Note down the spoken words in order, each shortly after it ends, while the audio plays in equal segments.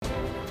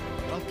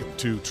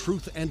to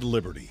Truth and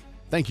Liberty.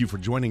 Thank you for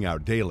joining our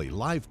daily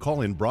live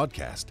call-in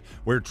broadcast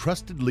where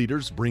trusted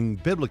leaders bring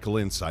biblical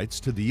insights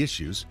to the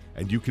issues,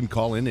 and you can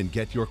call in and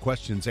get your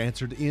questions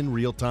answered in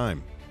real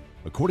time.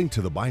 According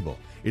to the Bible,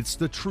 it's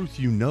the truth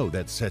you know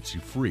that sets you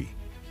free.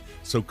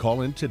 So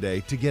call in today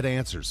to get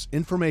answers,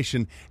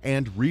 information,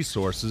 and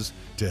resources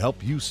to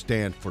help you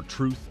stand for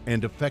truth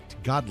and effect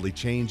godly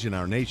change in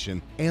our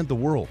nation and the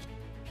world.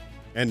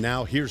 And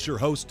now here's your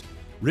host,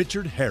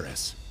 Richard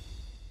Harris.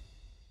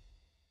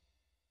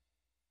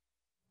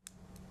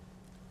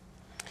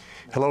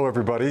 Hello,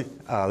 everybody.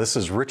 This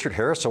is Richard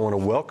Harris. I want to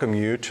welcome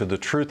you to the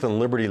Truth and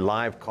Liberty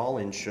live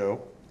call-in show.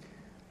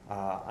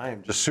 I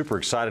am just super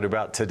excited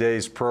about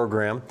today's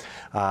program.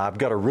 I've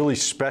got a really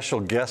special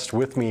guest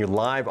with me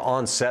live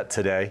on set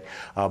today.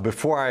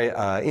 Before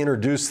I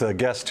introduce the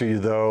guest to you,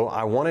 though,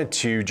 I wanted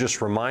to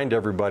just remind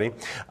everybody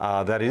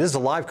that it is a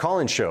live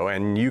call-in show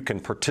and you can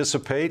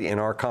participate in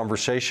our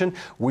conversation.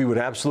 We would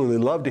absolutely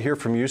love to hear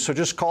from you, so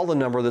just call the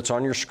number that's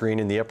on your screen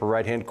in the upper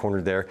right-hand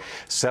corner there,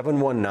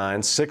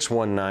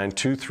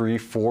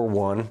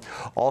 719-619-2341.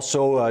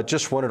 Also,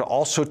 just wanted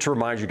to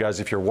remind you guys,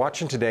 if you're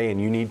watching today and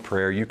you need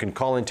prayer, you can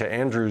call into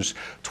Andrew's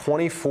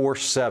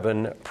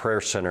 24/7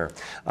 prayer center.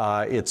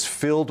 It's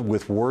filled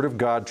with Word of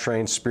God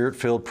trained,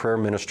 Spirit-filled prayer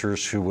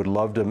ministers who would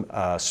love to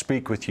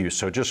speak with you.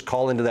 So just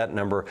call into that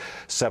number,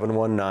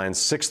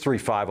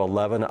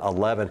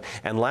 719-635-1111.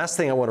 And last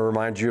thing I want to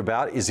remind you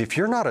about is if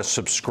you're not a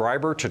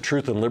subscriber to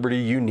Truth and Liberty,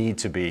 you need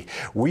to be.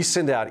 We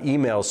send out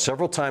emails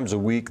several times a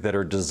week that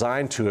are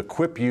designed to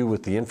equip you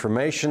with the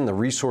information, the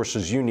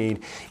resources you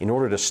need in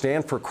order to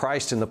stand for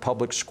Christ in the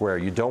public square.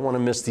 You don't want to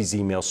miss these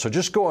emails. So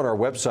just go on our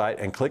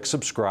website and click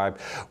subscribe.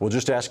 We'll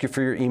just ask you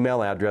for your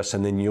email address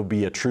and then you'll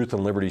be a Truth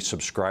and Liberty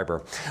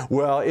subscriber.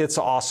 Well, it's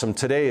awesome.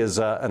 Today is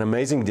an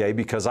amazing day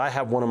because I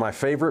have one of my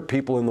favorite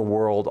people in the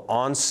world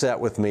on set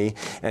with me,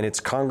 and it's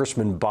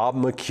Congressman Bob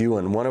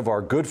McEwen, one of our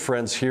good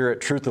friends here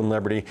at Truth and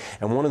Liberty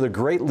and one of the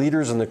great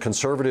leaders in the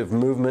conservative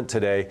movement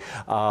today.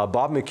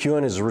 Bob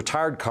McEwen is a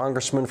retired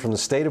congressman from the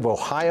state of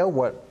Ohio.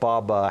 What,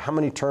 Bob, how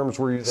many terms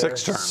were you there?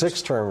 6 terms.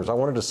 6 terms. I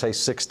wanted to say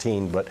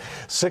 16, but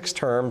 6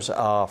 terms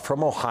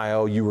from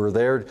Ohio. You were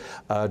there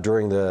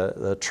during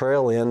the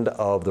trail end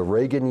of the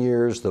Reagan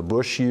years, the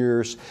Bush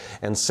years,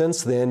 and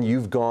since then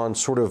you've gone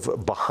sort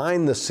of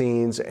behind the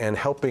scenes and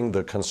helping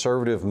the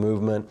conservative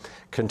movement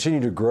continue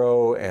to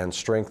grow and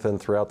strengthen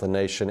throughout the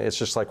nation. It's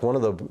just like one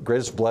of the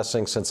greatest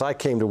blessings since I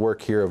came to work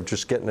here of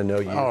just getting to know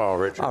you. Oh,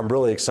 Richard. I'm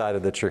really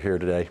excited that you're here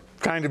today.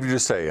 Kind of you to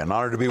say, an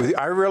honor to be with you.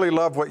 I really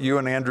love what you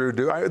and Andrew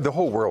do. The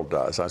whole world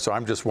does. So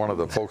I'm just one of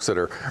the folks that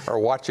are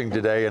watching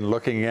today and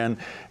looking in.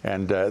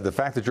 And the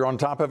fact that you're on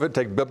top of it,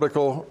 take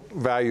biblical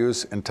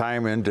values and tie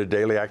them into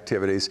daily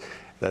activities.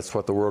 That's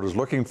what the world is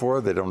looking for.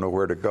 They don't know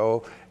where to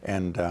go.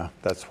 And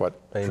that's what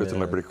Amen. Truth and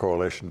Liberty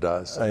Coalition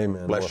does.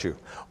 Amen. Bless you.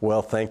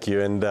 Well, thank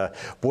you. And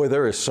boy,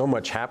 there is so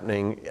much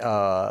happening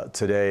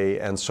today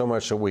and so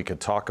much that we could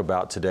talk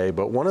about today.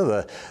 But one of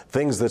the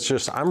things that's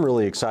just I'm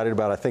really excited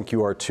about, I think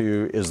you are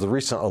too, is the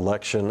recent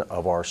election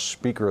of our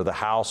Speaker of the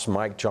House,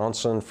 Mike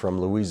Johnson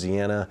from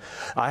Louisiana.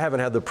 I haven't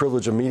had the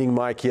privilege of meeting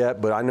Mike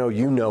yet, but I know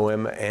you know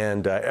him.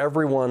 And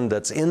everyone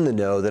that's in the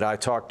know that I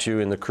talk to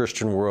in the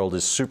Christian world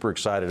is super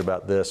excited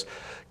about this.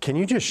 Can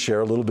you just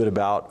share a little bit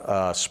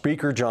about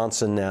Speaker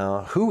Johnson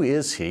now? Who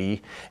is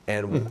he,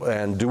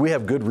 and do we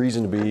have good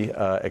reason to be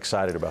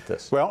excited about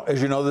this? Well, as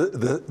you know,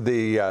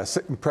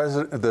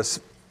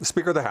 the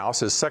Speaker of the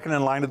House is second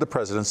in line to the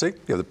presidency.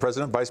 You have the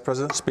President, Vice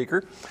President,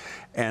 Speaker.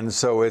 And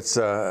so it's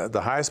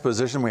the highest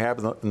position we have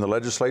in the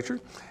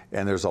legislature.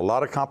 And there's a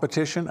lot of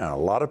competition and a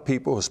lot of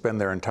people who spend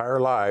their entire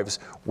lives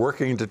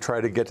working to try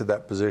to get to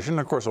that position.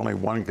 Of course, only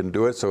one can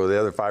do it, so the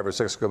other 5 or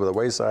 6 go to the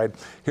wayside.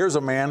 Here's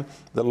a man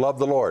that loved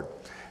the Lord.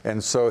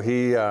 And so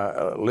he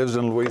lives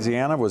in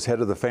Louisiana, was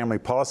head of the Family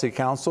Policy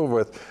Council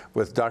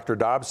with Dr.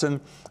 Dobson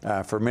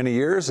for many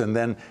years. And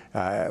then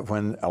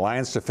when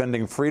Alliance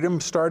Defending Freedom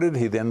started,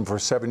 he then for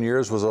 7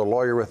 years was a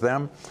lawyer with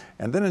them.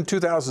 And then in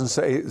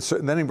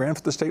 2008, then he ran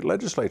for the state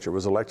legislature,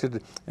 was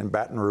elected in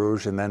Baton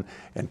Rouge, and then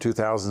in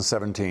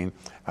 2017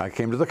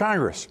 came to the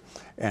Congress.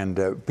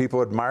 And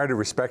people admired and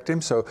respect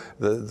him. So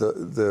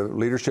the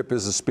leadership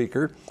is the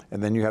Speaker,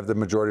 and then you have the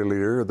Majority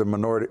Leader, the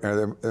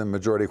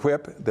Majority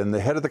Whip, then the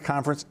head of the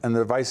conference, and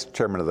the Vice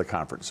Chairman of the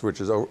conference, which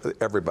is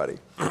everybody.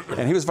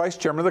 And he was Vice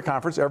Chairman of the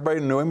conference. Everybody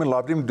knew him and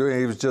loved him.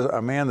 He was just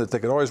a man that they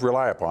could always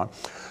rely upon.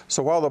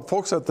 So while the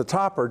folks at the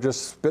top are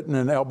just spitting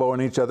and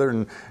elbowing each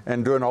other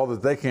and doing all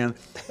that they can,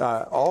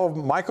 all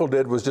Michael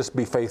did was just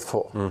be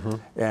faithful. Mm-hmm.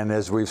 And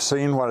as we've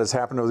seen what has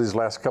happened over these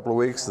last couple of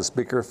weeks, the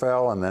Speaker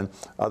fell, and then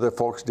other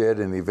folks did,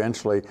 and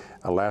eventually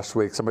last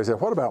week somebody said,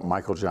 what about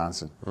Michael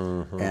Johnson?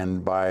 Mm-hmm.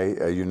 And by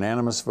a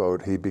unanimous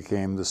vote, he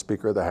became the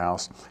Speaker of the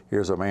House.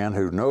 Here's a man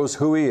who knows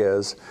who he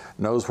is,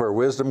 knows where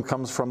wisdom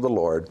comes from the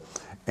Lord,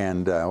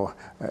 and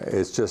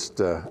it's just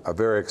a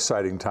very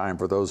exciting time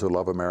for those who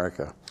love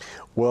America.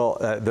 Well,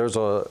 there's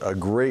a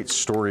great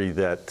story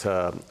that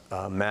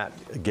Matt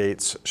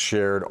Gaetz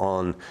shared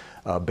on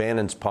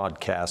Bannon's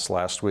podcast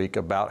last week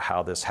about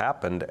how this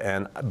happened.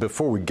 And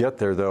before we get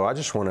there, though, I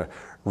just want to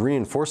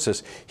reinforce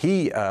this.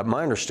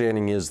 My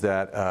understanding is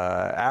that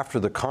after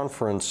the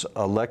conference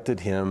elected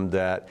him,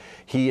 that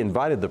he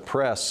invited the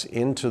press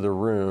into the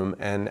room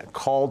and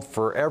called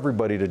for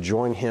everybody to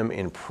join him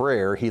in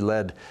prayer. He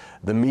led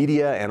the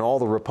media and all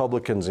the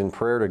Republicans in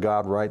prayer to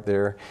God right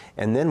there.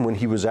 And then when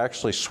he was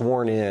actually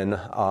sworn in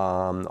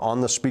on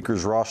the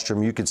speaker's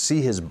rostrum, you could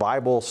see his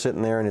Bible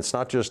sitting there, and it's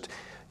not just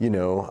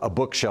a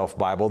bookshelf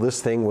Bible.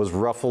 This thing was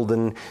ruffled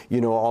and,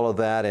 all of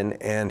that.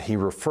 And he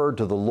referred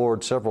to the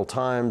Lord several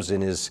times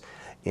in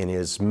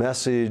his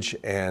message.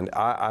 And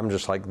I'm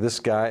just like, this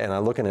guy, and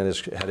I'm looking at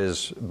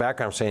his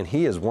background saying,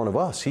 he is one of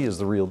us. He is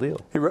the real deal.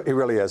 He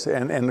really is.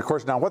 And of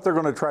course, now what they're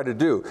going to try to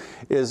do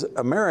is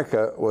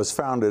America was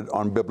founded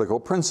on biblical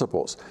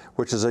principles,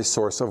 which is a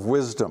source of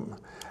wisdom.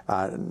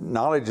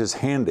 Knowledge is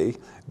handy,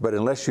 but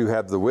unless you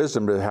have the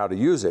wisdom to how to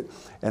use it.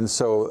 And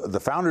so the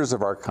founders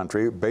of our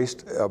country,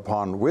 based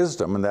upon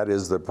wisdom, and that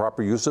is the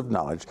proper use of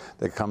knowledge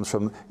that comes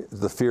from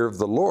the fear of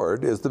the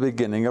Lord, is the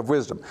beginning of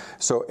wisdom.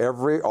 So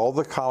all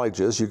the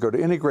colleges, you go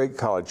to any great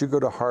college, you go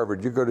to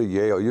Harvard, you go to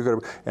Yale,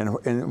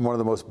 and one of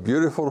the most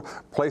beautiful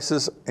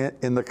places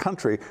in the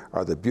country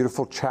are the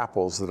beautiful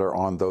chapels that are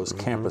on those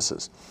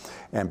campuses.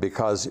 And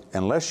because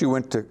unless you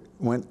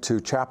went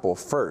to chapel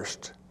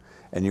first,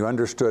 and you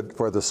understood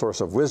where the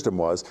source of wisdom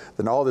was,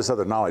 then all this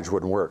other knowledge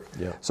wouldn't work.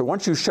 Yeah. So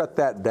once you shut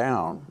that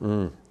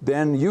down,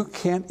 then you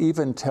can't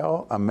even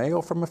tell a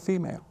male from a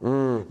female.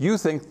 You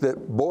think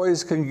that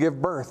boys can give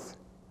birth,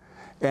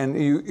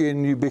 and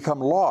you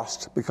become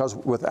lost because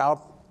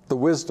without the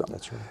wisdom.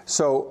 That's right.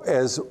 So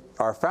as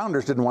our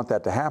founders didn't want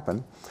that to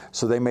happen,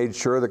 so they made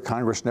sure that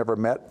Congress never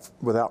met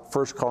without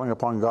first calling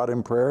upon God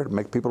in prayer to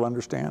make people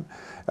understand.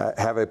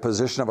 Have a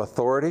position of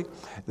authority.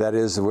 That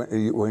is,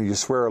 when you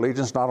swear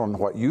allegiance not on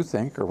what you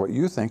think,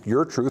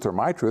 your truth or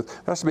my truth,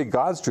 it has to be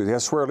God's truth. You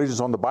have to swear allegiance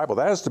on the Bible.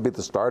 That has to be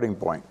the starting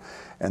point.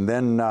 And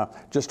then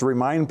just to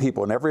remind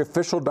people in every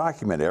official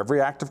document, every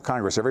act of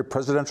Congress, every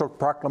presidential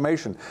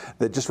proclamation,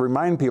 that just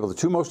remind people the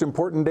two most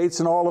important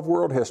dates in all of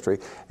world history.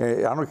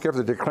 I don't care if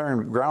they're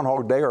declaring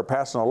Groundhog Day or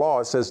passing a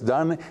law. It says,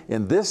 done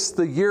in this,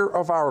 the year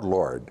of our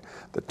Lord,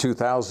 the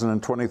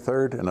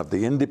 2023rd, and of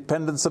the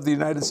independence of the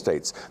United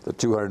States, the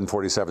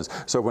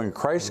 247th. So when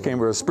Christ came,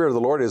 where the Spirit of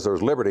the Lord is, there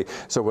was liberty.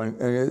 So when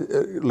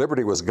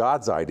liberty was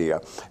God's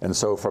idea. And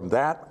so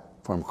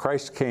from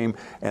Christ came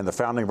and the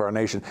founding of our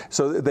nation.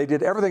 So they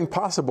did everything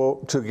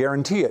possible to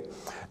guarantee it.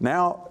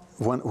 Now,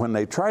 when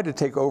they tried to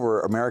take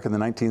over America in the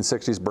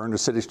 1960s, burn the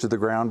cities to the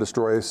ground,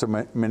 destroy so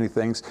many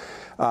things,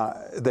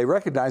 they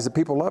recognized that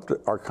people loved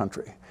our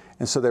country.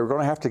 And so they were going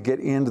to have to get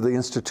into the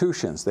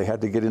institutions. They had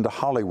to get into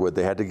Hollywood.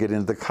 They had to get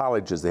into the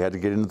colleges. They had to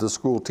get into the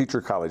school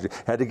teacher college.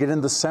 Had to get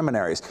into the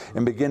seminaries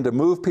and begin to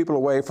move people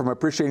away from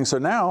appreciating. So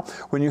now,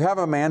 when you have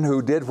a man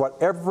who did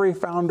what every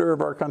founder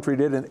of our country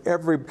did, and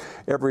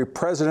every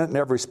president and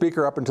every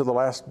speaker up until the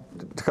last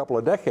couple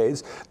of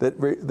decades, that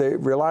they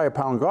rely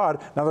upon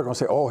God, now they're going to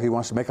say, oh, he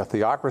wants to make a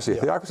theocracy.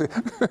 Yeah. Theocracy?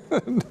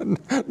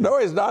 No,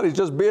 he's not. He's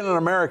just being an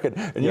American.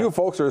 And you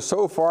folks are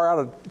so far out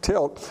of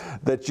tilt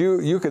that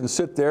you can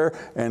sit there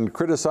and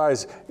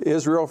criticize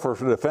Israel for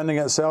defending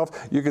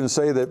itself. You can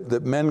say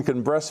that men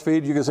can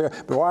breastfeed. You can say,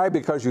 why?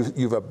 Because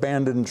you've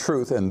abandoned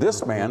truth. And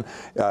this man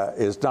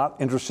is not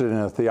interested in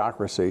a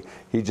theocracy.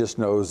 He just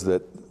knows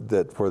that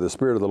where the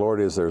Spirit of the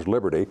Lord is, there's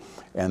liberty,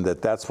 and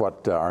that's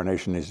what our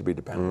nation needs to be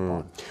dependent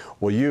upon.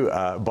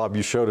 Well, Bob,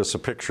 you showed us a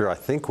picture. I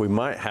think we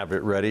might have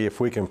it ready. If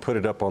we can put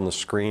it up on the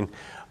screen.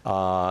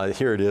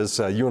 Here it is.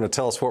 You want to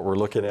tell us what we're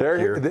looking at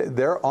here?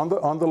 There on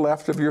the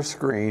left of your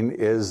screen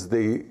is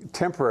the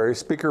temporary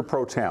Speaker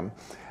Pro Tem.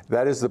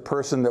 That is the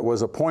person that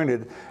was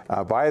appointed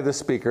by the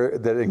Speaker,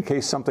 that in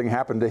case something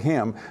happened to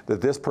him,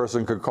 that this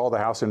person could call the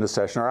House into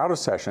session or out of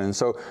session. And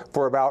so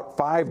for about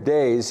 5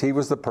 days, he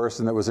was the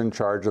person that was in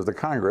charge of the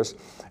Congress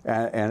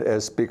and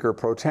as Speaker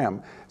Pro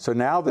Tem. So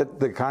now that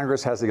the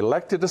Congress has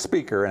elected a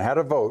Speaker and had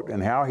a vote,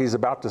 and how he's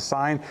about to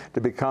sign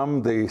to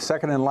become the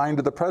second in line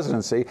to the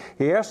presidency,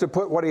 he has to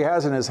put what he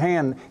has in his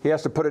hand, he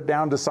has to put it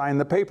down to sign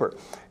the paper.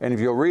 And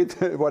if you'll read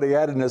what he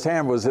had in his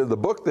hand was the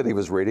book that he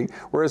was reading,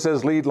 where it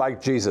says, "Lead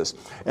like Jesus."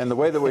 And the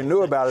way that we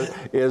knew about it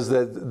is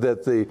that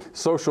the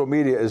social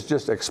media is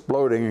just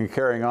exploding and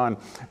carrying on,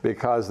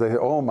 because they,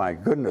 oh my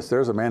goodness,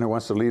 there's a man who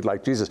wants to lead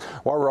like Jesus.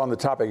 While we're on the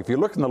topic, if you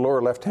look in the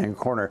lower left-hand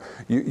corner,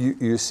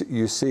 you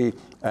see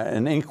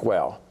an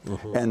inkwell.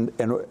 And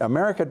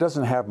America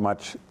doesn't have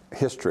much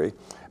history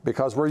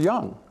because we're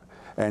young.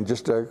 And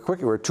just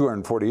quickly, we're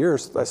 240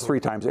 years, that's 3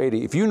 times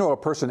 80. If you know a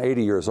person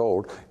 80 years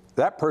old,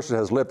 that person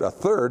has lived a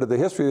third of the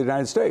history of the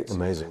United States.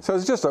 Amazing. So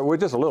we're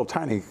just a little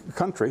tiny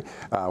country.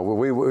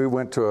 We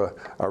went to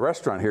a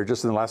restaurant here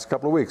just in the last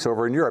couple of weeks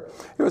over in Europe.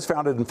 It was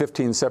founded in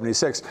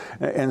 1576,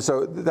 and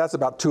so that's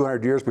about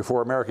 200 years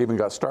before America even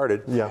got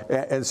started. Yeah.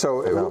 And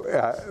so,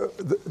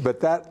 but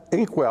that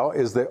inkwell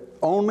is the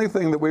only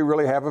thing that we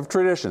really have of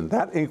tradition.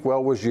 That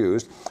inkwell was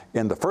used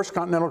in the First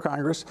Continental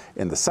Congress,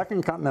 in the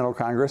Second Continental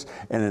Congress,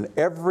 and in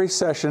every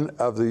session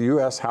of the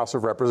U.S. House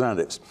of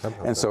Representatives.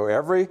 And so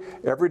every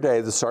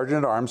day the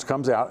Sergeant at Arms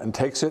comes out and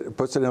takes it,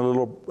 puts it in a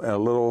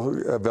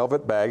little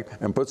velvet bag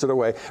and puts it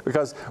away,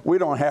 because we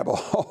don't have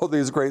all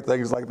these great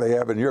things like they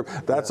have in Europe.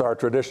 That's our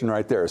tradition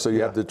right there. So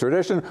you have the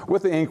tradition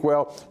with the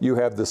inkwell, you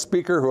have the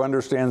speaker who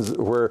understands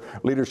where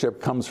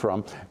leadership comes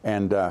from,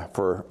 and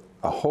for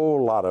a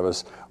whole lot of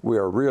us, we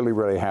are really,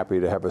 really happy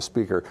to have a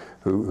speaker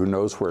who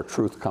knows where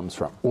truth comes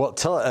from. Well,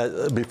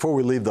 before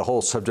we leave the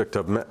whole subject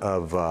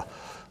of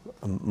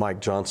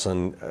Mike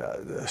Johnson,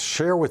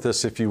 share with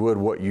us, if you would,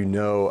 what you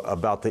know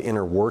about the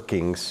inner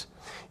workings.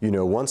 You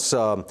know, once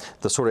the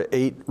sort of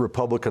 8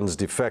 Republicans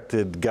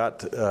defected,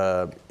 got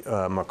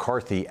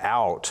McCarthy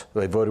out,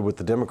 they voted with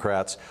the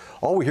Democrats,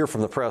 all we hear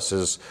from the press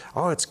is,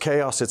 oh, it's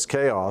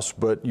chaos,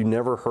 but you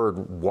never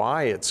heard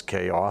why it's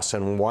chaos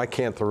and why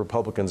can't the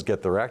Republicans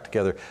get their act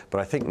together. But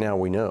I think now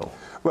we know.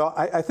 Well,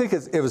 I think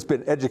it has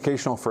been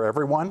educational for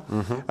everyone.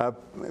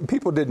 Mm-hmm.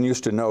 People didn't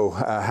used to know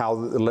how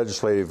the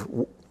legislative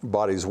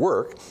bodies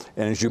work.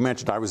 And as you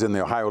mentioned, I was in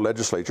the Ohio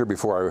legislature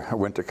before I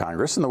went to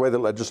Congress. And the way the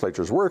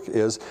legislatures work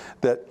is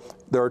that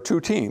there are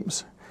 2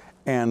 teams.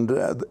 And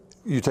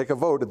you take a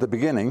vote at the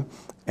beginning,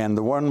 and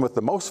the one with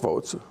the most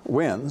votes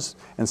wins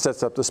and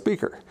sets up the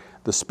speaker.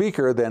 The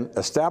speaker then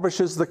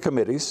establishes the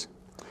committees,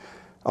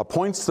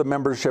 appoints the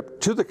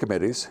membership to the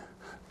committees,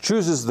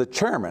 chooses the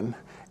chairman,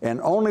 and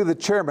only the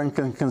chairman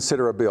can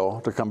consider a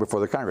bill to come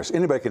before the Congress.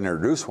 Anybody can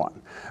introduce one,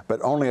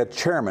 but only a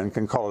chairman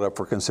can call it up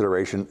for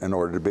consideration in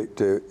order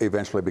to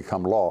eventually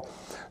become law.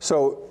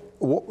 So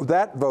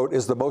that vote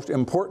is the most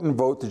important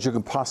vote that you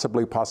can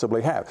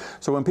possibly have.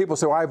 So when people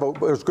say, well, I vote,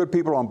 there's good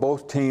people on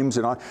both teams,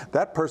 and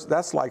that person,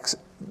 that's like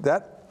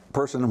that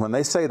person, when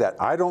they say that,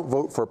 I don't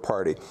vote for a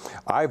party,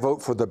 I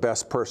vote for the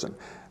best person.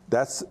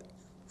 That's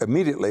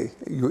immediately,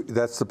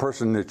 that's the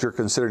person that you're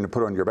considering to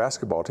put on your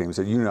basketball team,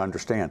 so you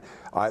understand.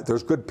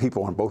 There's good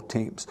people on both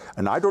teams.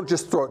 And I don't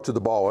just throw it to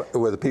the ball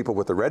with the people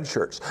with the red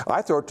shirts.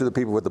 I throw it to the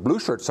people with the blue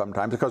shirts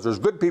sometimes, because there's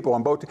good people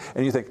on both,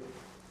 and you think,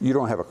 you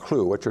don't have a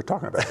clue what you're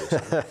talking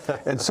about.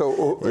 And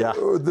so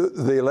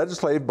the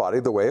legislative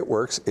body, the way it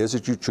works is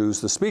that you choose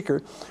the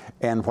speaker.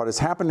 And what has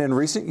happened in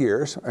recent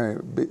years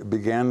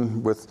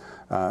began with,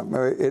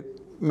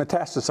 it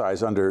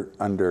metastasized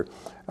under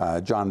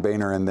John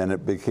Boehner, and then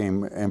it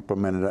became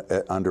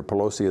implemented under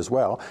Pelosi as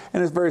well.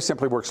 And it very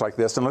simply works like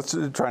this. And let's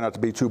try not to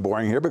be too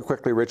boring here, but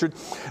quickly, Richard.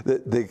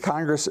 The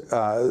Congress,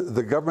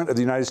 the government of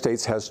the United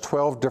States has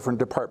 12 different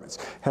departments.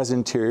 Has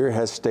Interior,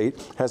 has State,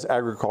 has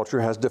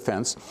Agriculture, has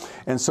Defense.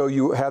 And so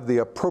you have the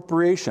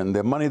appropriation,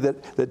 the money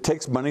that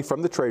takes money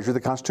from the Treasury. The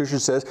Constitution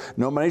says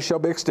no money shall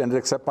be extended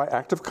except by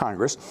act of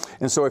Congress.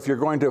 And so if you're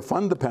going to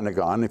fund the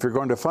Pentagon, if you're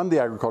going to fund the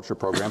agriculture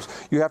programs,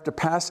 you have to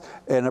pass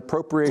an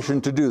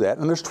appropriation to do that.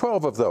 And there's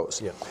 12 of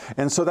those. Yeah.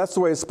 And so that's the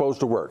way it's supposed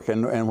to work.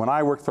 And when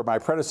I worked for my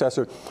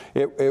predecessor,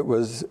 it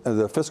was,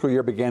 the fiscal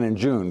year began in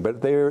June,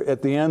 but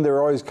at the end,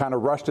 they're always kind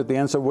of rushed at the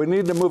end. So we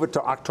need to move it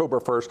to October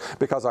 1st,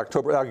 because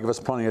October, that'll give us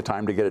plenty of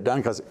time to get it done,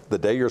 because the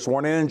day you're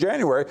sworn in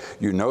January,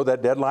 you know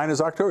that deadline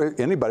is October.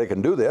 Anybody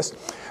can do this.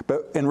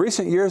 But in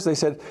recent years, they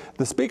said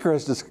the Speaker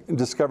has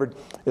discovered,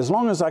 as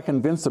long as I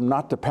convince them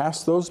not to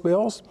pass those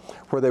bills,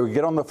 where they would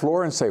get on the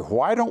floor and say,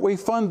 why don't we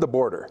fund the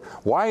border?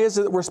 Why is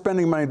it that we're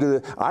spending money to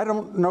do? I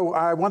don't know,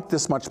 I want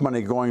this much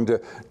money going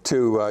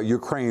to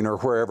Ukraine or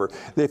wherever.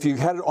 If you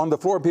had it on the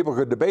floor and people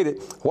could debate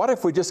it, what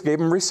if we just gave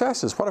them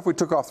recesses? What if we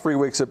took off 3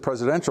 weeks at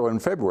presidential in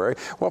February?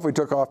 What if we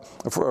took off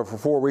for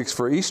 4 weeks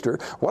for Easter?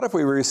 What if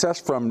we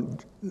recessed from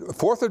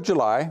 4th of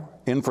July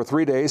in for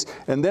 3 days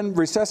and then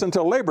recess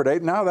until Labor Day?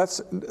 Now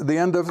that's the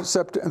end of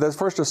September, the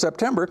 1st of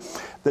September.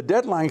 The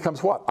deadline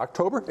comes what,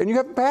 October? And you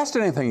haven't passed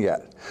anything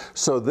yet.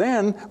 So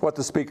then what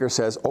the Speaker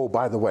says, oh,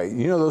 by the way,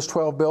 you know those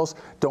 12 bills?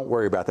 Don't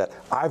worry about that.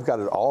 I've got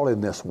it all in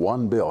this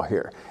one bill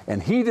here.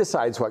 And he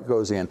decides what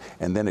goes in.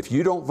 And then if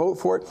you don't vote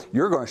for it,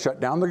 you're going to shut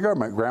down the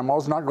government.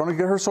 Grandma's not going to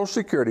get her Social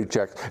Security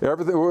checks.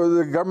 Everything,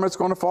 the government's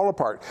going to fall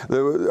apart.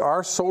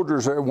 Our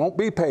soldiers won't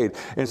be paid.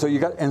 And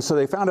so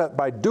they found out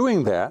by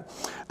doing that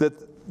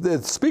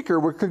the Speaker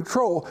would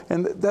control,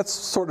 and that's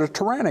sort of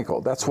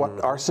tyrannical. That's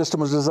what our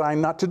system was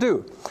designed not to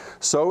do.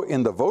 So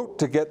in the vote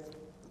to get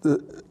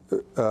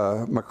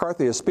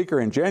McCarthy as Speaker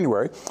in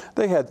January,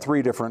 they had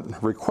 3 different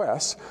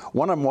requests.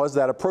 One of them was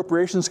that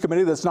Appropriations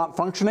Committee that's not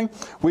functioning,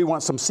 we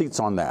want some seats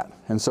on that.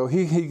 And so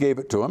he gave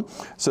it to him.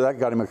 So that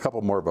got him a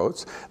couple more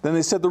votes. Then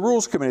they said the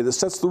Rules Committee that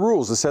sets the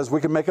rules, that says we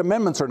can make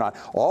amendments or not.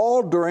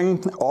 All during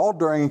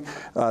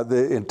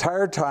the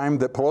entire time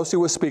that Pelosi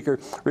was Speaker,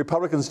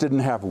 Republicans didn't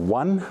have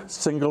one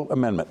single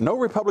amendment. No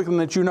Republican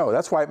that you know.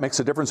 That's why it makes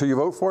a difference who you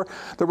vote for.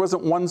 There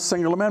wasn't one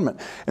single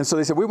amendment. And so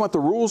they said, we want the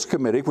Rules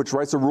Committee, which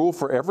writes a rule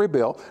for every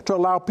bill, to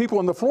allow people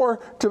on the floor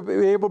to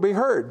be able to be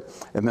heard.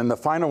 And then the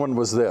final one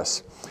was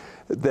this,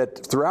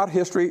 that throughout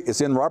history,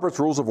 it's in Robert's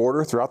Rules of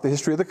Order throughout the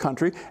history of the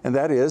country, and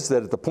that is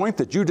that at the point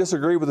that you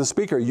disagree with the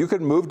Speaker, you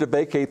can move to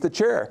vacate the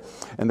chair.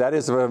 And that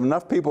is, if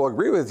enough people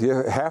agree with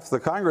you, half the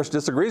Congress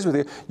disagrees with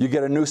you, you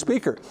get a new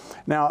Speaker.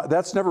 Now,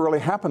 that's never really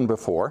happened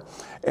before,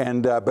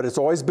 and but it's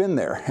always been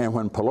there. And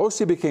when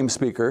Pelosi became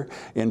Speaker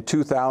in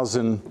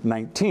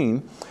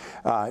 2019,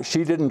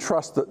 she didn't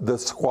trust the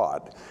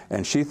squad,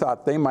 and she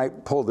thought they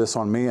might pull this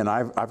on me, and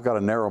I've got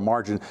a narrow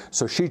margin.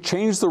 So she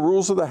changed the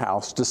rules of the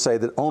House to say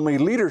that only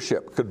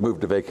leadership could move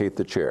to vacate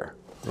the chair.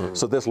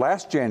 So this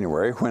last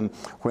January,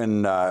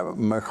 when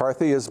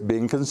McCarthy is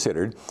being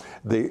considered,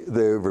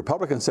 the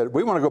Republicans said,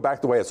 we want to go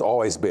back the way it's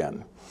always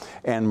been.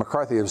 And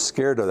McCarthy was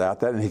scared of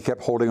that, and he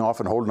kept holding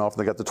off, and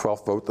they got the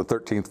 12th vote, the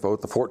 13th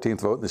vote, the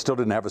 14th vote, and they still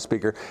didn't have a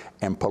Speaker.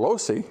 And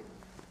Pelosi,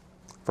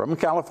 from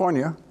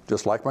California,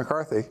 just like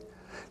McCarthy,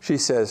 she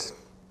says,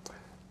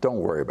 don't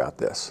worry about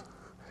this.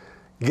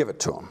 Give it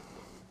to him.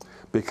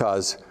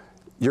 Because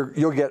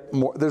you'll get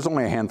more. There's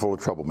only a handful of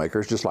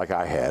troublemakers, just like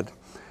I had.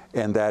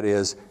 And that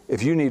is,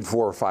 if you need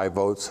 4 or 5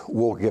 votes,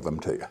 we'll give them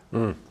to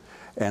you.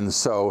 And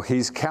so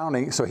he's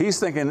counting. So he's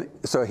thinking,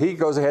 so he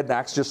goes ahead and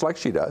acts just like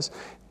she does.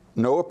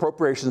 No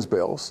appropriations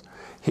bills.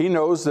 He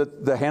knows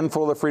that the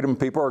handful of the Freedom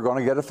people are going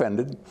to get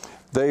offended.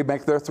 They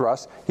make their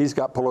thrust. He's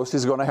got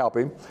Pelosi's going to help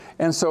him.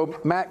 And so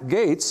Matt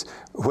Gaetz,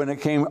 when it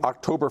came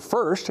October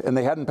 1st and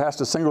they hadn't passed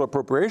a single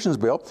appropriations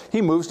bill,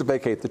 he moves to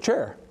vacate the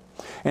chair.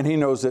 And he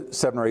knows that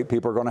 7 or 8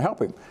 people are going to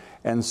help him.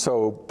 And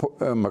so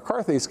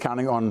McCarthy's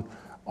counting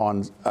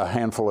on a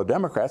handful of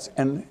Democrats.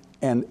 And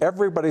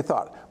everybody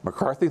thought,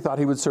 McCarthy thought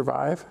he would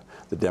survive.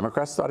 The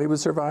Democrats thought he would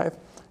survive.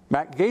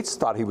 Matt Gaetz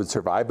thought he would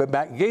survive, but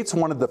Matt Gaetz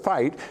wanted the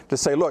fight to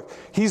say, look,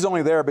 he's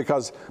only there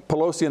because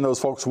Pelosi and those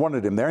folks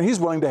wanted him there, and he's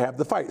willing to have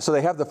the fight. So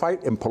they have the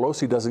fight, and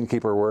Pelosi doesn't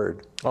keep her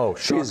word. Oh,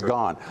 she's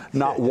gone.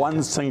 Not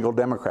one single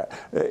Democrat.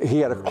 He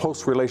had a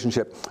close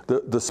relationship.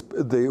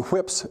 The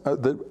whips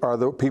are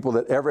the people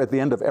that at the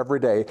end of every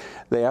day,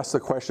 they ask the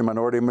question,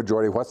 minority and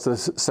majority, what's the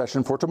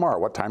session for tomorrow?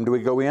 What time do we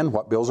go in?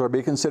 What bills are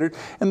being considered?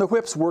 And the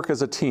whips work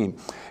as a team.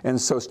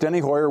 And so Steny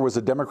Hoyer was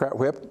a Democrat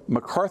whip.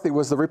 McCarthy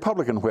was the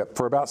Republican whip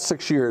for about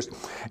 6 years.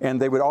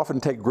 And they would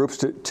often take groups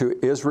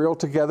to Israel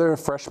together,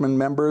 freshman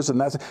members, and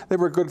they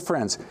were good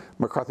friends.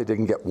 McCarthy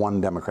didn't get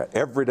one Democrat.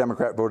 Every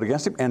Democrat voted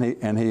against him,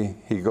 and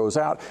he goes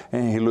out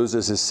and he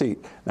loses his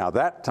seat. Now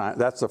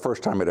that's the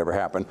first time it ever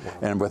happened. Wow.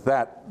 And with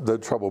that, the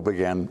trouble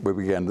began. We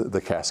began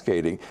the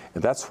cascading,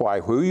 and that's why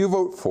who you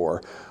vote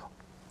for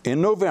in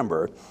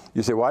November,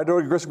 you say, well, I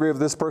don't disagree with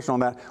this person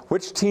on that.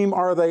 Which team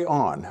are they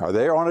on? Are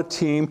they on a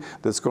team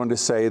that's going to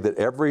say that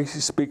every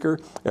speaker,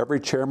 every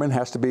chairman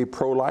has to be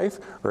pro-life,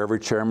 or every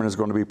chairman is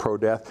going to be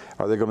pro-death?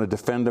 Are they going to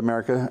defend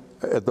America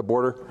at the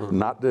border?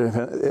 Not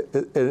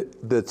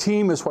the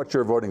team is what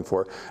you're voting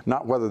for,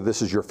 not whether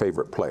this is your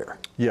favorite player.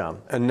 Yeah,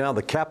 and now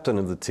the captain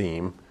of the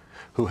team,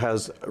 who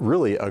has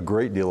really a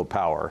great deal of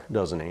power,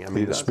 doesn't he? I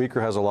mean, the Speaker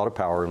has a lot of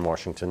power in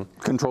Washington.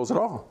 Controls it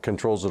all.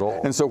 Controls it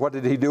all. And so what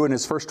did he do in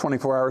his first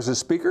 24 hours as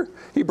Speaker?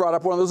 He brought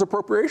up one of those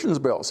appropriations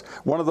bills.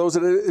 One of those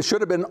that it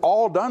should have been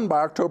all done by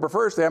October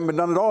 1st. They haven't been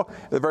done at all.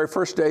 The very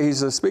first day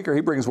he's a Speaker,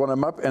 he brings one of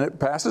them up and it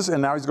passes, and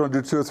now he's going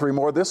to do 2 or 3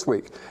 more this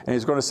week. And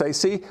he's going to say,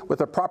 see, with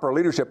the proper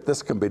leadership,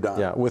 this can be done.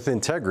 Yeah, with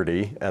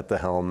integrity at the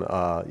helm,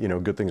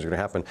 good things are going to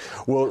happen.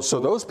 Well,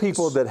 so those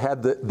people that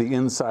had the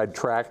inside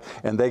track,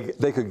 and they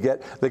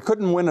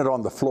couldn't win it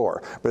on the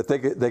floor. But if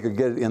they could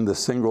get it in the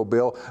single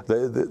bill,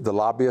 the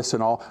lobbyists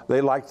and all, they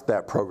liked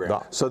that program.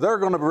 No. So they're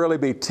going to really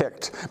be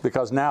ticked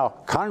because now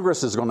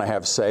Congress is going to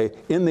have say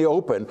in the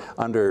open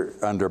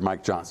under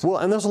Mike Johnson. Well,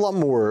 and there's a lot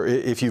more.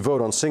 If you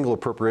vote on single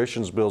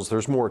appropriations bills,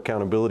 there's more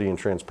accountability and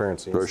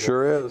transparency. There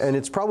sure is. And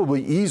it's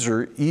probably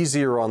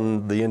easier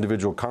on the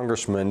individual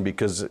congressman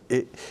because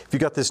if you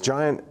got this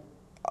giant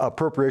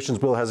appropriations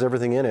bill has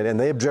everything in it and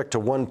they object to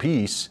one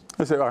piece.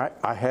 I said,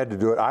 I had to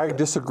do it. I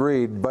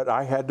disagreed, but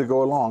I had to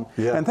go along.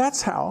 Yeah. And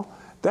that's how,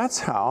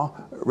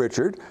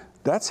 Richard,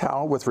 that's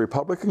how with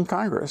Republican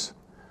Congress,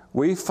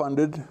 we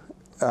funded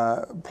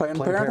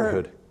Planned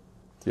Parenthood.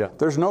 Yeah.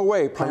 There's no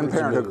way Planned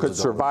Parenthood could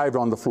survive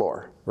on the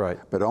floor. Right.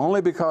 But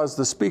only because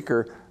the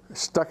Speaker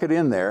stuck it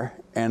in there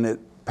and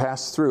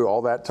passed through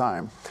all that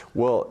time.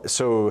 Well,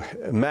 so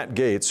Matt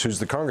Gaetz, who's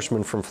the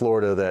congressman from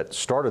Florida that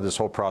started this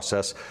whole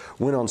process,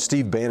 went on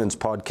Steve Bannon's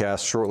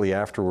podcast shortly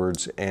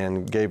afterwards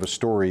and gave a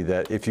story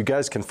that if you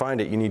guys can find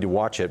it, you need to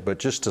watch it.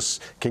 But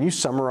can you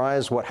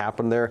summarize what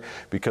happened there?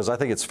 Because I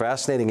think it's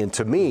fascinating. And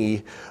to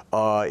me,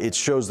 it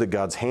shows that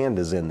God's hand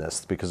is in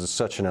this because it's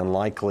such an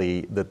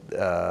unlikely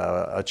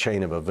a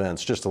chain of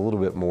events. Just a little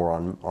bit more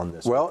on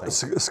this. Well,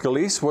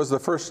 Scalise was the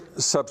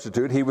first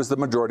substitute. He was the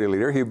majority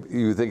leader.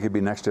 You think he'd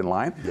be next in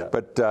line. Yeah.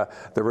 But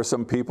there were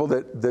some people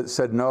that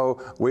said,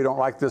 no, we don't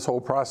like this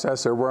whole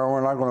process, or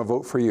we're not going to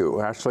vote for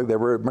you. Actually, they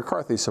were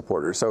McCarthy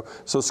supporters. So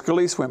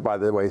Scalise went by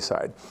the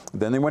wayside.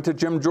 Then they went to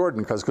Jim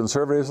Jordan because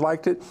conservatives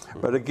liked it.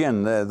 But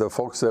again, the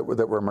folks that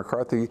were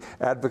McCarthy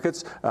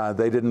advocates,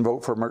 they didn't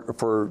vote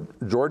for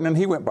Jordan, and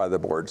he went by the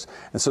boards.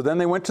 And so then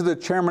they went to the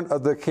chairman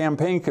of the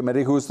campaign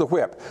committee, who's the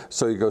whip.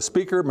 So you go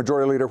Speaker,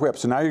 Majority Leader, Whip.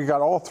 So now you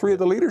got all three of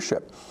the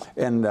leadership.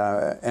 And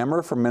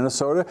Emmer from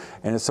Minnesota,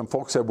 and some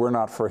folks said we're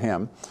not for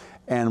him.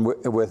 And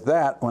with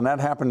that, when that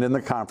happened in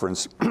the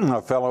conference,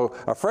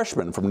 a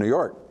freshman from New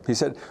York, he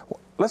said,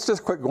 let's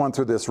just quit going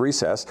through this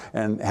recess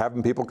and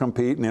having people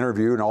compete and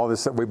interview and all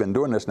this. We've been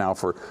doing this now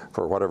for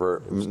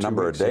whatever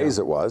number of days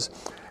it was.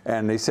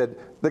 And he said,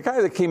 the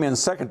guy that came in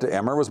second to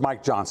Emmer was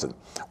Mike Johnson.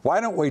 Why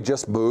don't we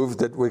just move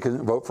that we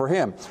can vote for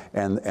him?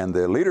 And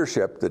the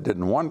leadership that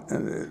didn't want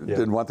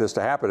this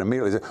to happen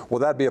immediately said, well,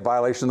 that'd be a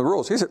violation of the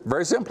rules. He said,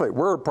 very simply,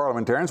 we're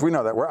parliamentarians. We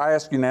know that. I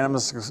ask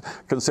unanimous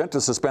consent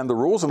to suspend the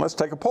rules, and let's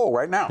take a poll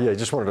right now. Yeah, he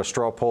just wanted a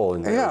straw poll.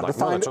 And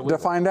to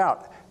find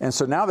out. And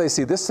so now they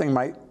see this thing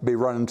might be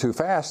running too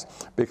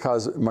fast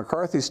because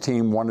McCarthy's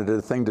team wanted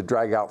a thing to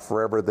drag out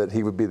forever that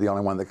he would be the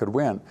only one that could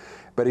win.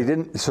 But he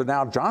didn't. So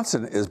now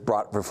Johnson is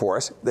brought before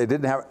us. We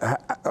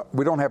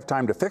don't have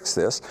time to fix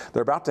this.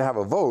 They're about to have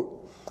a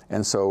vote.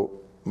 And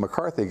so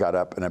McCarthy got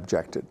up and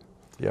objected.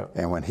 Yeah.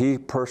 And when he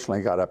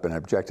personally got up and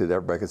objected,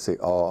 everybody could see,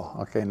 oh,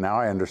 okay, now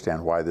I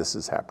understand why this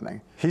is happening.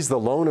 He's the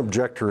lone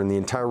objector in the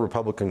entire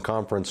Republican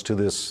conference to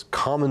this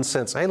common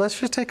sense, hey, let's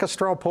just take a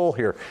straw poll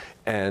here.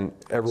 And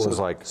everyone's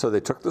like... So they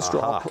took the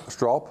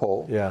straw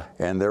poll, yeah.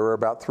 And there were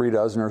about 3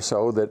 dozen or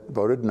so that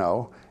voted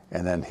no.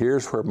 And then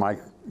here's where Mike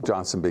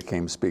Johnson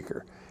became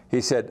Speaker.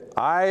 He said,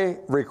 I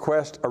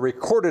request a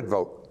recorded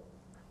vote.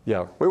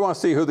 Yeah. We want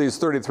to see who these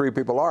 33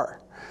 people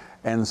are.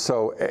 And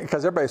so,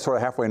 because everybody sort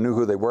of halfway knew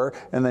who they were,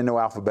 and they know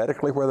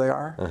alphabetically where they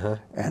are. Uh-huh.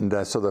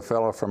 And so the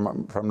fellow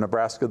from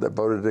Nebraska that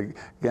voted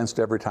against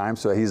every time,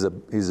 so he's a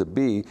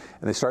B,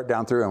 and they start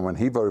down through, and when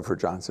he voted for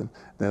Johnson,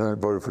 they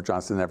voted for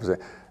Johnson, and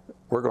everybody said,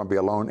 we're going to be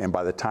alone. And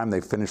by the time they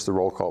finished the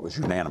roll call, it was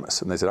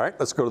unanimous. And they said, all right,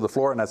 let's go to the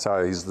floor. And that's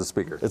how he's the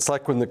Speaker. It's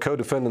like when the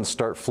co-defendants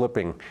start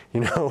flipping,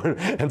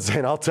 and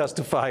saying, I'll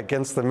testify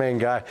against the main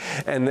guy.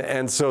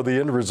 And so the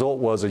end result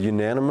was a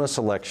unanimous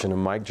election of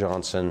Mike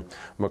Johnson.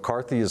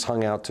 McCarthy is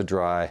hung out to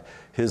dry.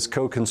 His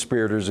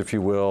co-conspirators, if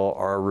you will,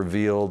 are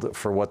revealed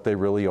for what they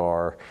really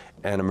are.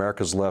 And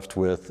America's left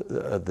with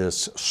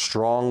this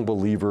strong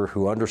believer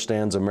who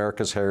understands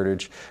America's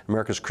heritage,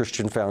 America's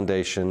Christian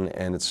foundation,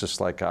 and it's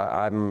just like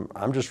I'm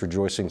just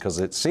rejoicing because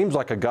it seems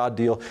like a God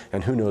deal,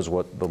 and who knows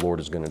what the Lord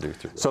is going to do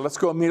through this. So let's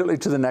go immediately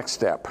to the next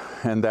step,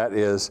 and that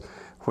is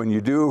when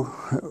you do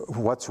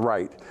what's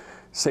right,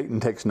 Satan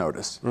takes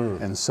notice,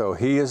 and so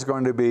he is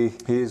going to be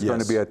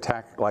going to be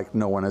attacked like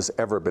no one has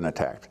ever been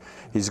attacked.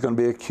 He's going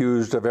to be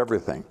accused of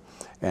everything.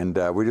 And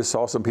we just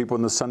saw some people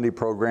in the Sunday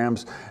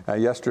programs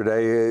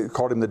yesterday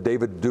called him the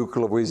David Duke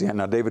of Louisiana.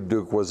 Now, David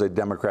Duke was a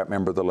Democrat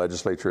member of the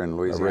legislature in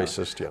Louisiana. A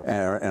racist,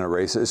 yeah. And a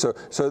racist.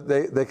 So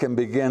they can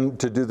begin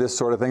to do this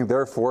sort of thing.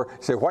 Therefore,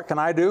 say, what can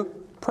I do?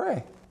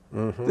 Pray.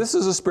 Mm-hmm. This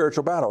is a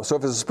spiritual battle. So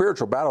if it's a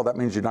spiritual battle, that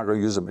means you're not going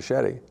to use a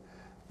machete.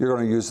 You're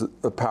going to use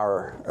the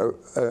power,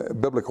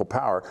 biblical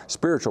power,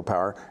 spiritual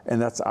power,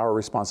 and that's our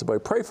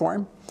responsibility. Pray for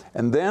him.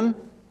 And then...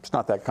 it's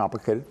not that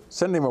complicated.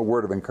 Send him a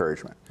word of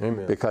encouragement.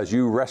 Amen. Because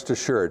you rest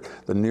assured,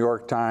 the New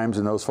York Times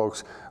and those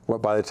folks, well,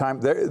 by the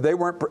time they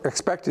weren't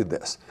expected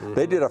this. Mm-hmm.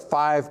 They did a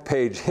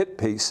 5-page hit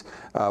piece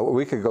a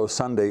week ago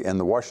Sunday in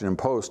the Washington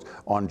Post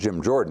on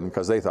Jim Jordan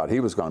because they thought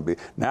he was going to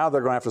be. Now they're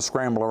going to have to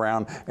scramble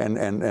around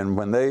and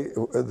when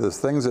the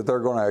things that they're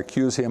going to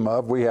accuse him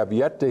of, we have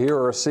yet to hear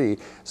or see.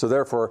 So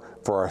therefore,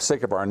 for the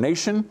sake of our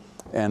nation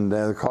and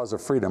the cause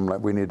of freedom,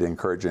 we need to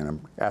encourage him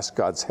and ask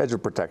God's hedge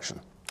of protection.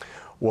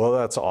 Well,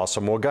 that's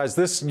awesome. Well,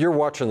 guys, you're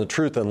watching the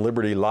Truth and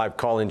Liberty live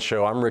call-in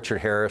show. I'm Richard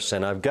Harris,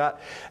 and I've got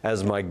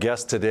as my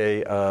guest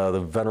today the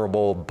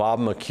venerable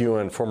Bob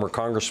McEwen, former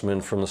congressman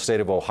from the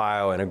state of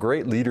Ohio and a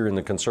great leader in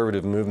the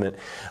conservative movement.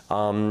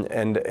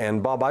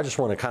 And Bob, I just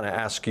want to kind of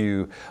ask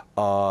you,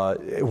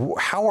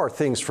 how are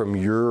things from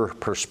your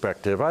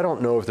perspective? I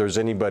don't know if there's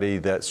anybody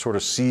that sort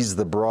of sees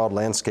the broad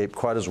landscape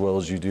quite as well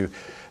as you do.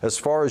 As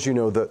far as you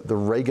know, the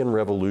Reagan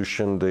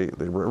Revolution, the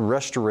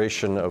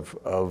restoration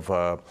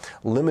of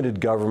limited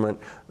government,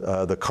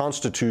 the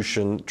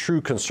Constitution, true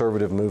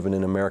conservative movement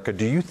in America,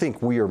 do you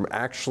think we are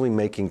actually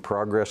making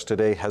progress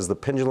today? Has the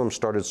pendulum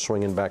started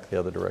swinging back the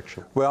other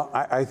direction? Well,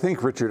 I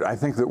think, Richard, I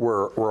think that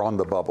we're on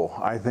the bubble.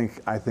 I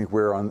think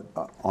we're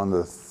on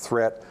the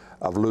threat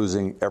of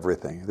losing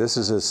everything. This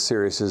is as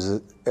serious as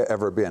it's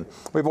ever been.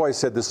 We've always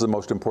said this is the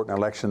most important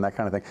election, that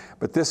kind of thing,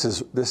 but this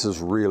is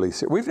really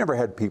serious. We've never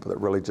had people that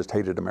really just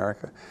hated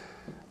America.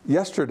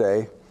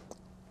 Yesterday,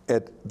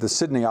 at the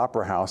Sydney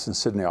Opera House in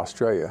Sydney,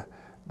 Australia,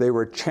 they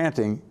were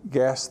chanting,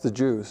 "Gas the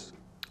Jews."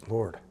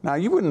 Lord. Now,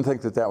 you wouldn't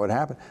think that that would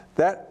happen.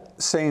 That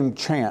same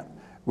chant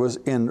was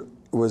in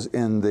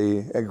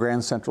the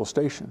Grand Central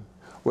Station,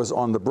 was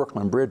on the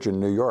Brooklyn Bridge in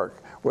New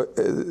York.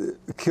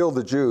 Kill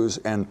the Jews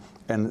and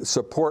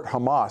support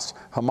Hamas.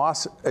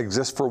 Hamas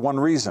exists for one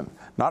reason,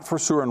 not for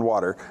sewer and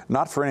water,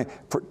 not for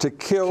to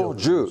kill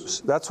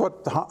Jews. That's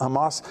what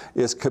Hamas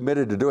is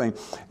committed to doing,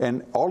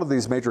 and all of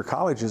these major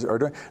colleges are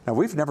doing. Now,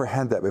 we've never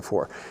had that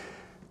before.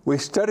 We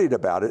studied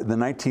about it in the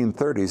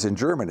 1930s in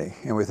Germany,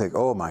 and we think,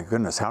 oh my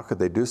goodness, how could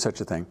they do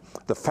such a thing?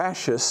 The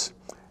fascists,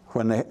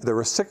 there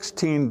were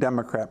 16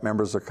 Democrat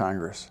members of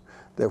Congress,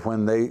 that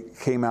when they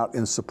came out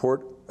in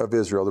support of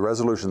Israel, the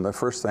resolution, the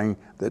first thing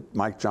that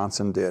Mike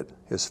Johnson did,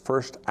 his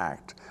first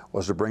act,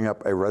 was to bring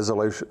up a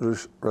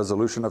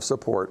resolution of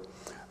support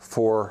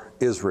for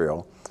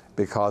Israel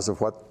because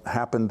of what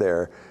happened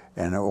there.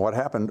 And what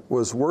happened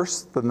was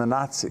worse than the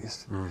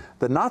Nazis.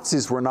 The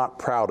Nazis were not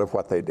proud of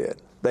what they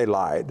did. They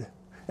lied,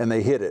 and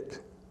they hid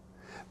it.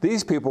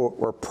 These people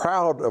were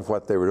proud of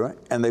what they were doing,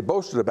 and they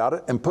boasted about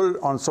it and put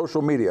it on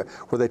social media,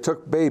 where they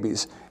took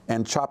babies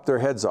and chopped their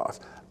heads off.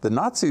 The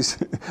Nazis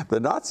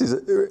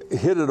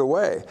hid it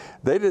away.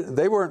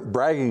 They weren't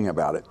bragging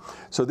about it.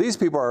 So these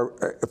people are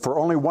for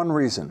only one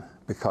reason,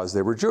 because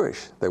they were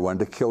Jewish. They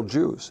wanted to kill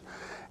Jews.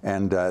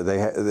 And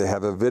they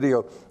have a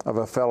video of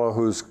a fellow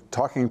who's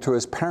talking to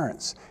his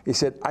parents. He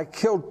said, "I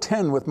killed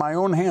 10 with my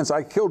own hands.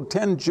 I killed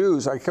 10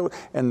 Jews.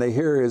 And they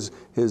hear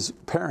his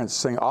parents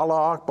sing, "Allah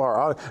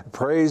Akbar,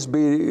 praise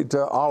be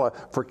to Allah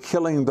for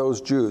killing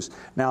those Jews."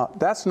 Now,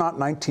 that's not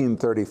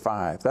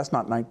 1935. That's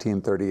not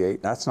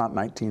 1938. That's not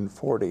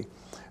 1940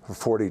 or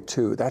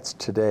 42. That's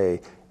today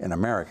in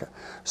America.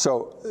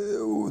 So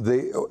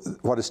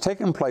what has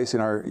taken place in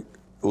our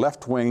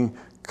left-wing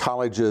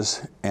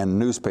colleges and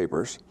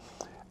newspapers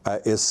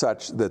is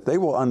such that they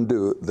will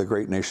undo the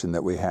great nation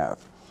that we have.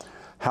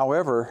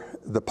 However,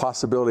 the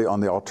possibility on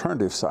the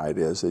alternative side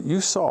is that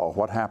you saw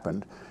what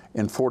happened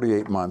in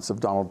 48 months of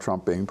Donald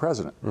Trump being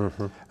president.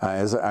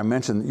 As I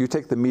mentioned, you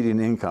take the median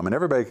income, and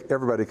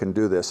everybody can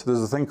do this.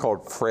 There's a thing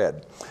called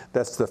FRED.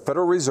 That's the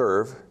Federal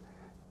Reserve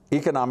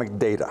Economic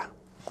Data.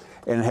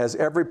 And it has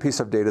every piece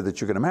of data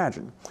that you can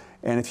imagine.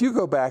 And if you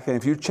go back and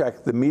if you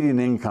check the median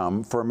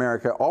income for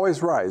America,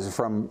 always rise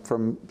from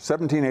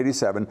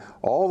 1787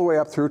 all the way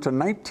up through to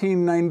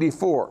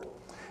 1994.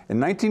 In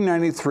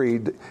 1993,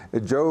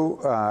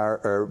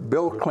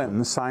 Bill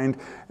Clinton signed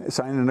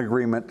an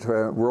agreement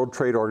to World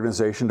Trade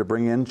Organization to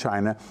bring in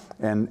China,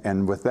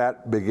 and with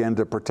that began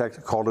to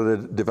protect, called it a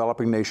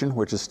developing nation,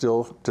 which is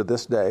still to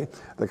this day.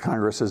 The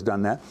Congress has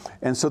done that.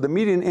 And so the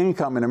median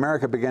income in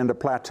America began to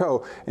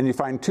plateau, and you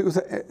find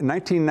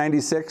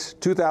 1996,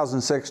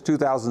 2006,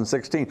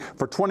 2016,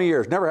 for 20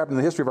 years, never happened in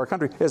the history of our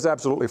country, is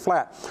absolutely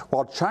flat,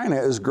 while China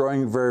is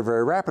growing very,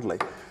 very rapidly.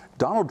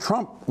 Donald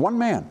Trump, one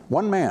man,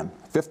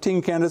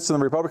 15 candidates in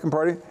the Republican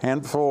Party,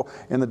 handful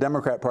in the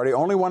Democrat Party.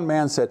 Only one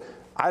man said,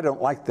 "I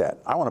don't like that.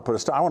 I want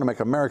to make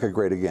America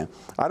great again.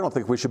 I don't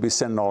think we should be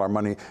sending all our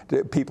money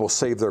to people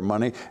save their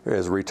money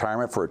as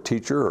retirement for a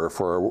teacher or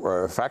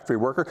for a factory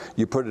worker.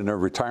 You put it in a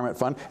retirement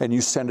fund and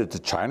you send it to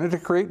China to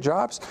create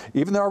jobs.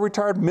 Even our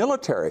retired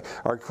military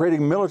are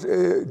creating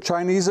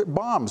Chinese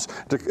bombs."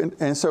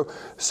 And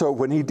so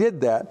when he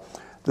did that,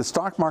 the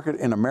stock market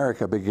in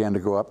America began to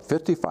go up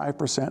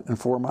 55% in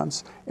 4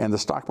 months, and the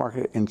stock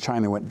market in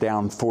China went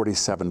down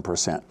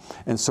 47%.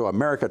 And so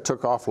America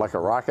took off like a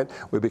rocket.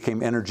 We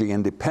became energy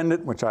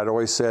independent, which I'd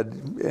always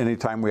said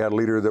anytime we had a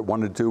leader that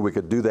wanted to, we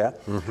could do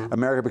that.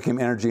 America became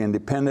energy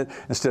independent.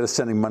 Instead of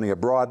sending money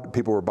abroad,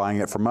 people were buying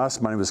it from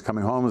us. Money was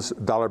coming home. The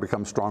dollar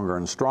became stronger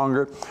and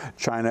stronger.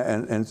 China,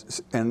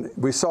 and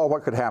we saw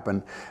what could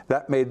happen.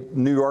 That made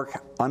New York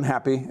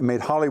unhappy. It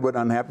made Hollywood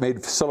unhappy,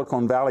 made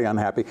Silicon Valley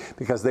unhappy,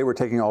 because they were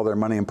taking all their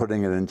money and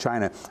putting it in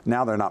China.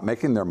 Now they're not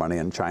making their money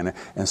in China,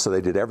 and so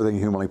they did everything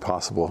humanly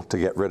possible to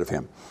get rid of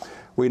him.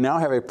 We now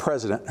have a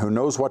president who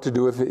knows what to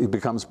do if he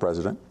becomes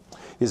president.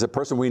 He's a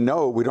person we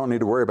know we don't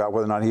need to worry about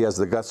whether or not he has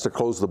the guts to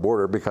close the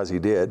border, because he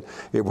did,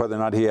 whether or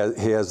not he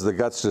has the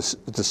guts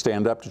to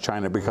stand up to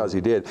China, because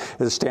he did,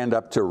 to stand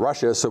up to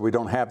Russia, so we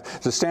don't have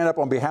to stand up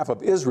on behalf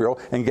of Israel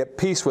and get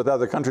peace with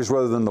other countries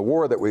rather than the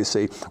war that we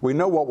see. We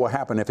know what will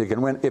happen if he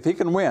can win. If he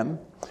can win,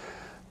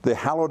 the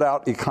hollowed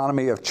out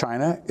economy of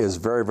China is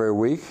very, very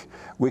weak.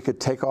 We could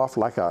take off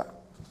like a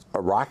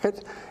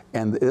rocket,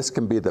 and this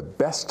can be the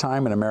best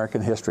time in American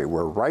history.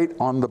 We're right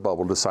on the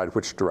bubble to decide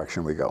which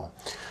direction we go.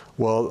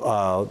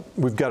 Well,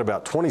 we've got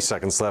about 20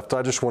 seconds left.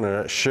 I just want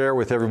to share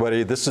with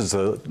everybody, this is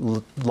a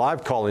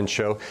live call-in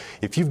show.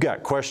 If you've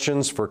got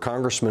questions for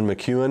Congressman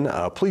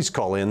McEwen, please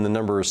call in. The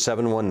number is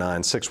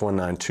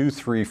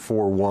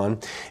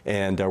 719-619-2341.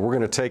 And we're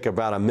going to take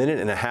about a minute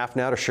and a half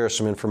now to share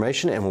some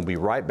information, and we'll be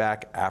right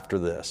back after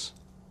this.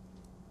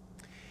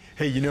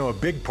 Hey, you know, a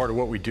big part of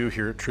what we do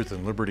here at Truth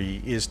and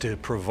Liberty is to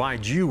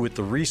provide you with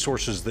the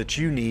resources that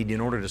you need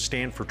in order to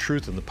stand for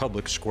truth in the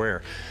public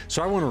square.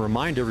 So I want to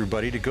remind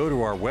everybody to go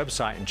to our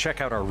website and check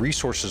out our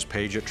resources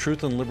page at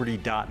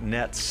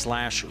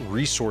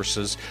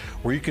truthandliberty.net/resources,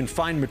 where you can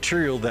find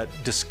material that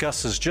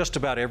discusses just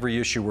about every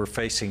issue we're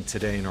facing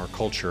today in our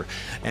culture.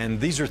 And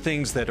these are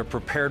things that are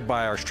prepared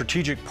by our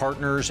strategic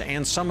partners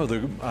and some of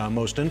the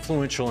most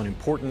influential and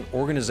important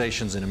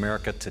organizations in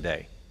America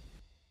today.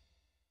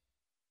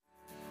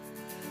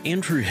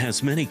 Andrew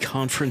has many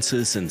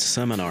conferences and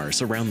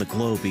seminars around the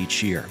globe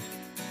each year.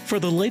 For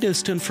the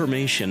latest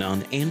information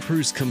on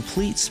Andrew's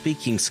complete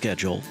speaking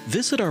schedule,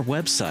 visit our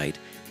website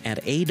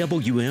at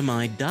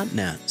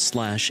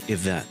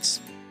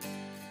awmi.net/events.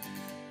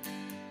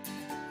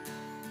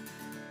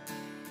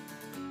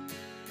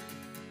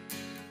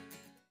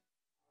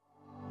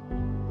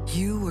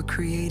 You were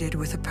created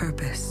with a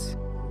purpose,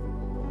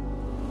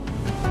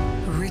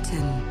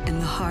 written in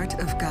the heart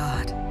of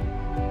God.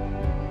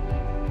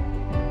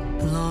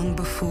 Long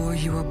before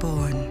you were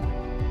born,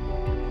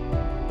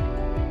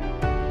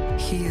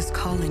 He is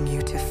calling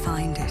you to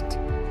find it.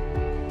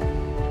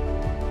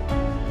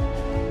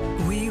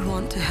 We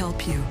want to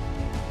help you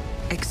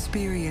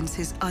experience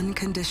His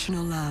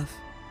unconditional love,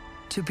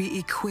 to be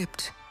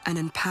equipped and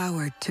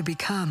empowered to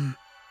become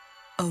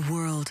a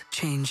world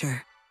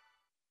changer.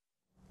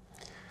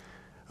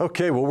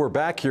 Okay, well, we're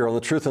back here on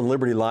the Truth and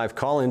Liberty Live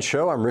call-in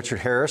show. I'm Richard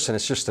Harris, and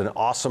it's just an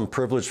awesome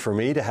privilege for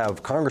me to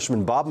have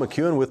Congressman Bob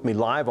McEwen with me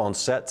live on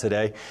set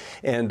today.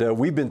 And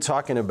we've been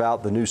talking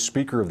about the new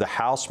Speaker of the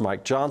House,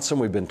 Mike Johnson.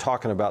 We've been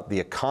talking about the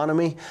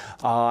economy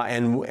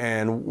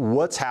and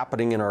what's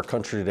happening in our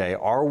country today.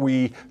 Are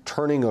we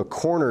turning a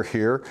corner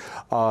here?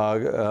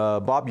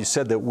 Bob, you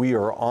said that we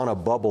are on a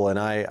bubble, and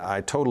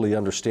I totally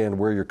understand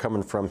where you're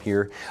coming from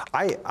here.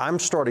 I'm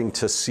starting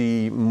to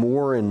see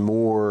more and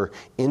more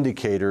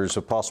indicators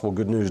of possible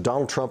good news.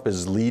 Donald Trump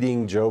is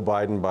leading Joe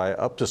Biden by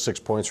up to 6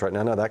 points right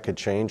now. Now, that could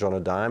change on a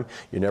dime.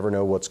 You never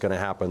know what's going to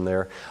happen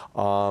there.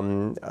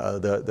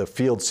 The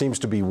field seems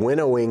to be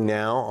winnowing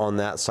now on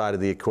that side of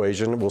the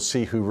equation. We'll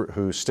see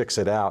who sticks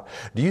it out.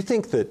 Do you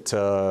think that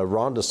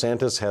Ron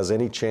DeSantis has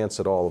any chance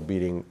at all of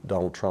beating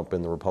Donald Trump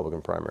in the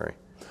Republican primary?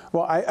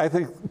 Well, I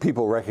think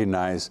people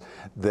recognize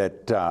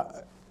that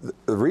the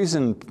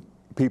reason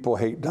people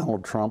hate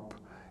Donald Trump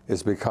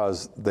is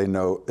because they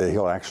know that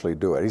he'll actually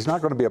do it. He's not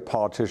going to be a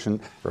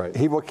politician. Right.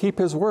 He will keep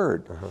his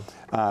word.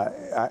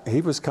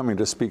 He was coming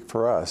to speak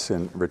for us,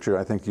 and Richard,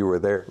 I think you were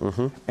there.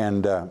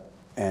 And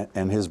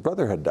his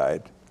brother had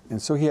died, and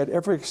so he had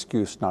every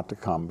excuse not to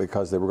come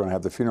because they were going to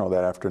have the funeral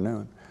that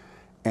afternoon.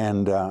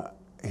 And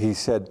he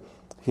said,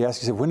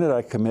 when did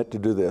I commit to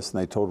do this? And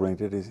they told him he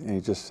did, and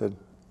he just said,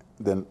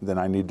 then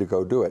I need to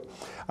go do it.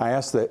 I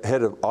asked the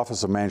head of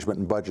Office of Management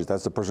and Budget,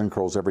 that's the person who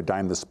controls every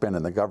dime that's spent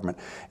in the government,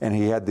 and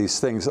he had these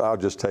things. I'll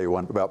just tell you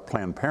one about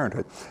Planned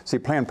Parenthood. See,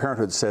 Planned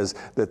Parenthood says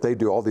that they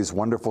do all these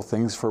wonderful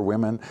things for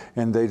women,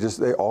 and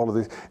all of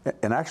these,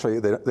 and actually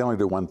they only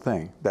do one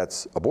thing,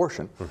 that's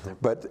abortion.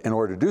 But in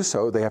order to do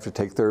so, they have to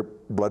take their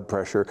blood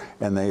pressure,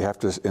 and they have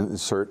to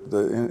insert,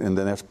 and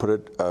then they have to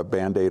put a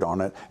Band-Aid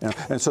on it.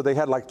 And so they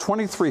had like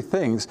 23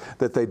 things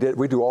that they did.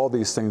 We do all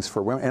these things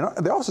for women.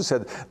 And they also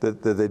said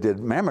that they did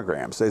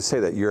mammograms. They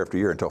say that year after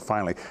year until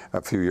finally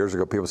a few years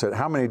ago people said,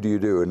 how many do you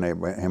do? And they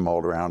him all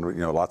around,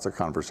 lots of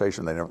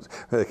conversation. They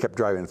kept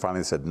driving and finally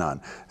they said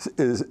none.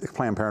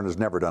 Planned Parenthood has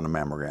never done a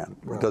mammogram.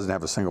 Right. It doesn't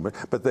have a single bit.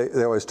 But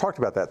they always talked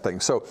about that thing.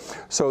 So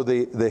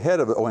the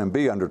head of the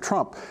OMB under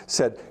Trump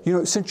said,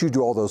 since you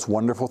do all those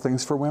wonderful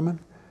things for women,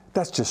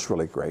 that's just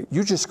really great.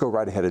 You just go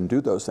right ahead and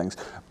do those things.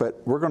 But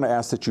we're going to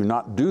ask that you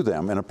not do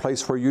them in a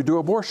place where you do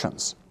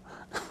abortions.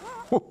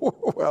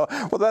 Well,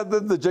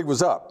 the jig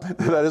was up.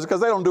 That is because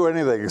they don't do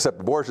anything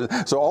except abortion.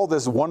 So all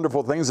these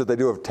wonderful things that they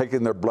do of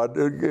taking their blood,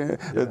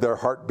 their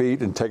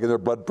heartbeat, and taking their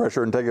blood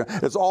pressure, and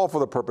it's all for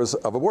the purpose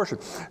of abortion.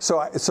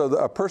 So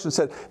a person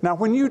said, now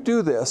when you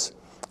do this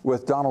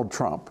with Donald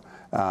Trump,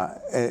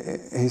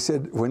 he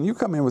said, when you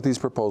come in with these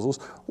proposals,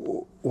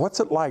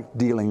 what's it like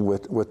dealing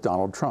with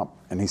Donald Trump?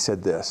 And he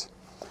said this.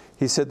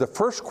 He said, the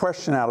first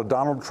question out of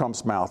Donald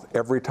Trump's mouth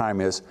every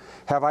time is,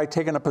 have I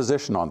taken a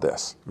position on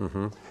this?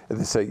 And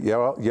they say, yeah,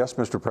 well, yes,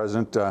 Mr.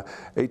 President,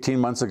 18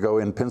 months ago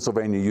in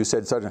Pennsylvania, you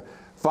said such a,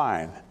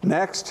 fine.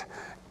 Next,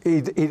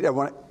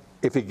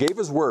 if he gave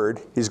his word,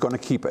 he's going to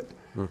keep it.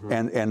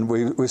 And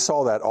we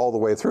saw that all the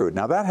way through.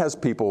 Now that has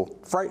people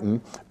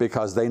frightened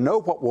because they know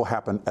what will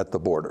happen at the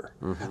border.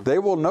 They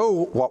will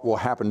know what will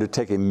happen to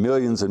taking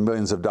millions and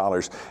millions of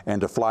dollars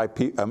and to fly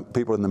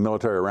people in the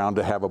military around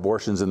to have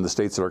abortions in the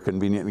states that are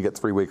convenient and get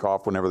 3 weeks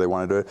off whenever they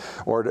want to do it,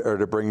 or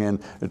to bring in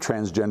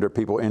transgender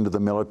people into the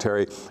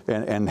military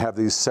and have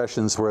these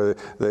sessions where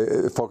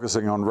they're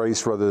focusing on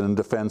race rather than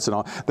defense and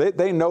all.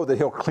 They know that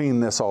he'll clean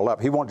this all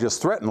up. He won't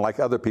just threaten like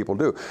other people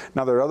do.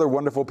 Now there are other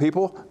wonderful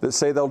people that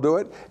say they'll do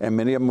it, and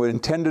many of them would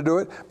intend to do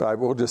it, but I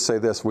will just say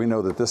this, we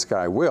know that this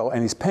guy will,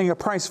 and he's paying a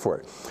price for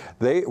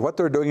it. What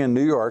they're doing in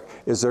New York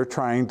is they're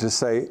trying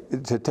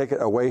to take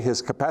away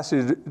his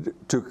capacity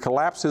to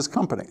collapse his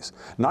companies.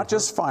 Not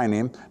just fine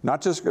him,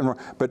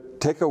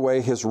 but take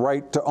away his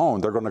right to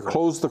own. They're going to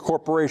close the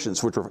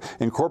corporations, which are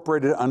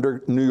incorporated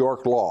under New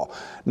York law.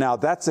 Now,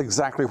 that's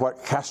exactly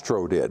what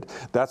Castro did.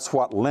 That's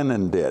what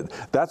Lenin did.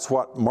 That's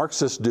what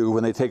Marxists do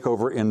when they take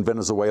over in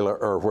Venezuela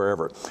or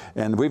wherever.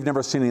 And we've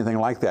never seen anything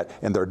like that.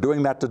 And they're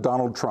doing that to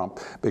Donald Trump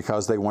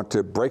because they want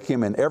to break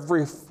him in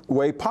every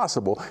way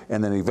possible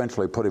and then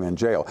eventually put him in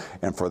jail.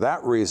 And for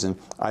that reason,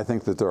 I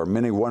think that there are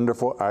many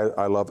wonderful,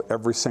 I love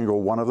every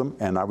single one of them.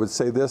 And I would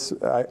say this,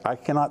 I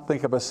cannot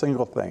think of a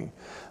single thing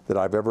that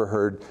I've ever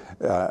heard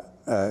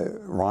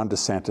Ron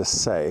DeSantis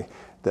say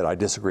that I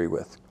disagree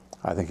with.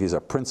 I think he's a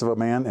prince of a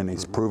man, and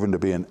he's proven to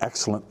be an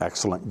excellent,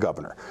 excellent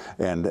governor.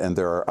 And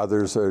there are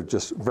others that are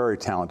just very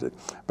talented.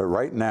 But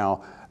right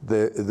now,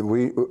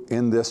 we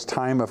in this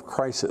time of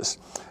crisis,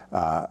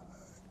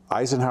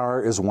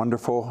 Eisenhower is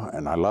wonderful,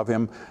 and I love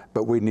him,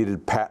 but we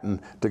needed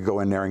Patton to go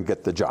in there and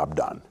get the job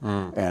done.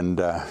 And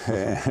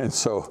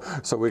so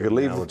we could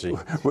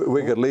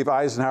leave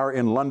Eisenhower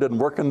in London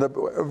working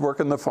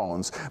the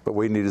phones, but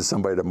we needed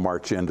somebody to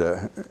march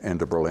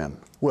into Berlin.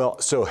 Well,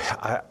 so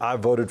I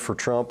voted for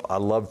Trump. I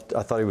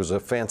thought he was a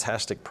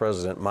fantastic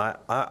president.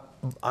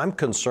 I'm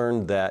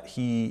concerned that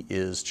he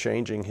is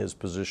changing his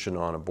position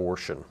on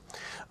abortion.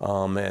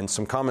 And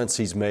some comments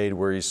he's made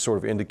where he's sort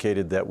of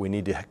indicated that we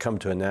need to come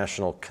to a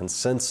national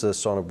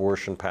consensus on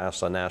abortion,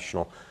 pass a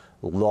national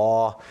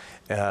law.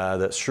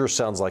 That sure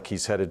sounds like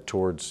he's headed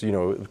towards,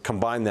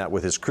 combine that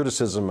with his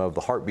criticism of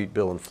the heartbeat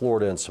bill in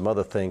Florida and some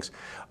other things.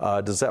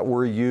 Does that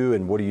worry you,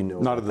 and what do you know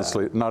about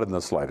that? Not in the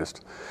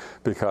slightest,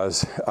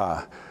 because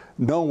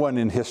no one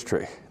in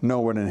history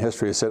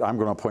has said, I'm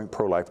going to appoint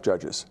pro-life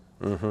judges.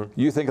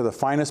 You think of the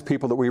finest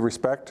people that we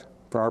respect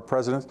for our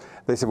presidents,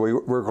 they said, well,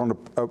 we're going to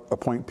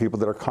appoint people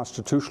that are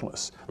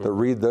constitutionalists, that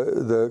read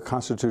the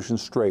Constitution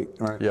straight.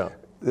 Right? Yeah.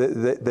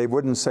 They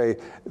wouldn't say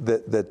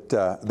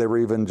that they were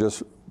even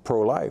just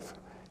pro-life.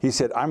 He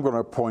said, I'm going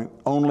to appoint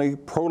only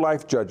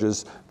pro-life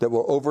judges that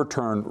will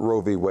overturn Roe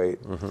v. Wade.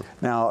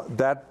 Now,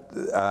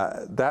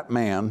 that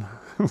man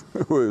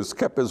who has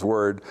kept his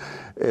word,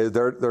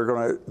 the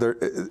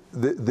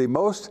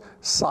most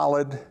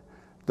solid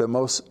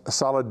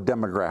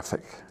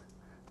demographic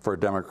for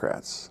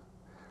Democrats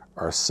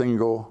are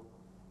single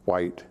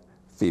white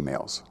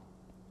females.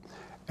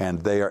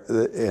 And they are,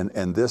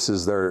 and this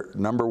is their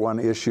number one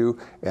issue.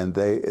 And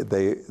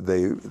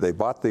they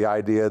bought the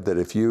idea that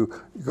if you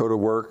go to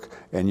work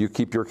and you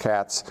keep your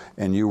cats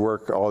and you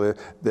work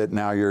that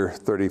now you're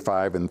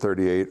 35 and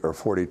 38 or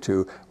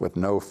 42 with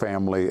no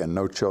family and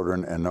no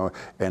children and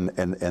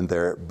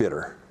they're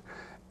bitter.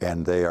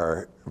 And they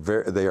are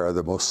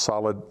the most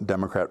solid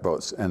Democrat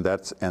votes, and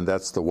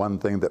that's the one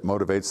thing that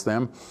motivates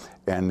them.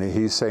 And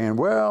he's saying,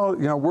 well,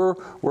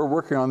 we're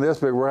working on this,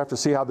 but we'll have to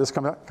see how this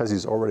comes out, because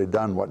he's already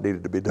done what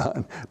needed to be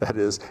done. That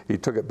is, he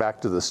took it back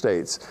to the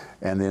states,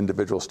 and the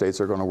individual states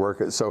are going to work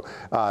it. So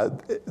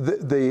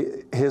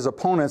his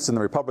opponents in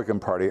the Republican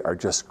Party are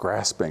just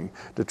grasping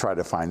to try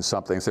to find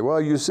something. Say,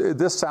 well,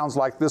 this sounds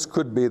like this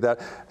could be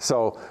that.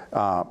 So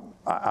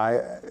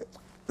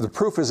the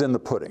proof is in the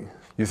pudding.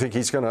 You think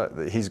he's gonna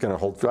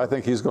hold? Do I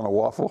think he's gonna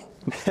waffle?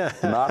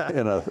 Not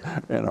in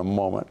a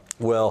moment.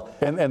 Well,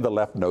 and the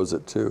left knows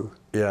it too.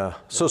 Yeah.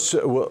 So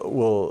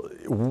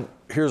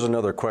here's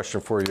another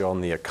question for you on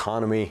the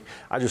economy.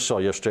 I just saw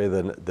yesterday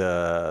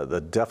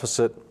the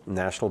deficit,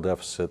 national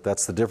deficit.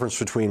 That's the difference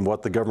between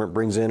what the government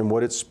brings in and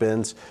what it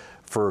spends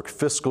for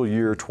fiscal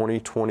year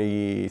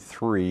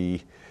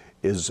 2023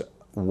 is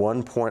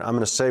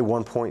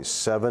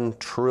 $1.7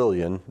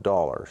 trillion.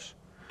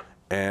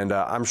 And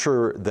I'm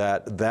sure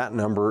that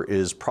number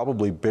is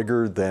probably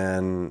bigger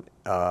than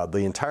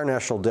the entire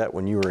national debt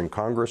when you were in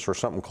Congress, or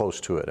something close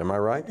to it. Am I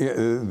right? Yeah,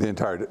 the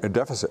entire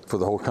deficit for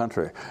the whole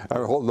country,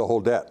 the whole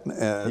debt.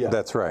 Yeah.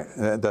 That's right.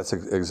 That's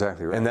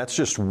exactly right. And that's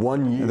just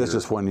 1 year. That's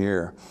just 1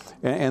 year.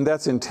 And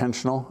that's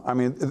intentional. I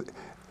mean,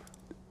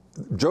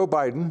 Joe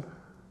Biden,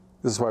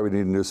 this is why we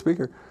need a new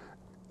speaker,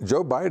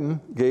 Joe Biden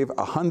gave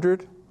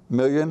 $100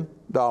 million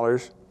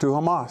to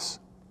Hamas.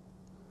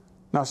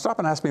 Now stop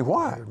and ask me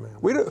why.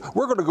 We're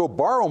going to go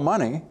borrow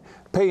money,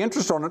 pay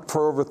interest on it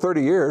for over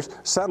 30 years,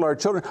 saddle our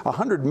children,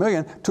 $100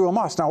 million to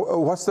Hamas. Now,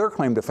 what's their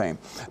claim to fame?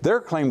 Their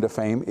claim to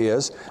fame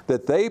is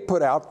that they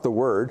put out the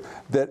word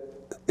that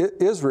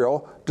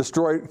Israel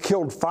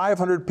killed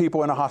 500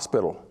 people in a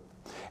hospital.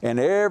 And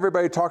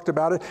everybody talked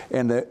about it,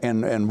 and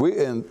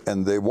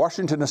the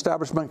Washington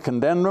establishment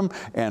condemned them,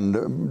 and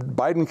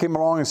Biden came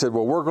along and said,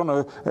 well, we're going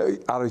to,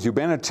 out of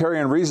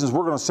humanitarian reasons,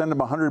 we're going to send them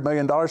 $100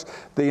 million.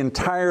 The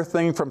entire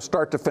thing from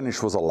start to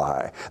finish was a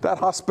lie. That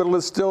hospital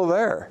is still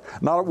there.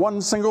 Not one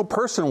single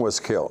person was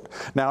killed.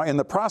 Now, in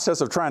the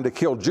process of trying to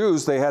kill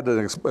Jews, they had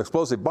an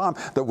explosive bomb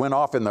that went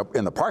off in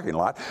the parking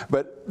lot,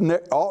 but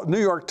New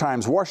York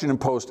Times, Washington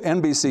Post,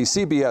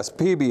 NBC, CBS,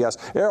 PBS,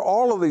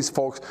 all of these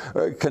folks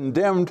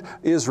condemned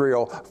Israel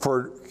Israel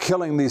for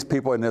killing these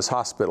people in this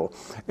hospital.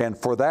 And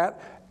for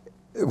that,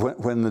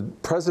 when the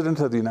President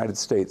of the United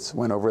States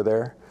went over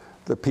there,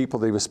 the people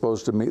that he was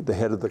supposed to meet, the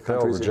head of the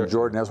countries in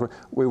Jordan, elsewhere,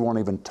 we won't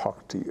even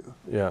talk to you.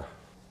 Yeah.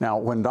 Now,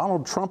 when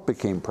Donald Trump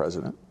became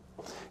president,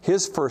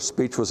 his first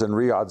speech was in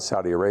Riyadh,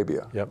 Saudi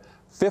Arabia. Yep.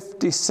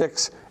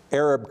 56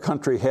 Arab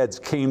country heads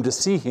came to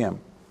see him.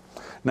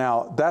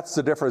 Now, that's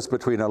the difference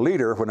between a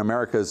leader, when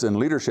America is in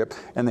leadership,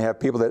 and they have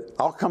people that,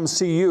 I'll come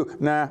see you.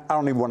 Nah, I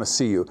don't even want to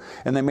see you.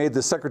 And they made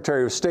the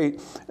Secretary of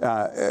State,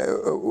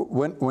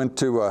 went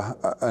to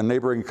a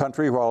neighboring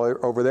country while they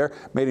were over there,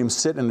 made him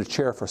sit in a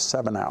chair for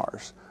 7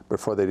 hours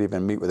before they'd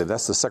even meet with him.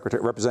 That's the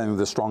Secretary representing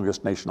the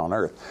strongest nation on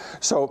earth.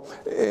 So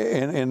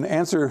in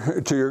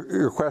answer to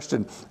your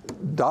question,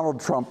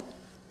 Donald Trump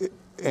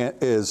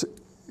is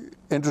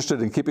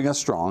interested in keeping us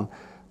strong,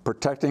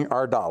 protecting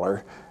our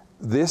dollar.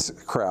 This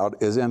crowd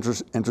is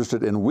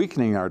interested in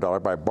weakening our dollar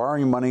by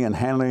borrowing money and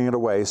handing it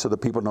away so that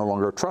people no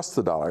longer trust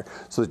the dollar.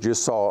 So that you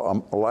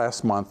saw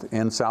last month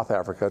in South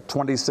Africa,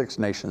 26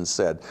 nations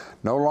said,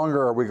 no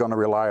longer are we going to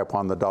rely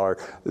upon the dollar,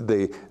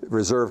 the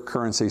reserve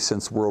currency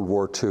since World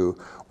War II.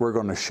 We're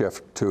going to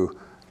shift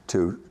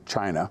to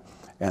China.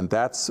 And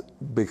that's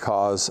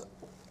because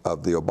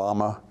of the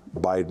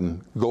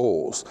Obama-Biden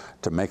goals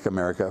to make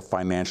America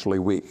financially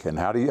weak. And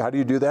how do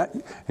you do that?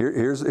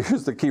 Here's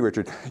the key,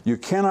 Richard. You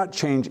cannot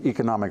change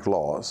economic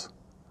laws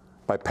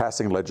by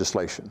passing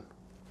legislation.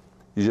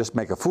 You just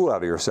make a fool out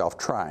of yourself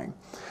trying.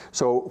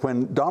 So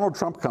when Donald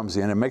Trump comes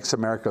in and makes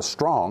America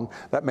strong,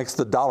 that makes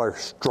the dollar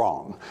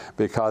strong,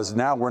 because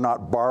now we're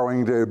not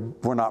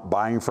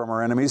buying from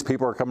our enemies.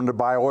 People are coming to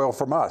buy oil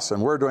from us,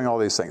 and we're doing all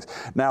these things.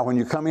 Now, when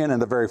you come in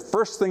and the very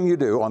first thing you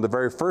do on the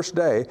very first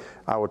day,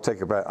 I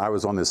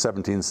was on the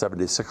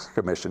 1776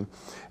 Commission.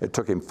 It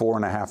took him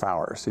 4.5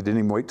 hours. He didn't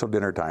even wait till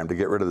dinner time to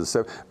get rid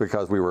of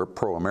because we were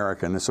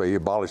pro-American. So he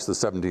abolished the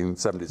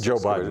 1776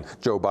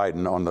 Joe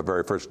Biden on the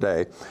very first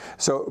day.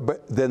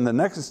 But then the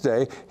next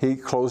day, he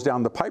closed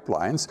down the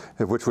pipelines,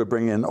 which would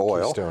bring in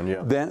oil. Keystone,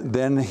 yeah.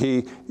 Then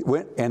he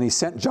went and he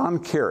sent John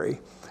Kerry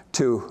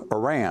to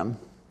Iran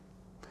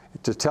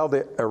to tell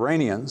the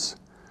Iranians,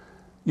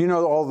 you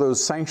know all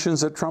those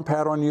sanctions that Trump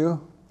had on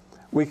you?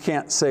 We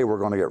can't say we're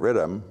going to get rid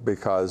of them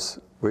because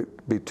it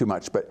would be too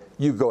much, but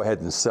you go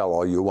ahead and sell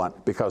all you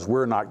want because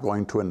we're not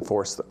going to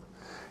enforce them.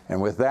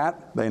 And with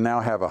that, they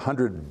now have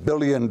 $100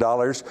 billion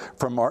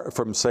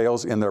from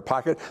sales in their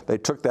pocket. They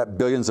took that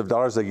billions of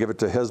dollars, they give it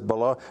to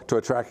Hezbollah to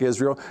attack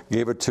Israel,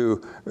 gave it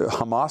to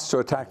Hamas to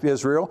attack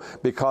Israel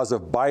because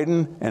of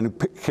Biden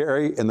and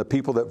Kerry and the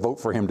people that vote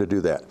for him to do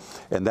that.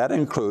 And that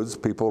includes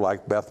people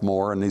like Beth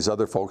Moore and these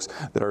other folks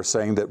that are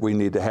saying that we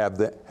need to have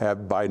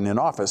Biden in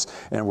office,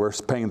 and we're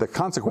paying the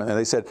consequence. And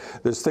they said,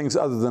 there's things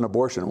other than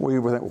abortion. We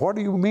were thinking, what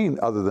do you mean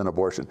other than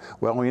abortion?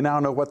 Well, we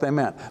now know what they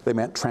meant. They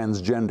meant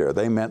transgender.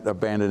 They meant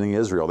abandoning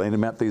Israel. They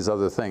meant these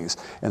other things.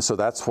 And so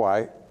that's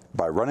why,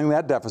 by running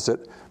that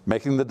deficit,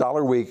 making the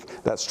dollar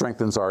weak, that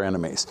strengthens our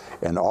enemies.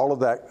 And all of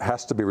that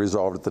has to be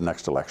resolved at the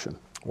next election.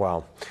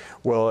 Wow.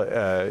 Well,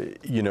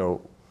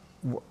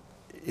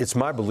 it's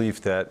my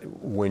belief that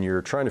when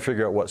you're trying to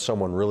figure out what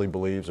someone really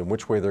believes and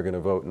which way they're going to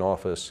vote in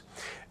office,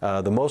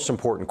 the most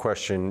important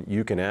question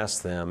you can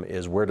ask them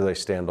is, where do they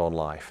stand on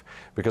life?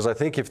 Because I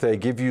think if they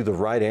give you the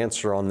right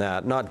answer on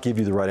that, not give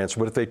you the right answer,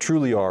 but if they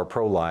truly are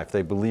pro-life,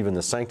 they believe in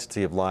the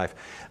sanctity of life,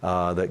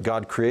 that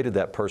God created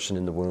that person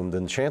in the womb,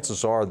 then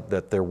chances are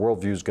that their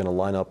worldview is going to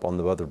line up on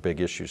the other big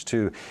issues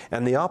too.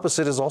 And the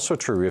opposite is also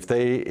true. If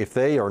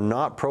they are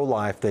not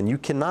pro-life, then you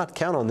cannot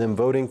count on them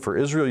voting for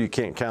Israel. You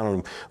can't count on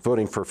them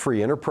voting for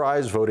free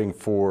enterprise, voting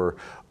for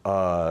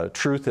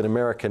truth in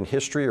American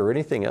history, or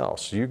anything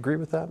else. Do you agree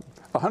with that?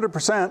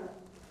 100%.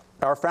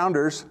 Our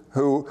founders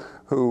who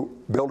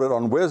built it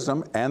on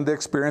wisdom and the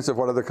experience of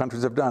what other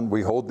countries have done,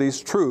 we hold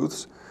these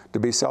truths to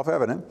be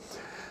self-evident,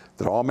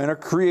 that all men are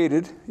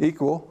created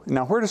equal.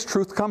 Now, where does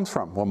truth come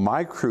from? Well,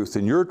 my truth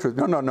and your truth.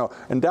 No.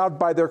 Endowed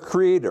by their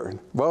creator.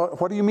 Well,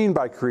 what do you mean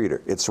by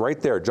creator? It's right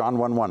there, John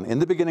 1:1. In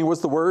the beginning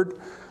was the Word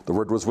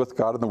was with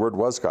God, and the Word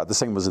was God. The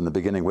same was in the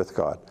beginning with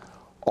God.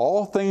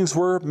 All things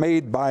were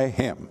made by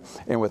him,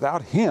 and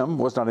without him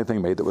was not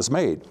anything made that was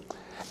made.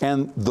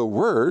 And the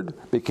Word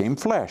became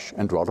flesh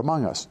and dwelt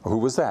among us. Who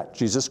was that?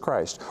 Jesus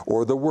Christ,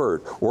 or the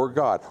Word, or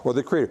God, or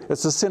the Creator.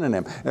 It's a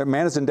synonym.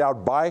 Man is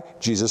endowed by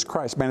Jesus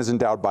Christ. Man is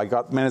endowed by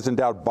God. Man is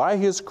endowed by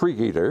his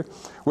Creator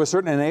with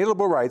certain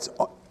inalienable rights.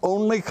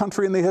 Only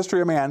country in the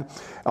history of man.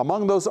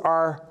 Among those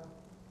are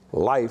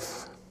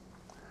life,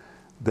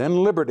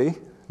 then liberty.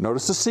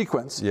 Notice the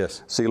sequence.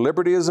 Yes. See,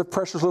 liberty is of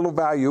precious little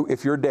value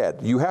if you're dead.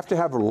 You have to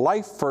have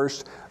life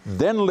first,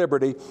 then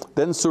liberty,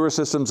 then sewer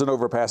systems and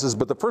overpasses.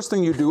 But the first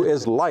thing you do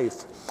is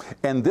life.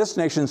 And this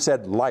nation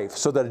said life,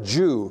 so that a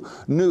Jew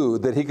knew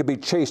that he could be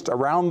chased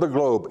around the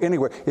globe,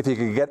 anywhere. If he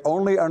could get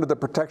only under the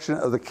protection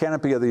of the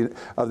canopy of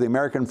the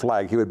American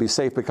flag, he would be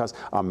safe, because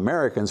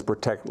Americans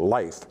protect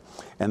life.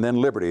 And then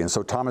liberty. And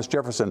so Thomas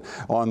Jefferson,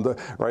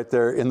 right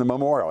there in the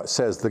memorial, it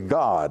says, the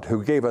God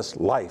who gave us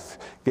life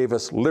gave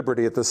us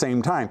liberty at the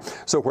same time.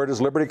 So where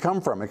does liberty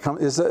come from?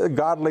 It's a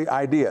godly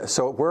idea.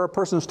 So where a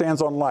person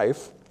stands on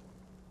life,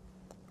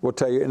 we'll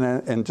tell you,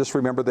 and just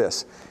remember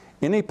this,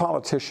 any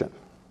politician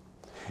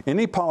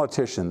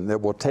that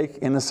will take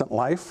innocent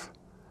life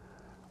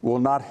will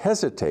not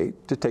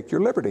hesitate to take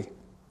your liberty.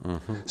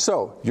 Mm-hmm.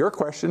 So your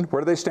question,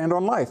 where do they stand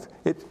on life?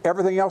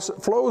 Everything else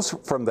flows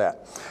from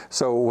that.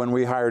 So when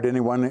we hired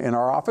anyone in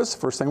our office,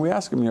 first thing we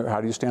ask them, how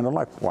do you stand on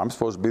life? Well, I'm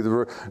supposed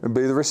to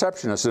be the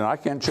receptionist, and I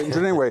can't change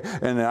it anyway,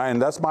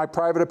 and that's my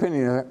private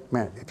opinion.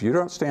 Man, if you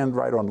don't stand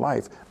right on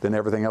life, then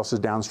everything else is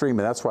downstream,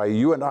 and that's why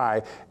you and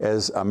I,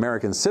 as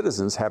American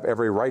citizens, have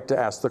every right to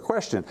ask the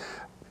question,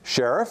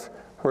 Sheriff,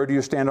 where do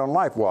you stand on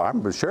life? Well,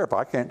 I'm the sheriff.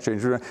 I can't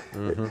change it.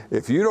 Mm-hmm.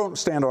 If you don't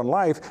stand on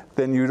life,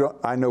 then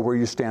I know where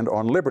you stand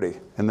on liberty.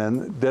 And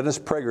then Dennis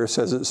Prager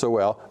says it so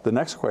well. The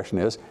next question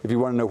is, if you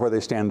want to know where they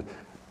stand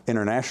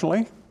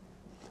internationally,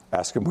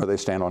 ask them where they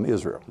stand on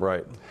Israel.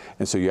 Right.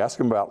 And so you ask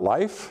them about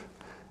life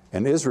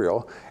and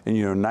Israel, and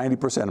you know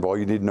 90% of all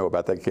you need to know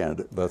about that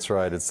candidate. That's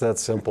right. It's that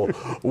simple.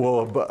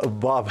 Well,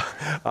 Bob,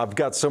 I've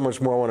got so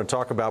much more I want to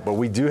talk about, but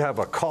we do have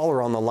a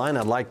caller on the line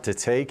I'd like to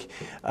take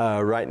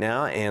right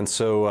now. And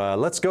so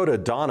let's go to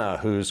Donna,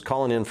 who's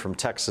calling in from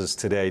Texas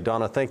today.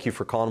 Donna, thank you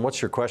for calling.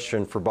 What's your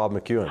question for Bob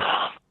McEwen?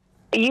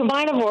 You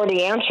might have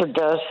already answered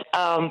this,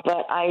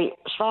 but I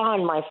saw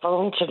on my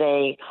phone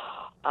today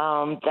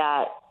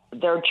that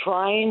they're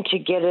trying to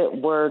get it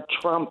where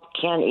Trump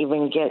can't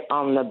even get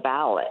on the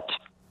ballot.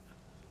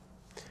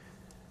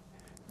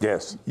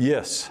 Yes.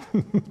 Yes.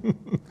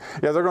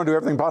 Yeah, they're going to do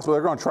everything possible.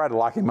 They're going to try to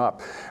lock him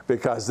up,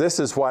 because this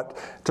is what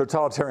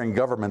totalitarian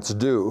governments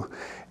do,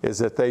 is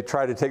that they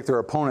try to take their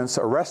opponents,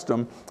 arrest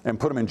them, and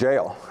put them in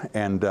jail.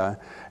 And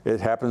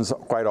it happens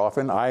quite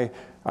often. I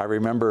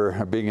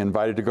remember being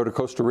invited to go to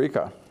Costa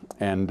Rica,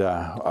 and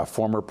a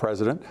former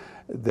president,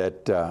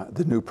 that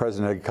the new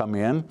president had come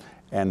in,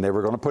 and they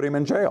were going to put him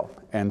in jail.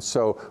 And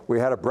so we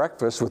had a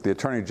breakfast with the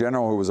Attorney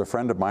General, who was a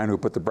friend of mine, who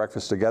put the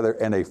breakfast together,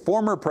 and a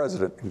former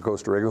president in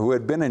Costa Rica who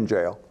had been in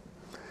jail.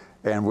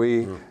 And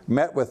we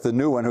met with the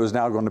new one who is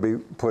now going to be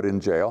put in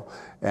jail,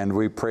 and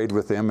we prayed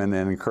with him and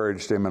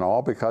encouraged him and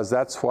all, because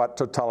that's what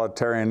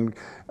totalitarian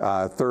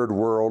third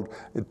world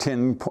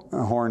tin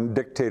horn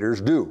dictators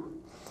do.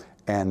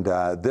 And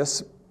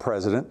this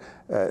president,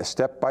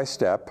 step by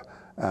step,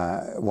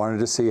 wanted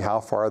to see how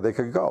far they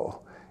could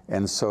go.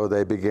 And so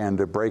they began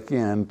to break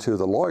into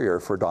the lawyer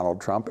for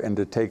Donald Trump and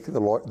to take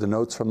the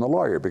notes from the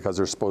lawyer, because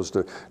there's supposed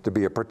to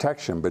be a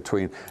protection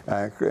between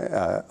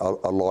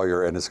a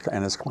lawyer and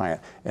his client.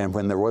 And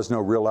when there was no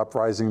real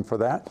uprising for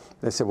that,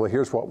 they said, well,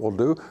 here's what we'll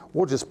do.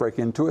 We'll just break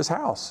into his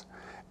house.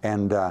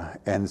 And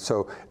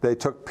so they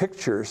took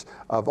pictures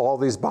of all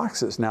these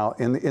boxes. Now,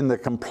 in the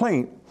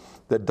complaint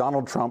that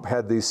Donald Trump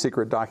had these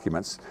secret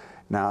documents.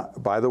 Now,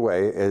 by the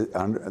way,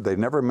 they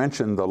never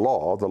mentioned the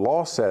law. The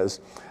law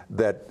says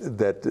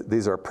that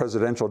these are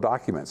presidential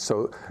documents.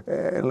 So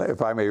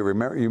if I may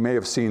remember, you may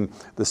have seen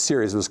the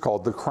series. It was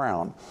called The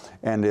Crown.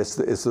 And it's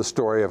the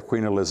story of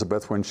Queen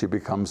Elizabeth when she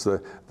becomes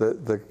the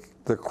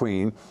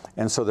queen.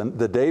 And so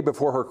the day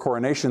before her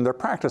coronation, they're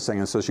practicing.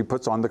 And so she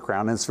puts on the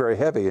crown, and it's very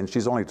heavy, and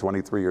she's only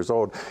 23 years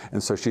old.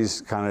 And so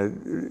she's kind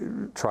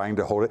of trying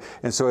to hold it.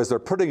 And so as they're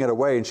putting it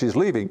away and she's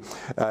leaving,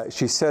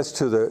 she says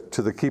to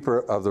the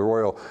keeper of the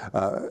royal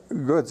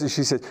goods,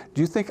 she said,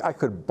 do you think I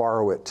could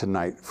borrow it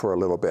tonight for a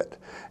little bit?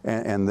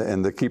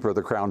 And the keeper of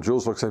the crown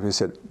jewels looks at me and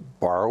said,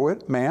 borrow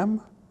it,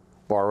 ma'am?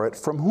 Borrow it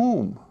from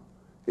whom?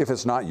 If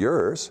it's not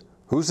yours,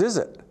 whose is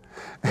it?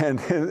 And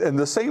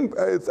the same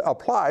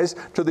applies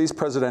to these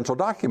presidential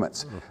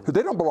documents. Mm-hmm.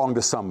 They don't belong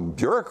to some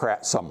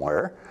bureaucrat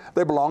somewhere.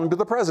 They belong to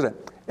the president.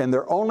 And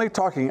they're only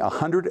talking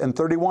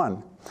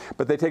 131.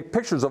 But they take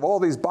pictures of all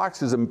these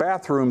boxes and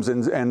bathrooms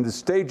and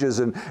stages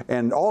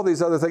and all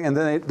these other things. And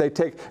then they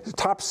take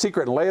top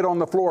secret and lay it on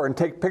the floor and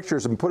take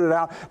pictures and put it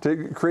out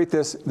to create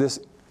this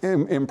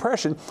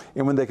impression.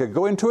 And when they could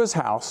go into his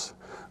house,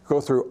 go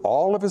through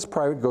all of his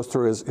private, goes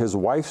through his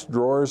wife's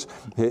drawers,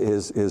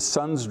 his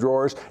son's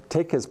drawers,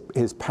 take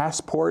his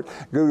passport,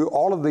 go do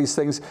all of these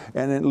things,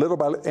 and then little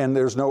by little, and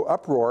there's no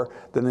uproar,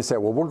 then they say,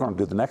 well, we're going to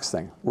do the next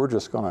thing. We're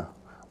just going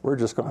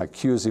to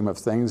accuse him of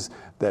things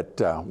that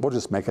we'll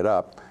just make it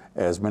up,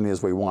 as many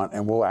as we want,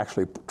 and we'll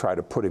actually try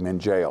to put him in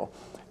jail.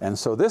 And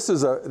so this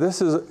is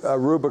a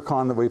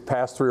Rubicon that we've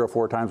passed 3 or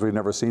 4 times we've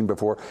never seen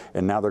before,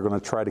 and now they're going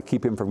to try to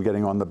keep him from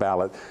getting on the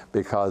ballot,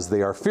 because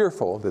they are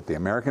fearful that the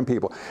American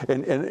people,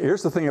 and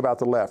here's the thing about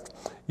the left,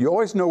 you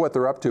always know what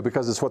they're up to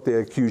because it's what they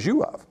accuse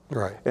you of.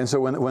 Right. And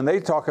so when they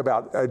talk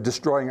about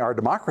destroying our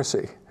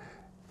democracy,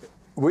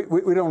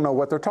 we don't know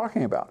what they're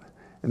talking about.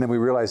 And then we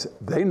realize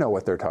they know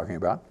what they're talking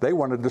about. They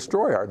want to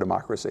destroy our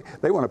democracy.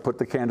 They want to put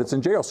the candidates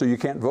in jail so you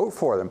can't vote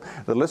for them.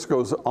 The list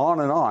goes on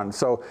and on.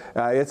 So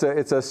it's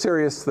a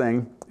serious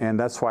thing, and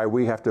that's why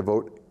we have to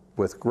vote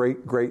with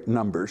great, great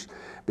numbers,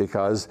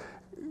 because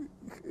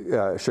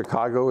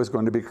Chicago is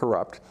going to be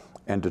corrupt,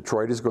 and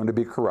Detroit is going to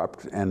be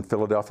corrupt, and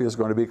Philadelphia is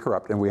going to be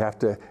corrupt, and we have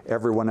to,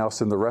 everyone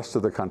else in the rest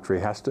of the country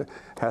has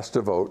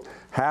to vote.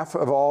 Half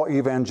of all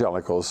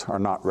evangelicals are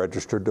not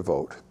registered to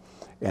vote.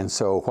 And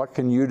so what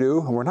can you do?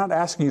 We're not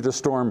asking you to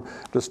storm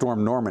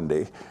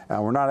Normandy.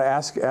 We're not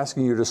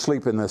asking you to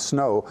sleep in the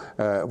snow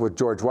with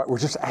George White. We're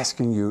just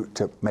asking you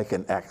to make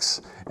an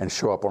X and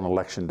show up on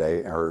Election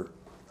Day or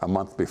a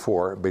month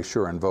before, be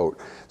sure and vote.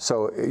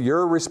 So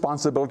your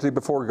responsibility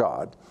before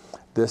God,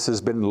 this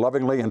has been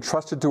lovingly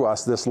entrusted to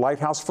us, this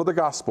lighthouse for the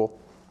gospel.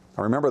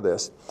 Now remember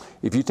this,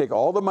 if you take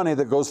all the money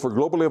that goes for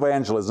global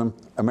evangelism,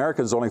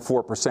 America is only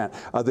 4%.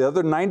 Of the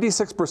other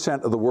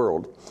 96% of the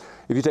world,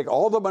 if you take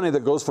all the money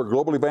that goes for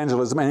global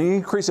evangelism and you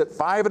increase it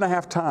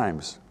 5.5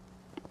 times,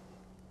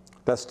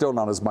 that's still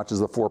not as much as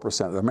the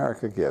 4% that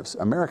America gives.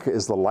 America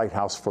is the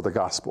lighthouse for the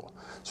gospel.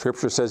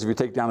 Scripture says if you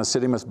take down a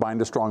city, you must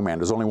bind a strong man.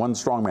 There's only one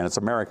strong man, it's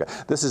America.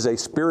 This is a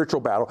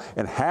spiritual battle,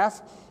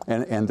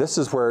 and this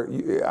is where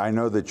I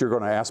know that you're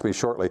going to ask me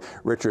shortly,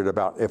 Richard,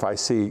 about if I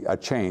see a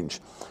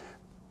change.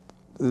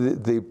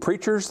 The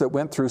preachers that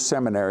went through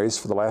seminaries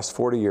for the last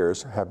 40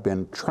 years have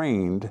been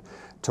trained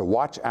to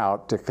watch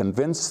out, to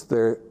convince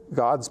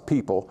God's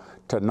people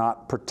to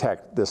not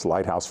protect this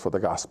lighthouse for the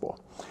gospel.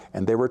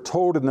 And they were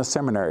told in the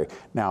seminary,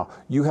 now,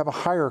 you have a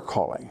higher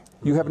calling.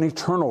 You have an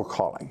eternal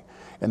calling.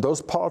 And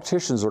those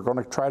politicians are going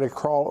to try to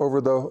crawl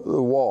over the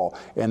wall,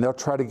 and they'll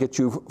try to get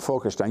you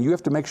focused. And you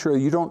have to make sure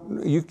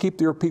you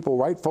keep your people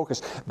right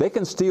focused. They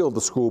can steal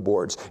the school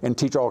boards and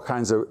teach all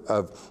kinds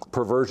of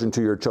perversion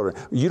to your children.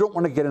 You don't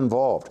want to get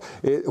involved.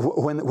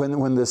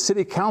 When the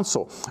city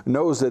council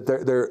knows that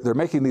they're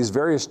making these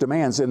various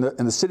demands, and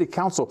the city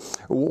council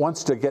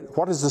wants to get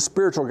what is the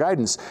spiritual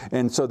guidance,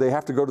 and so they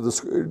have to go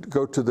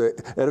to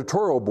the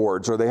editorial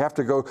boards, or they have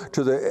to go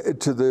to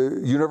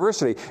the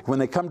university. When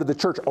they come to the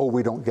church, oh,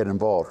 we don't get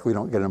involved. We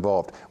don't get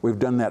involved. We've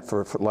done that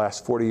for the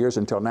last 40 years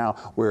until now.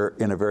 We're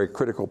in a very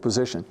critical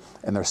position.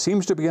 And there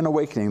seems to be an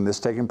awakening that's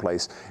taking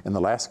place in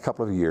the last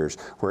couple of years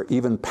where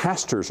even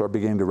pastors are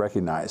beginning to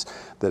recognize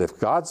that if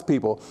God's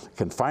people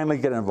can finally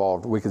get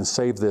involved, we can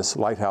save this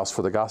lighthouse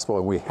for the gospel,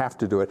 and we have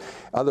to do it.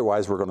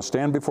 Otherwise, we're going to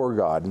stand before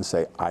God and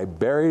say, I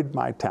buried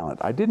my talent.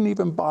 I didn't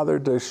even bother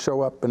to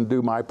show up and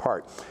do my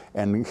part.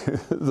 And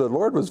the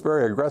Lord was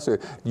very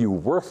aggressive. You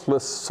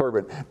worthless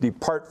servant,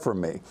 depart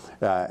from me.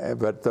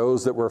 But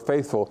those that were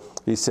faithful,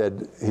 he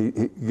said,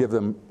 he give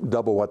them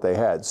double what they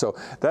had. So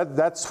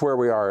that's where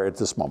we are at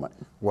this moment.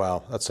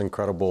 Wow, that's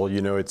incredible.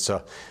 You know, it's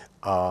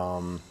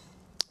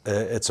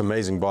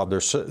amazing, Bob.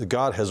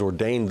 God has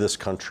ordained this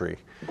country.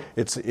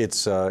 It's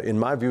in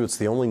my view, it's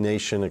the only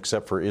nation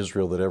except for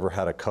Israel that ever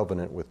had a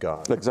covenant with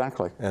God.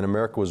 Exactly. And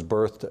America was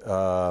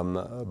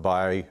birthed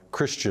by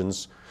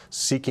Christians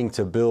seeking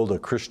to build a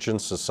Christian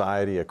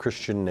society, a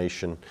Christian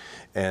nation,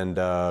 and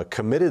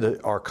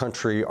committed our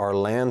country, our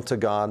land to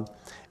God.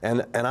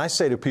 And I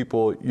say to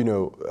people, you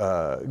know,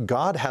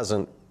 God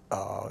hasn't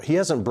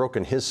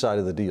broken his side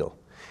of the deal.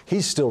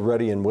 He's still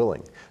ready and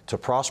willing to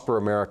prosper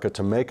America,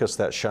 to make us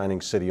that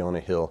shining city on a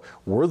hill.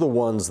 We're the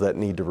ones that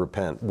need to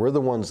repent. We're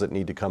the ones that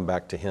need to come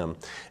back to him.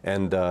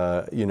 And,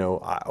 you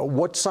know,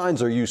 what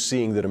signs are you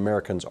seeing that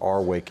Americans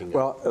are waking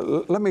up?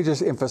 Well, let me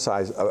just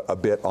emphasize a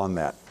bit on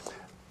that.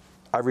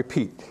 I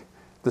repeat,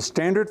 the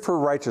standard for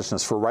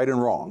righteousness, for right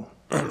and wrong,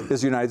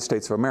 is the United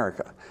States of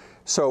America.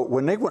 So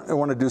when they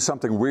want to do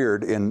something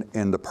weird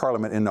in the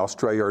parliament in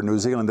Australia or New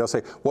Zealand, they'll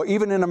say, well,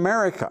 even in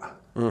America,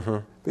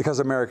 because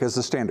America is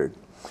the standard.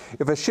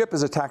 If a ship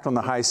is attacked on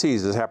the high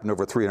seas, as happened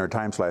over 300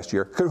 times last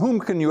year, whom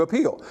can you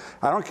appeal?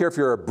 I don't care if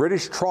you're a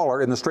British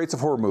trawler in the Straits of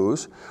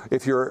Hormuz,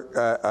 if you're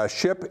a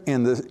ship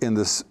in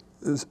the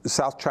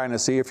South China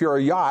Sea, if you're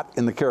a yacht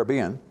in the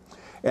Caribbean,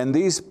 and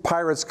these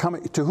pirates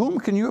come, to whom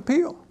can you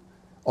appeal?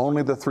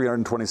 Only the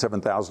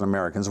 327,000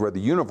 Americans wear the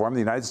uniform of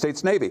the United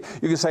States Navy.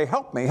 You can say,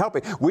 help me, help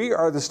me. We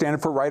are the standard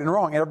for right and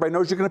wrong. Everybody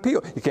knows you can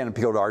appeal. You can't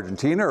appeal to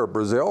Argentina or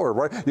Brazil or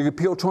what. You can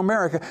appeal to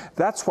America.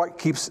 That's what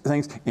keeps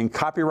things in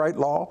copyright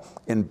law,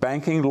 in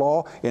banking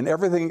law, in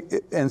everything.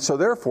 And so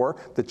therefore,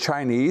 the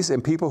Chinese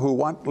and people who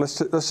want, let's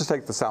just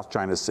take the South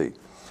China Sea.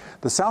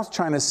 The South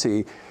China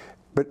Sea,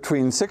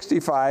 between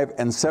 65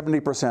 and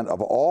 70%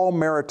 of all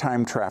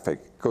maritime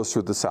traffic goes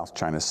through the South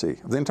China Sea.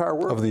 Of the entire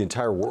world. Of the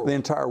entire world. The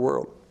entire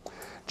world.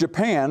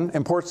 Japan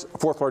imports,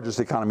 fourth largest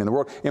economy in the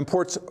world,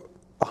 imports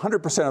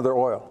 100% of their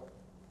oil.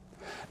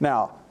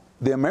 Now,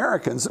 the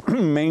Americans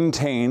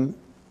maintain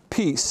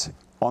peace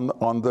on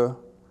the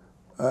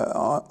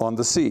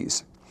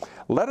seas.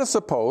 Let us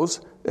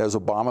suppose, as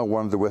Obama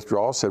wanted to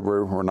withdraw, said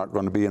we're not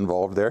going to be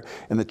involved there,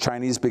 and the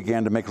Chinese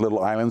began to make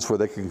little islands where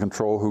they can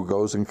control who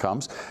goes and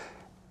comes.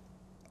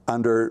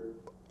 Under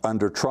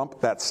Trump,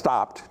 that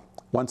stopped.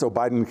 Once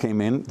Biden came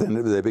in,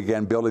 then they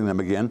began building them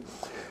again.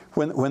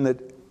 When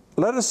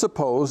let us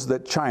suppose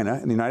that China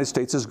and the United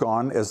States is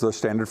gone as the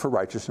standard for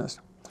righteousness.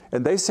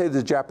 And they say to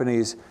the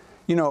Japanese,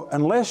 you know,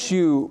 unless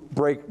you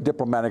break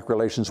diplomatic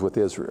relations with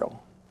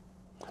Israel,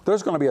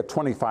 there's going to be a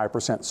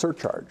 25%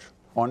 surcharge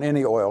on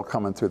any oil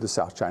coming through the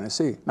South China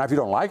Sea. Now, if you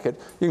don't like it,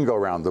 you can go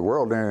around the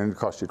world and it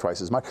costs you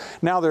twice as much.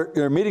 Now,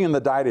 they're meeting in the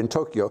Diet in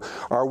Tokyo.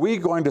 Are we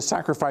going to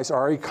sacrifice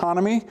our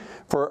economy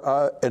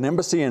for an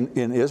embassy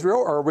in Israel,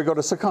 or are we going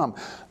to succumb?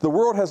 The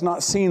world has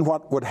not seen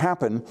what would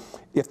happen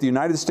if the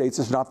United States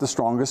is not the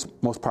strongest,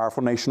 most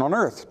powerful nation on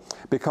earth,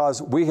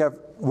 because we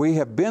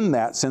have been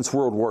that since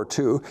World War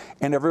II,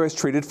 and everybody's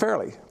treated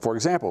fairly. For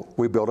example,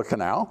 we built a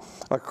canal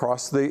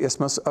across the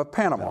Isthmus of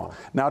Panama.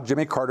 Now,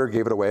 Jimmy Carter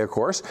gave it away, of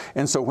course,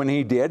 and so when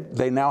he did,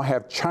 they now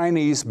have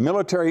Chinese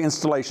military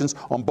installations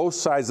on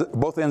both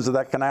ends of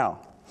that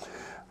canal.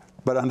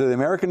 But under the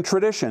American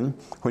tradition,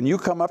 when you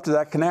come up to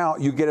that canal,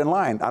 you get in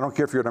line. I don't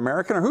care if you're an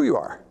American or who you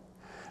are.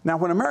 Now,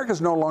 when America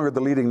is no longer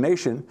the leading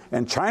nation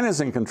and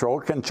China's in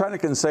control, China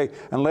can say,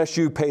 unless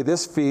you pay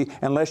this fee,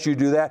 unless you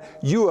do that,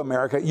 you,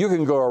 America, you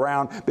can go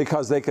around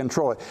because they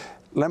control it.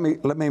 Let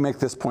me make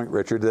this point,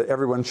 Richard, that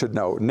everyone should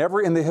know.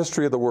 Never in the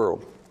history of the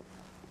world,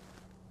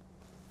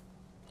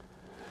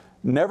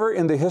 never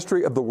in the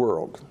history of the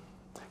world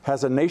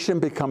has a nation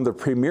become the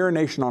premier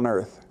nation on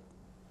earth.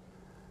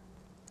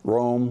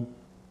 Rome,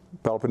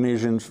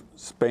 Peloponnesians,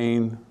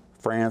 Spain,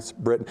 France,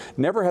 Britain.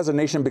 Never has a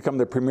nation become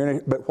the premier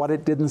nation, but what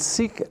it didn't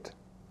seek it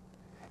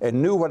and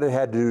knew what it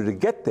had to do to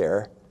get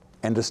there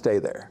and to stay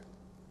there.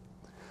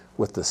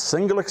 With the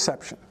single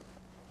exception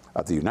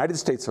of the United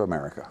States of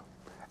America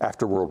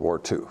after World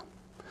War II.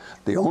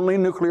 The only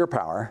nuclear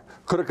power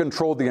could have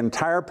controlled the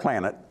entire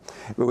planet,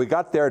 but we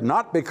got there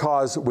not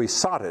because we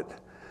sought it,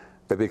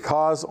 but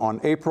because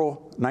on April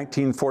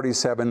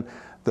 1947,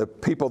 the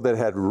people that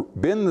had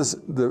been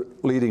the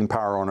leading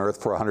power on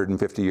earth for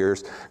 150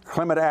 years,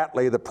 Clement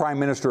Attlee, the Prime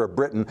Minister of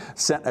Britain,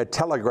 sent a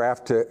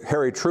telegraph to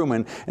Harry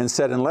Truman and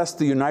said, unless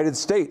the United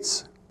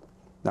States,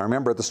 now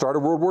remember, at the start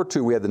of World War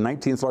II, we had the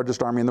 19th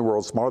largest army in the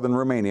world, smaller than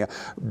Romania.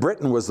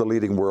 Britain was the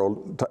leading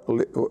world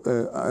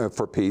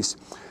for peace.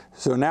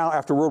 So now,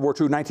 after World War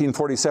II,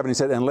 1947, he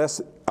said, unless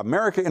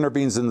America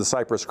intervenes in the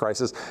Cyprus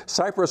crisis,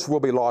 Cyprus will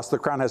be lost. The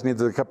Crown has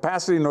neither the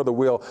capacity nor the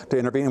will to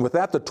intervene. And with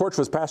that, the torch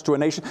was passed to a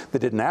nation that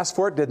didn't ask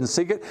for it, didn't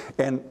seek it,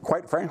 and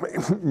quite frankly,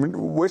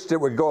 wished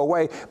it would go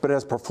away, but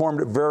has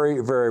performed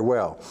very, very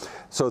well.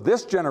 So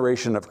this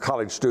generation of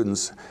college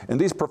students, and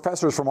these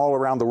professors from all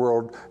around the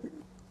world,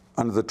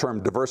 under the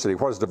term diversity.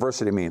 What does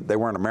diversity mean? They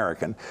weren't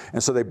American.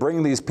 And so they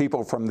bring these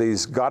people from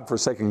these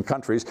godforsaken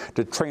countries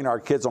to train our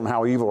kids on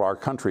how evil our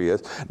country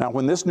is. Now,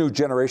 when this new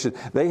generation,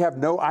 they have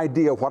no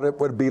idea what it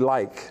would be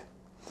like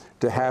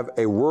to have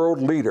a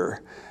world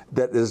leader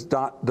that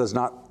does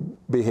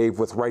not behave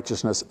with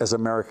righteousness as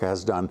America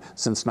has done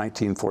since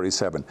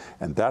 1947.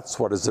 And that's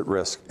what is at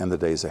risk in the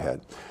days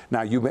ahead.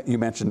 Now, you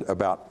mentioned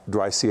about, do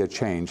I see a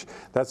change?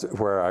 That's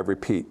where I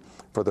repeat.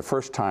 For the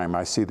first time,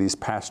 I see these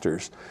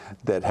pastors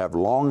that have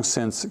long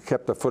since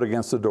kept a foot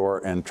against the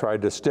door and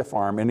tried to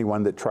stiff-arm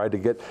anyone that tried to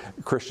get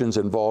Christians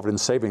involved in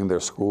saving their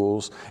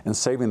schools and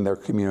saving their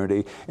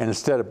community. And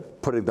instead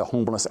of putting the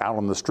homeless out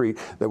on the street,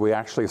 that we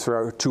actually,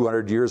 throughout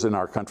 200 years in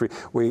our country,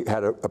 we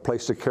had a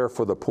place to care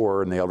for the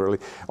poor and the elderly.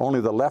 Only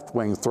the left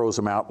wing throws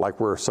them out like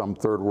we're some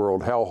third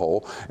world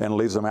hellhole and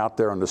leaves them out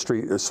there on the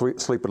street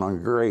sleeping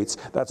on grates.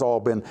 That's all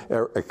been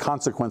a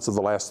consequence of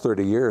the last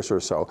 30 years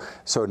or so.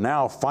 So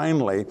now,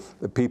 finally,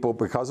 the people,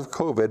 because of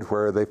COVID,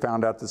 where they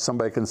found out that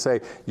somebody can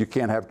say you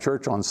can't have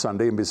church on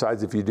Sunday, and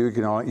besides, if you do,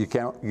 you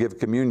can't give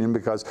communion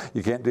because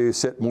you can't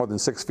sit more than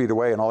 6 feet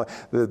away and all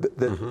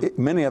that.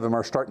 Many of them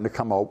are starting to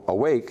come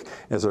awake.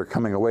 As they're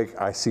coming awake,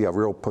 I see a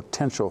real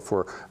potential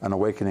for an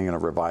awakening and a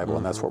revival,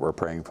 and that's what we're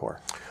praying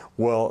for.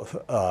 Well,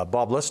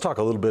 Bob, let's talk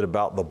a little bit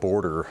about the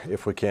border,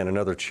 if we can,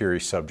 another cheery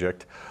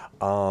subject.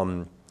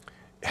 How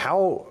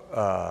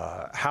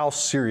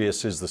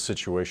serious is the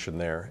situation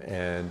there?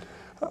 And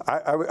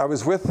I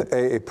was with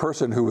a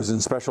person who was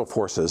in Special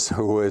Forces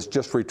who has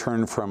just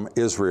returned from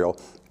Israel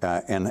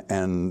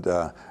and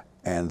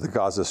the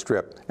Gaza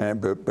Strip,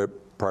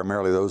 but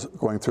primarily those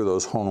going through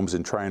those homes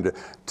and trying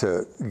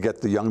to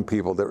get the young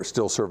people that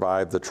still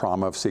survived the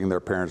trauma of seeing their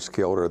parents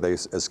killed or they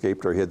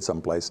escaped or hid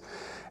someplace.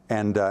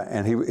 And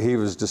he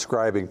was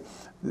describing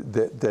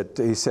that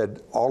he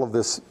said all of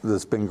this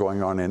that's been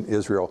going on in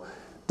Israel,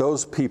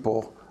 those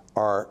people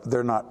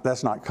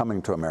that's not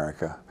coming to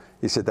America.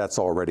 He said that's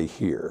already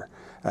here.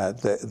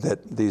 That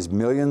these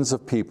millions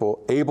of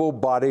people,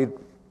 able-bodied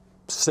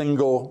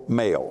single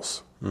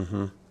males,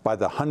 by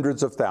the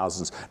hundreds of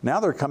thousands, now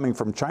they're coming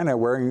from China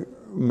wearing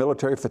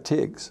military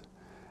fatigues.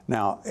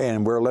 Now,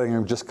 and we're letting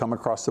them just come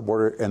across the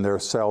border, and there are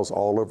cells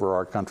all over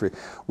our country.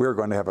 We're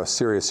going to have a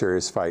serious,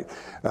 serious fight.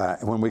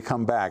 When we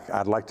come back,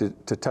 I'd like to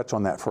touch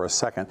on that for a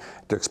second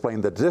to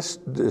explain the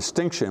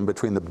distinction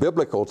between the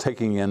biblical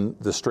taking in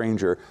the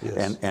stranger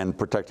and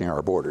protecting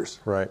our borders.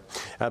 Right.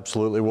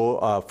 Absolutely.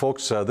 Well,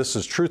 folks, this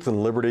is Truth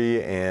and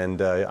Liberty,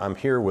 and I'm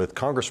here with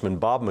Congressman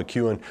Bob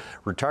McEwen,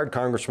 retired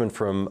congressman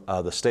from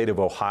the state of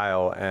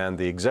Ohio and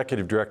the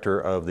executive director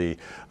of the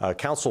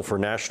Council for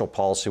National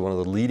Policy, one of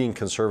the leading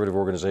conservative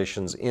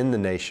organizations in the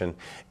nation,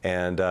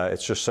 and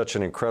it's just such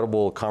an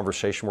incredible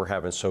conversation we're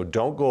having. So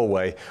don't go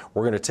away.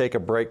 We're going to take a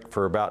break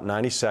for about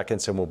 90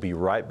 seconds, and we'll be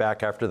right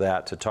back after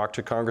that to talk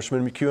to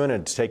Congressman McEwen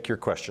and to take your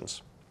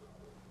questions.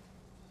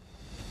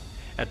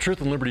 At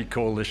Truth and Liberty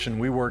Coalition,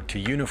 we work to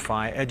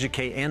unify,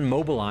 educate, and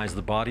mobilize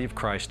the body of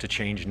Christ to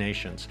change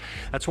nations.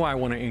 That's why I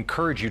want to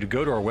encourage you to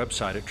go to our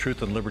website at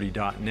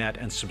truthandliberty.net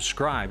and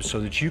subscribe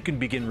so that you can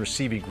begin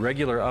receiving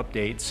regular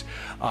updates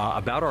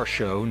about our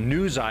show,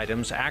 news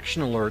items,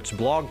 action alerts,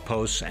 blog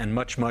posts, and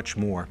much, much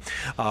more.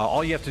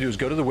 All you have to do is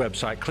go to the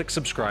website, click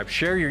subscribe,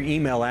 share your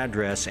email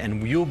address,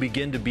 and you'll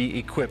begin to be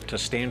equipped to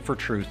stand for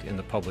truth in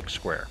the public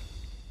square.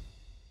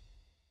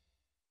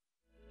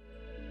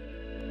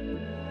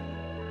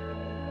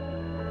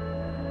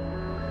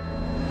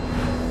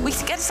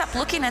 We gotta stop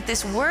looking at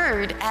this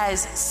word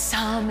as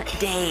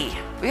someday.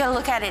 We gotta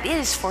look at it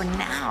is for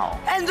now.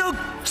 And the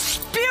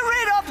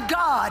Spirit of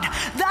God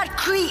that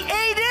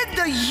created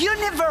the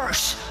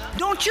universe,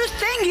 don't you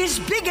think is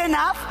big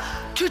enough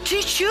to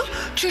teach you,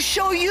 to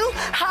show you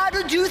how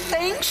to do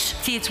things?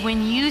 See, it's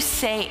when you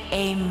say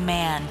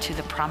amen to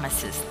the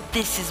promises.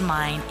 This is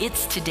mine.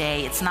 It's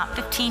today. It's not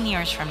 15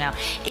 years from now.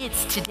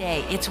 It's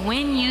today. It's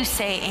when you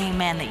say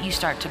amen that you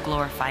start to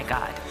glorify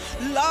God.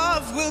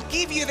 Love will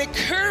give you the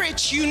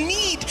courage you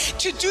need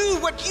to do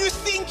what you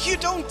think you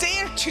don't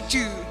dare to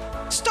do.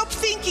 Stop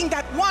thinking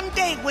that one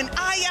day when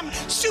I am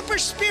super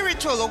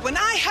spiritual or when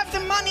I have the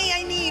money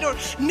I need, or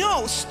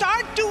no,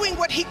 start doing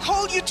what He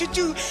called you to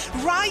do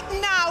right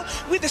now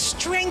with the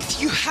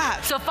strength you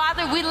have. So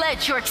Father, we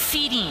let your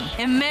exceeding,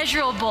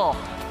 immeasurable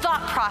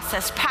thought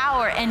process,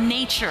 power, and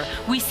nature,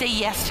 we say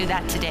yes to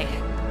that today.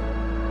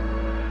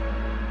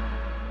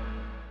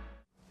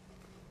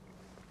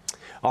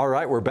 All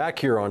right, we're back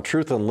here on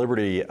Truth and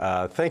Liberty.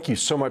 Thank you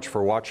so much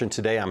for watching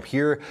today. I'm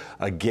here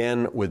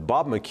again with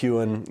Bob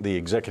McEwen, the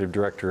Executive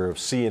Director of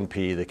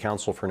CNP, the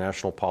Council for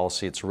National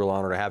Policy. It's a real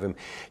honor to have him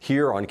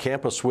here on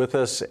campus with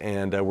us,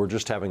 and we're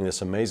just having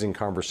this amazing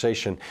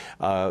conversation.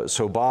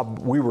 So, Bob,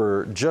 we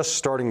were just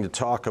starting to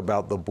talk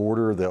about the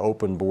border, the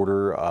open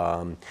border.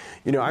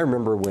 You know, I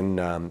remember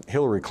when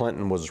Hillary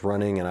Clinton was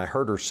running, and I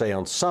heard her say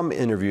on some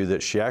interview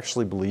that she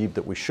actually believed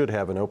that we should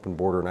have an open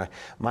border, and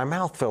my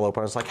mouth fell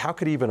open. I was like, how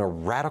could even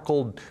a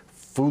radical,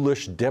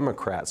 foolish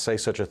Democrat say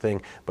such a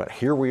thing? But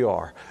here we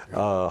are.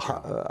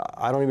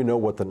 I don't even know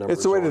what the numbers are.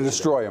 It's a way to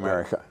destroy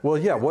America. Well,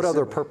 yeah, what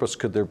other purpose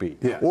could there be?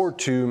 Yes. Or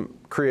to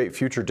create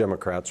future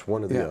Democrats,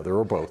 one or the other,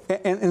 or both.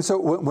 And so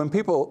when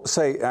people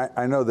say,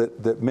 I know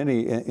that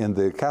many in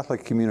the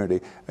Catholic community,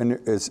 and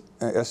it's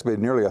estimated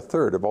nearly a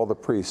third of all the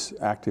priests,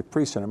 active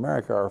priests in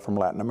America, are from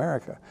Latin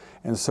America.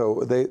 And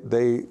so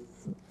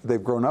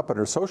they've grown up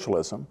under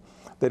socialism.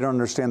 They don't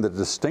understand the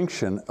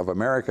distinction of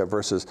America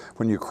versus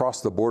when you cross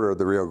the border of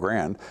the Rio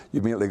Grande, you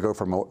immediately go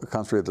from a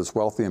country that's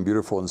wealthy and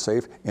beautiful and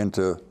safe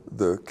into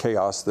the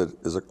chaos that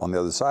is on the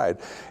other side.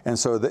 And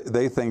so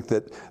they think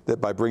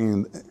that by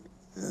bringing,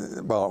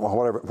 well,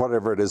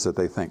 whatever it is that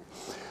they think.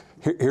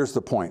 Here's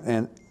the point,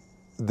 and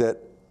that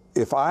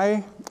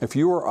if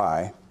you or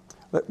I,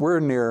 we're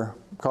near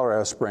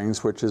Colorado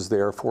Springs, which is the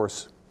Air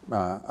Force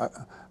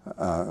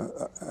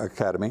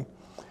Academy.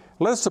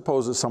 Let us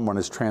suppose that someone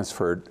is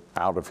transferred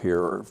out of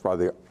here by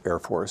the Air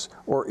Force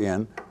or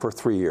in for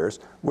 3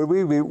 years. Would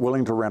we be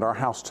willing to rent our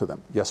house to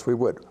them? Yes, we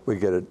would. We'd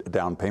get a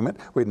down payment.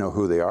 We'd know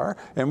who they are,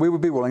 and we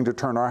would be willing to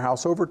turn our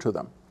house over to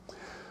them.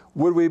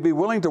 Would we be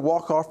willing to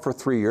walk off for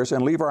 3 years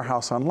and leave our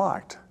house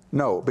unlocked?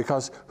 No,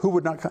 because who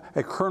would not come?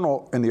 A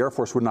colonel in the Air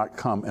Force would not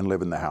come and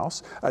live in the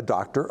house. A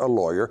doctor, a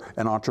lawyer,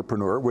 an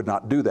entrepreneur would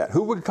not do that.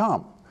 Who would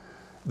come?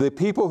 The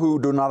people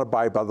who do not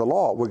abide by the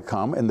law would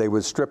come, and they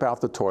would strip out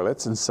the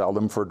toilets and sell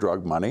them for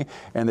drug money,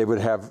 and they would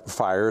have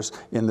fires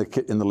in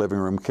the living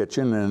room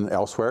kitchen and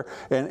elsewhere,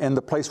 and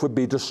the place would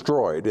be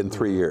destroyed in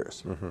 3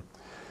 years. Mm-hmm.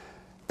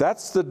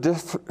 That's the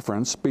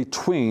difference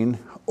between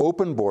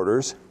open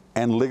borders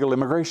and legal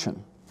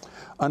immigration.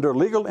 Under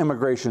legal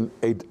immigration,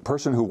 a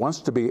person who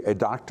wants to be a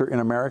doctor in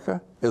America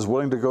is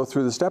willing to go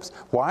through the steps.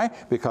 Why?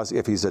 Because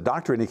if he's a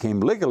doctor and he came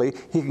legally,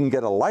 he can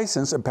get a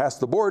license and pass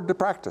the board to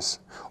practice,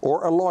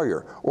 or a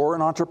lawyer, or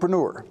an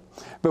entrepreneur.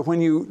 But when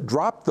you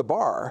drop the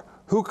bar,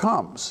 who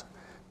comes?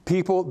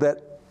 People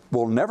that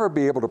will never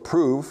be able to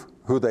prove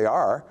who they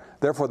are,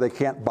 therefore they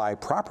can't buy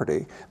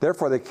property,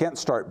 therefore they can't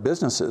start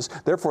businesses,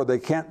 therefore they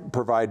can't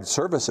provide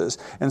services.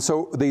 And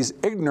so these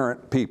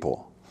ignorant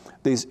people,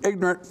 these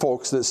ignorant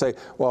folks that say,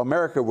 well,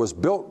 America was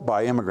built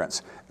by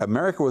immigrants.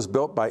 America was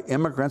built by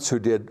immigrants who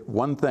did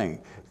one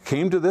thing,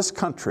 came to this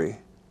country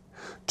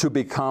to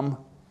become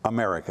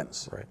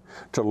Americans,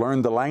 to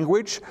learn the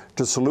language,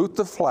 to salute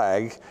the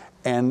flag,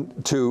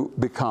 and to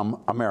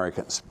become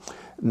Americans.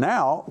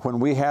 Now, when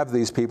we have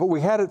these people, we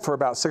had it for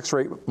about 6 or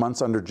 8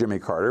 months under Jimmy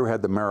Carter. We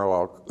had the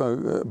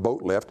Mar-a-Lago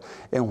boat lift,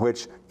 in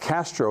which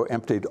Castro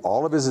emptied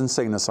all of his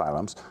insane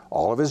asylums,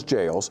 all of his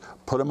jails,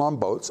 put them on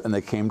boats, and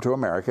they came to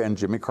America, and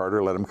Jimmy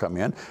Carter let them come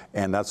in.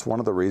 And that's one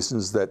of the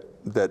reasons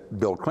that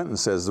Bill Clinton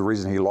says the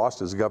reason he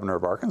lost as governor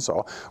of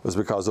Arkansas was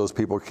because those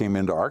people came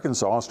into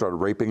Arkansas and started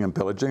raping and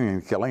pillaging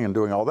and killing and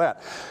doing all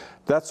that.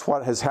 That's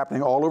what is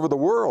happening all over the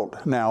world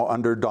now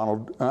under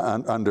Joe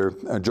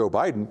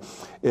Biden,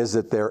 is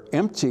that they're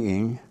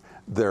emptying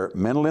their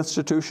mental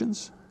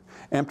institutions,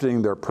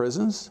 emptying their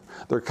prisons.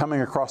 They're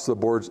coming across the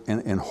boards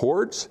in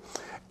hordes.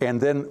 And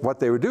then what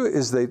they would do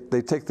is they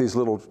take these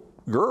little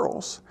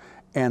girls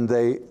and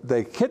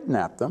they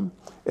kidnap them,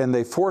 and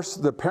they force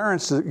the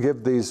parents to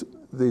give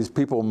these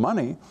people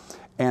money.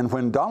 And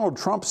when Donald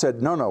Trump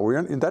said, no,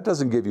 that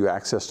doesn't give you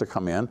access to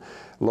come in,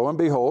 lo and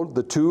behold,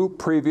 the 2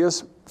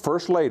 previous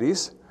First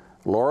Ladies,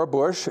 Laura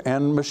Bush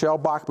and Michelle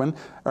Bachmann,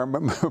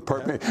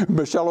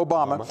 Michelle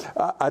Obama,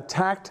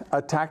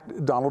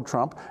 attacked Donald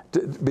Trump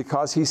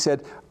because he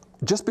said,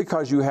 just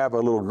because you have a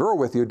little girl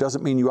with you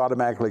doesn't mean you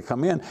automatically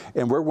come in.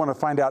 And we want to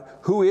find out,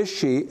 who is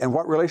she and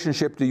what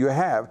relationship do you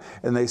have?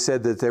 And they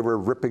said that they were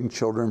ripping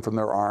children from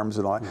their arms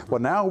and all that.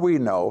 Well, now we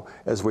know,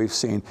 as we've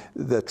seen,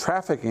 the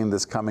trafficking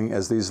that's coming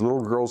as these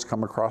little girls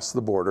come across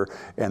the border,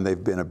 and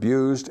they've been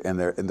abused, and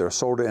they're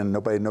sold, and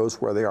nobody knows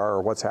where they are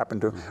or what's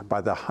happened to them,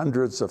 by the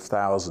hundreds of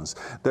thousands.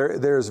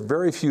 There's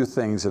very few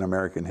things in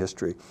American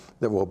history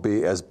that will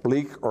be as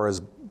bleak or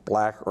as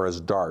black or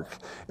as dark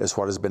as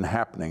what has been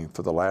happening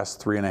for the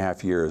last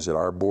 3.5 years at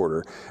our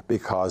border,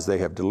 because they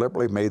have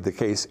deliberately made the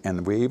case,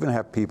 and we even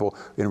have people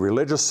in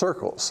religious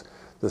circles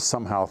that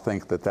somehow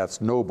think that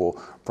that's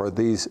noble for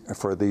these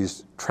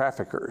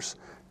traffickers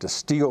to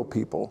steal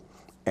people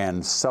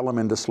and sell them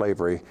into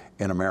slavery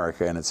in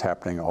America, and it's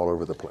happening all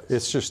over the place.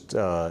 It's just,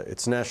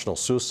 it's national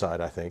suicide,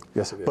 I think.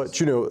 Yes, it is.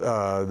 But, you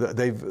know,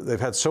 they've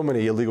had so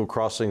many illegal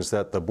crossings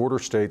that the border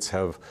states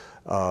have,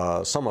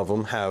 some of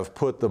them have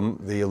put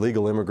the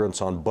illegal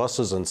immigrants on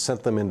buses and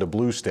sent them into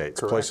blue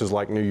states, Correct. places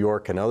like New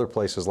York and other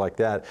places like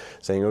that,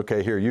 saying,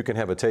 okay, here, you can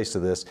have a taste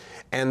of this.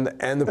 And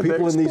the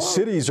people in these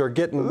cities are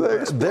getting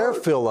their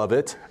fill of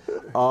it.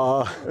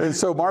 And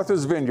so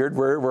Martha's Vineyard,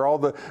 where all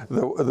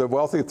the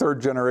wealthy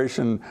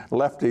third-generation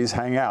lefties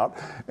hang out,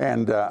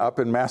 and up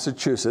in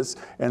Massachusetts,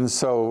 and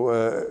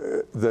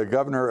so the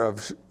governor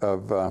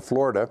of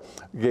Florida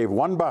gave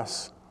one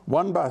bus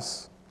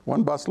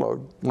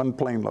load, one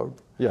plane load.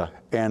 Yeah.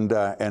 And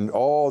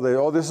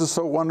this is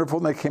so wonderful.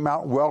 And they came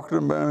out and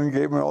welcomed him and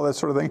gave him all that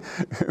sort of thing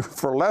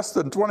for less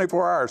than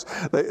 24 hours.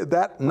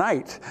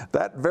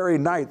 That very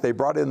night, they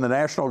brought in the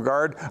National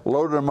Guard,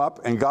 loaded them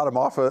up, and got them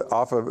off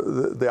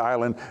of the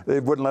island.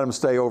 They wouldn't let them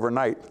stay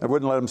overnight. They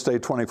wouldn't let them stay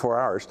 24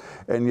 hours.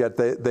 And yet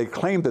they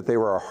claimed that they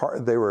were a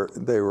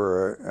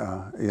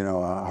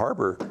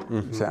harbor.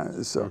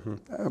 Mm-hmm. So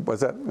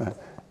what's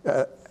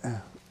that?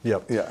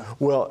 Yep. Yeah.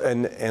 Well,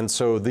 and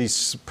so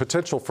these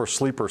potential for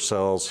sleeper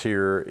cells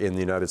here in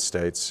the United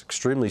States,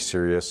 extremely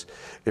serious.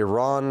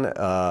 Iran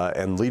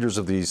and leaders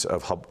of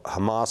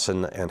Hamas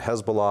and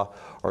Hezbollah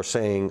are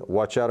saying,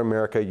 watch out,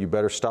 America, you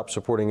better stop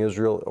supporting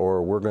Israel,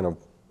 or we're going to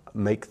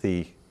make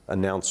the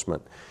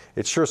announcement.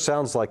 It sure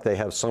sounds like they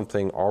have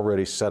something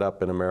already set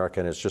up in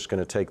America, and it's just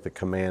going to take the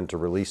command to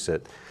release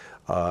it.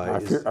 I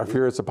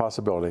fear it's a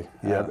possibility.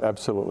 Yeah.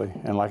 Absolutely.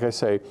 And like I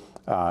say,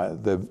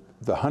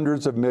 the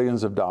hundreds of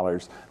millions of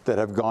dollars that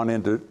have gone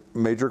into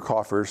major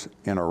coffers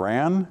in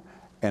Iran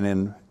and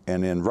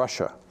in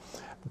Russia,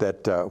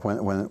 that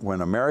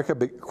when America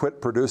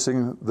quit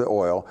producing the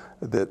oil,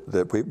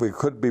 that we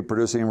could be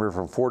producing anywhere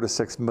from 4 to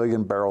 6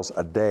 million barrels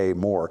a day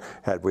more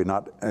had we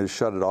not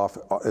shut it off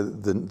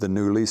the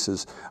new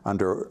leases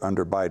under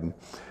Biden.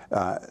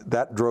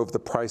 That drove the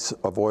price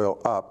of oil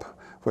up,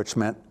 which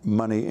meant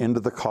money into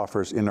the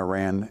coffers in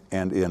Iran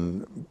and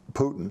in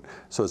Putin.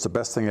 So it's the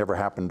best thing ever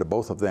happened to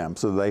both of them.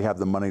 So they have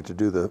the money to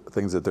do the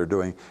things that they're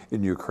doing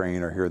in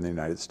Ukraine or here in the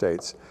United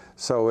States.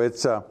 So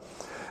it's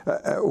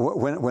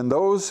when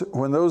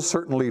those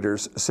certain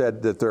leaders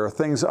said that there are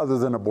things other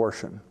than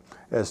abortion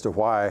as to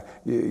why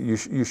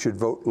you should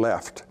vote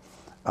left,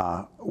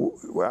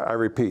 I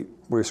repeat,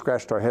 we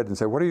scratched our head and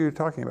said, what are you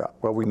talking about?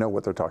 Well, we know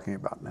what they're talking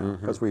about now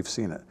because we've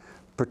seen it.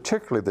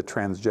 Particularly the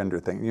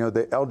transgender thing. You know,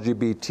 the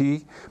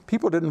LGBT,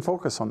 people didn't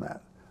focus on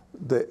that.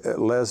 The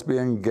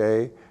lesbian,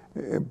 gay,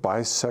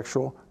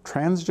 bisexual,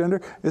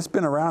 transgender, it's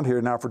been around here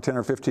now for 10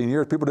 or 15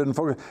 years. People didn't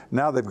focus.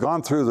 Now they've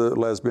gone through the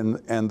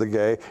lesbian and the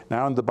gay,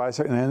 now in the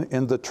bisexual and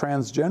in the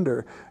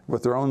transgender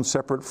with their own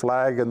separate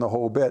flag and the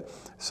whole bit.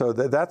 So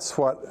that's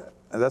what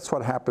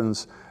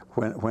happens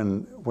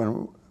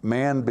when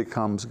man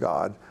becomes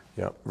God.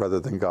 Yep. Rather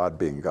than God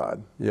being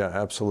God. Yeah,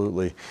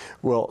 absolutely.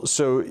 Well,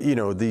 so, you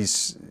know,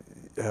 these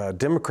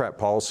Democrat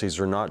policies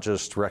are not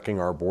just wrecking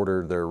our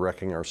border, they're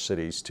wrecking our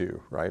cities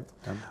too, right?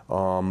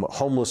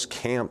 Homeless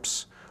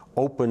camps,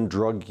 open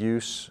drug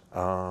use,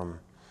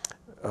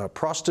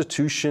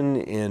 prostitution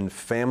in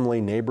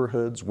family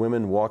neighborhoods,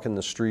 women walking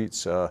the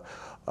streets,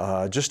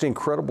 just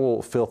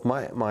incredible filth.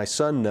 My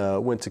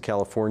son went to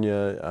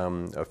California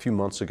a few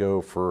months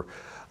ago for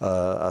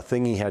a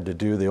thing he had to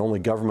do. The only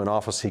government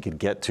office he could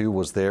get to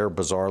was there,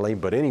 bizarrely.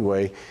 But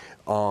anyway,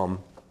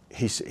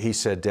 he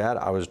said, Dad,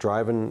 I was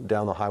driving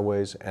down the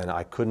highways and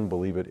I couldn't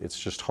believe it. It's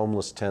just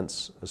homeless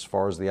tents as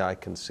far as the eye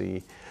can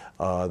see.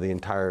 The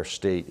entire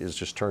state is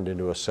just turned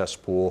into a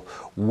cesspool.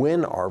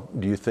 When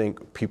do you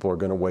think people are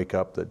going to wake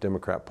up that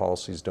Democrat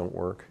policies don't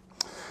work?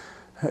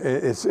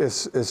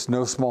 It's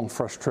no small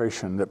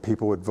frustration that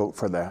people would vote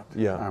for that.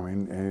 Yeah. I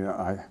mean, you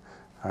know,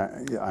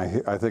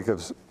 I think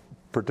of,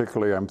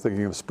 particularly, I'm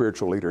thinking of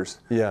spiritual leaders.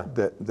 Yeah.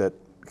 That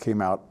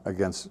came out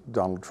against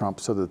Donald Trump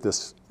so that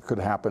this could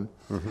happen.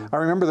 I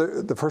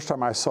remember the first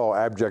time I saw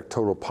abject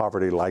total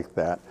poverty like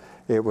that.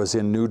 It was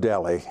in New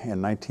Delhi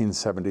in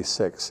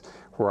 1976,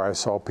 where I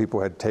saw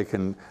people had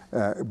taken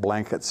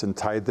blankets and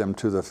tied them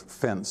to the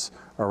fence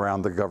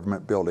around the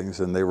government buildings,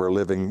 and they were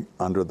living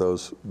under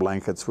those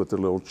blankets with the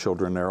little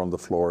children there on the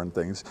floor and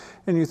things.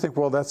 And you think,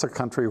 well, that's a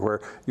country where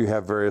you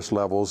have various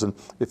levels, and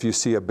if you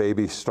see a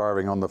baby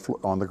starving on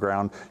the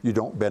ground, you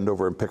don't bend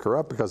over and pick her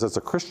up because that's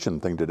a Christian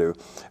thing to do.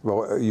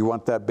 Well, you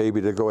want that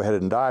baby to go ahead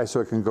and die so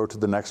it can go to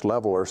the next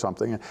level or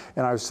something.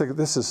 And I was thinking,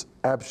 this is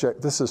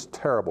abject, this is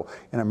terrible.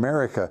 In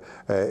America,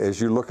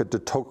 as you look at de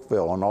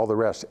Tocqueville and all the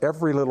rest,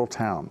 every little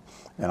town,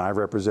 and I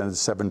represented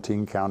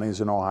 17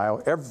 counties in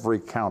Ohio, every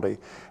county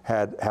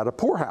had a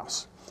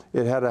poorhouse.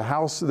 It had a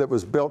house that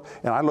was built,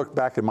 and I looked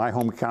back in my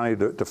home county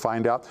to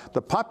find out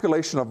the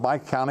population of my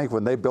county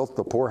when they built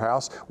the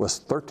poorhouse was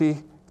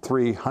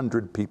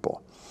 3,300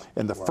 people.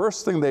 And the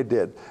first thing they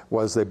did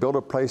was they built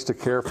a place to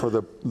care for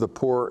the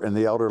poor and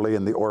the elderly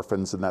and the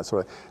orphans and that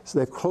sort of thing. So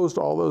they've closed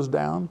all those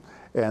down.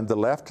 And the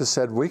left has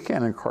said, we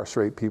can't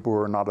incarcerate people who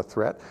are not a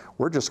threat.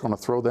 We're just going to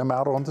throw them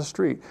out on the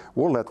street.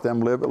 We'll let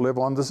them live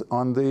on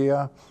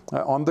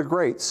the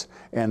grates.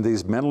 And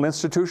these mental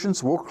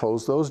institutions, we'll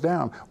close those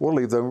down. We'll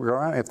leave them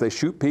around. If they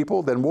shoot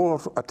people, then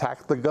we'll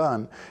attack the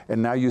gun. And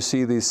now you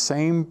see these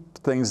same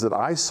things that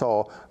I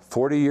saw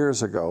 40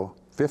 years ago,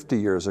 50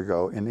 years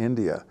ago in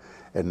India.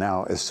 And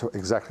now it's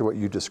exactly what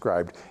you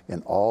described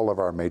in all of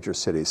our major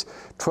cities.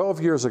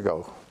 12 years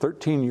ago,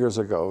 13 years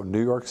ago,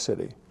 New York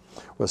City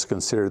was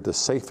considered the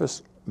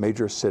safest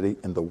major city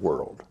in the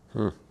world.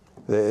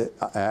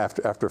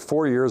 After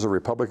 4 years of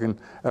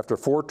after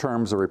 4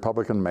 terms of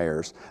Republican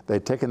mayors,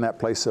 they'd taken that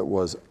place that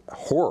was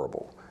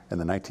horrible in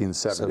the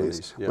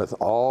 1970s with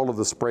all of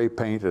the spray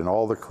paint and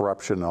all the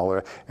corruption and all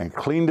that, and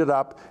cleaned it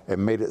up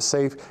and made it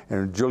safe.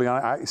 And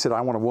Giuliani, I said,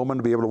 I want a woman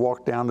to be able to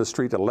walk down the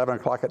street at 11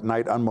 o'clock at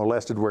night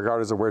unmolested,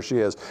 regardless of where she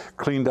is.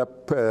 Cleaned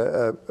up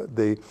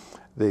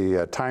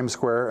the Times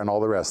Square and all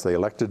the rest. They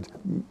elected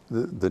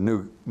the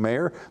new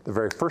mayor. The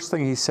very first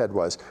thing he said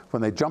was,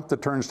 when they jumped the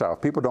turnstile,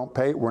 if people don't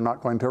pay, we're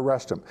not going to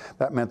arrest them.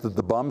 That meant that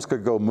the bums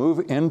could go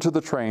move into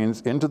the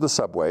trains, into the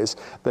subways.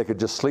 They could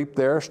just sleep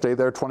there, stay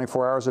there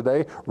 24 hours a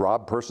day,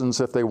 rob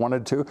persons if they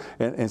wanted to.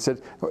 And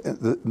said,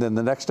 then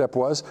the next step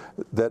was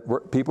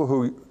that people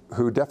who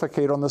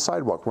defecate on the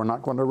sidewalk, we're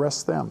not going to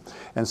arrest them.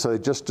 And so they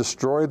just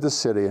destroyed the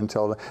city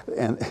until,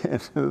 and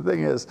the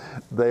thing is,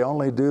 they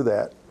only do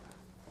that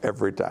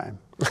every time.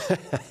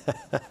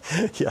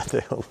 Yeah,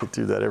 they only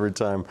do that every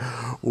time.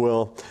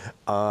 Well,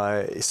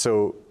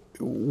 so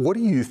what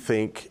do you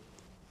think,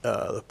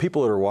 the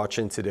people that are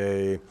watching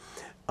today,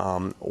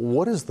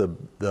 what is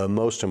the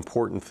most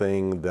important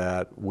thing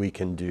that we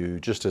can do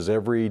just as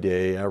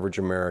everyday average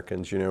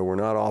Americans? You know, we're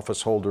not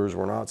office holders,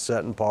 we're not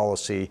setting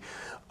policy,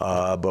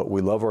 but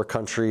we love our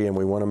country and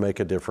we want to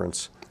make a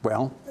difference.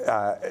 Well,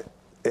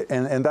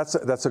 and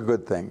that's a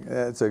good thing.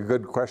 It's a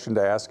good question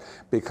to ask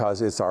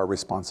because it's our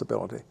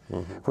responsibility.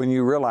 When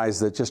you realize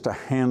that just a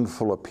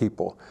handful of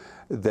people,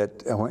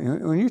 that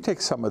when you take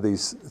some of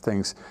these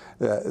things,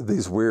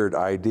 these weird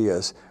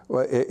ideas,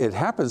 well, it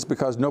happens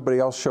because nobody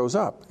else shows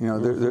up. You know,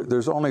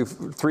 there's only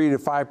 3 to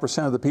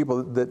 5% of the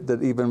people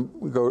that even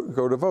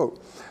go to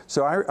vote.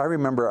 So I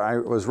remember I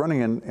was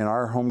running in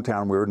our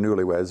hometown. We were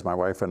newlyweds, my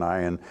wife and I,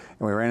 and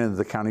we ran into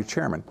the county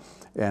chairman.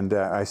 And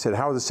I said,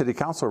 how is the city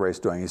council race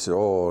doing? He said,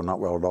 oh, not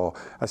well at all.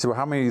 I said, well,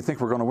 how many do you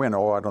think we're going to win?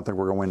 Oh, I don't think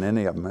we're going to win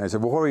any of them. And I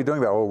said, well, what are you doing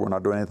about it? Oh, we're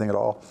not doing anything at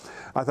all.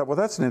 I thought, well,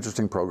 that's an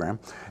interesting program.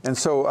 And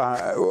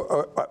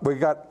so we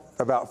got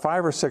about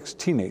 5 or 6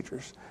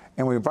 teenagers.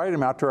 And we invited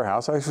them out to our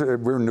house. We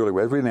were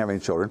newlyweds. We didn't have any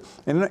children.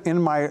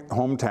 In my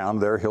hometown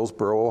there,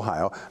 Hillsboro,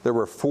 Ohio, there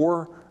were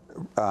 4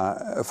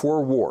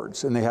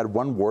 wards, and they had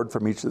 1 ward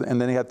from each of them,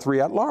 and then they had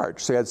 3 at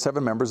large. So they had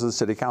 7 members of the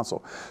city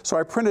council. So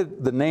I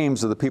printed the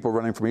names of the people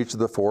running from each of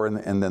the 4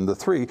 and then the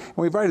 3, and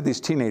we invited these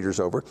teenagers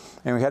over,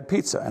 and we had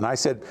pizza. And I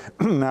said,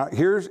 now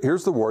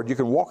here's the ward. You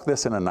can walk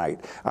this in a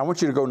night. I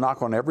want you to go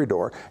knock on every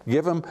door,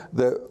 give them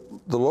the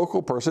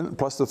local person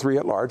plus the 3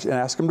 at large, and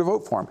ask them to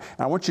vote for them.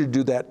 And I want you to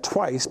do that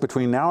twice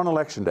between now and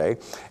election day,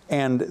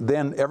 and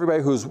then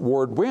everybody whose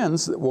ward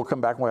wins will come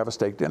back and we'll have a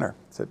steak dinner.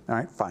 I said, all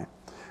right, fine.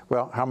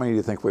 Well, how many do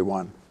you think we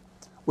won?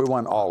 We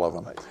won all of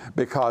them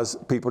because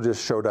people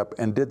just showed up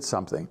and did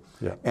something.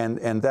 Yeah.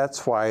 And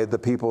that's why the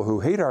people who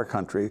hate our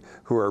country,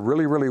 who are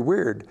really, really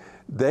weird,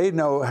 they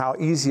know how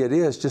easy it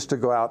is just to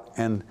go out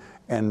and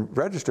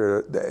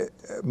register.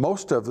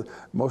 Most of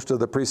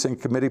the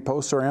precinct committee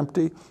posts are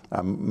empty.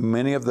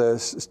 Many of the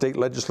state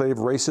legislative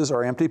races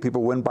are empty.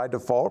 People win by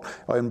default,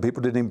 and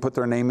people didn't even put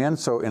their name in.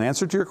 So in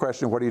answer to your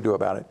question, what do you do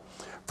about it?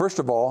 First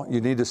of all,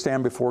 you need to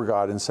stand before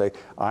God and say,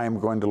 I am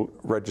going to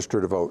register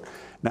to vote.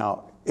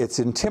 Now, it's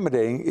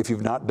intimidating if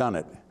you've not done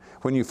it.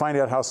 When you find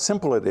out how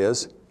simple it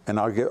is, and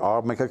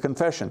I'll make a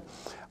confession.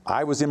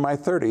 I was in my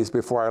 30s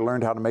before I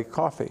learned how to make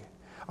coffee.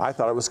 I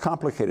thought it was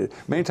complicated.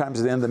 Many times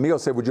at the end of the meal,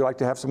 I'd say, would you like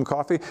to have some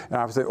coffee? And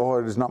I would say, oh,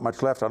 there's not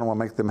much left. I don't want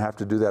to make them have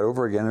to do that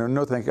over again. And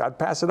no, thank you. I'd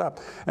pass it up.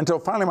 Until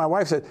finally my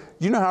wife said,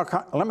 you know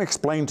how, let me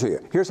explain to you.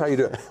 Here's how you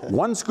do it.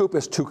 1 scoop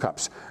is 2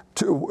 cups.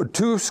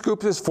 Two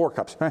scoops is 4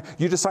 cups.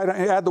 You decide to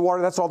add the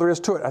water, that's all there is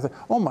to it. I thought,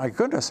 oh my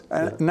goodness.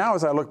 And now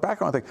as I look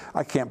back on it, I think,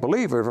 I can't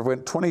believe it. I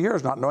went 20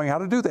 years not knowing how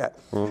to do that.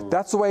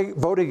 That's the way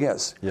voting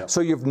is.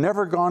 So you've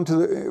never gone to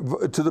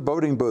the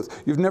voting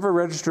booth. You've never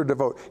registered to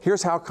vote.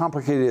 Here's how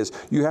complicated it is.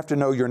 You have to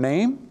know your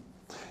name.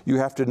 You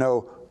have to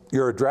know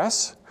your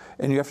address,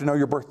 and you have to know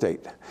your birth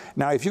date.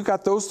 Now, if you've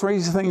got those 3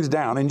 things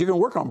down, and you can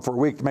work on them for a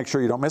week to make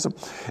sure you don't miss them,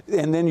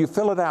 and then you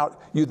fill it out,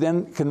 you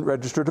then can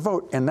register to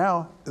vote. And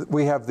now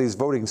we have these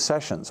voting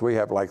sessions. We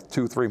have like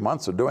 2-3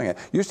 months of doing it.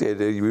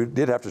 Usually you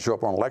did have to show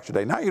up on election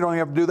day. Now you don't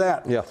have to do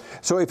that.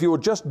 So if you will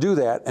just do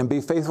that and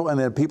be faithful, and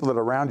then people that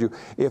are around you,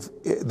 if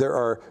there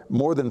are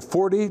more than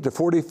 40 to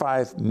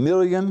 45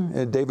 million,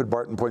 and David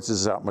Barton points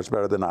this out much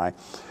better than I,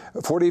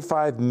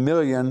 45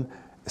 million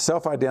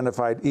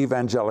self-identified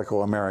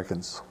evangelical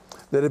Americans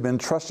that have been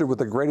trusted with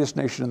the greatest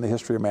nation in the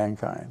history of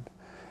mankind,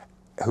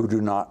 who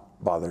do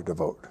not bother to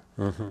vote.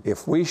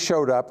 If we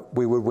showed up,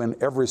 we would win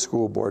every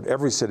school board,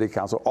 every city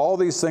council. All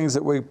these things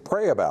that we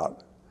pray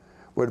about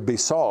would be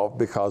solved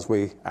because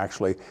we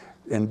actually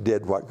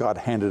did what God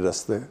handed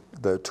us the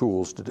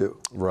tools to do.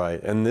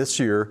 Right, and this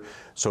year,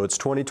 so it's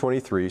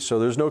 2023, so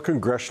there's no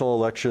congressional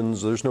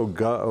elections, there's no,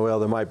 well,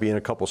 there might be in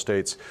a couple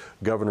states,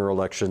 governor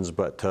elections,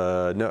 but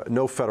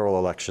no federal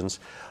elections.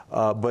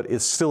 But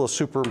it's still a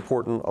super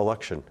important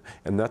election,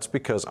 and that's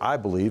because I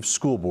believe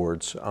school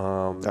boards.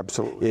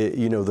 Absolutely.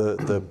 You know,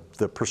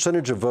 the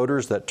percentage of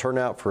voters that turn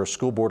out for a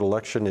school board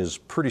election is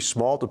pretty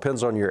small.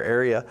 Depends on your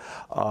area,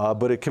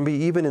 but it can be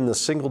even in the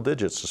single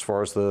digits as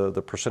far as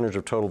the percentage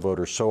of total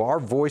voters. So our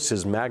voice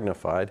is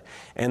magnified,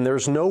 and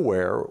there's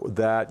nowhere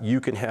that you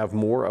can have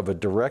more of a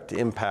direct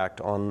impact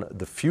on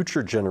the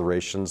future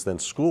generations than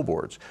school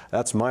boards.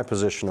 That's my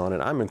position on it.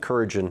 I'm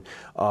encouraging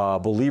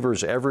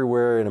believers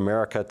everywhere in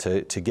America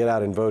to get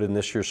out and vote in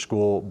this year's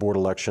school board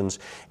elections.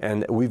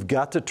 And we've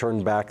got to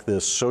turn back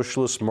this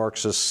socialist,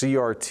 Marxist,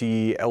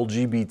 CRT,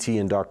 LGBT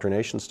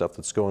indoctrination stuff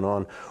that's going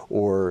on.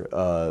 Or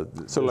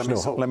so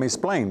let me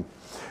explain.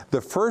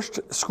 The first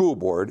school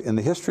board in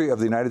the history of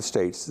the United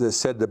States that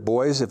said that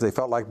boys, if they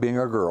felt like being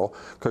a girl,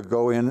 could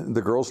go in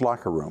the girls'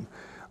 locker room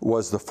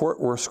was the Fort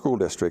Worth School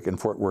District in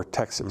Fort Worth,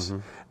 Texas.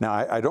 Now,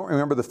 I don't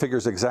remember the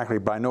figures exactly,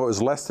 but I know it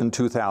was less than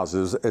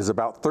 2,000. It was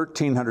about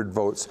 1,300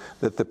 votes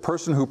that the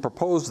person who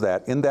proposed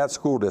that in that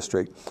school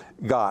district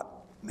got.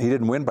 He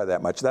didn't win by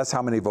that much. That's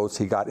how many votes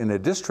he got in a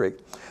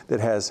district that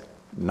has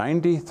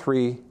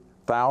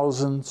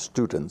 93,000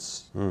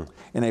 students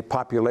in a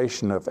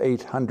population of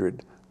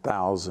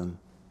 800,000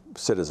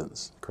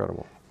 citizens.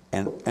 Incredible.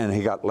 And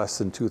he got less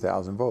than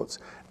 2,000 votes.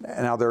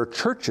 Now, there are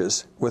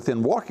churches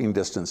within walking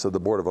distance of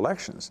the Board of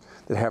Elections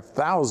that have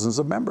thousands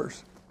of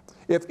members.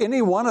 If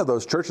any one of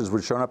those churches would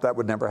have shown up, that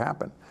would never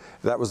happen.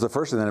 That was the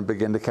first, and then it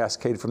began to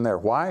cascade from there.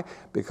 Why?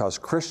 Because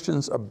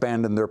Christians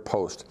abandoned their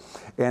post.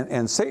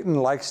 And Satan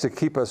likes to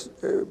keep us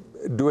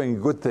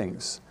doing good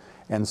things.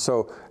 And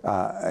so,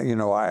 you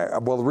know,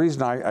 the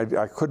reason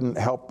I couldn't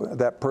help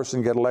that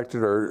person get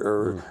elected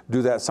or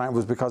do that sign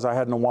was because I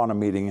had an Awana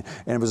meeting,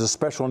 and it was a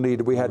special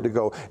need. We had to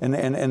go,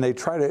 and they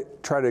try to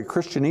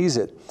Christianese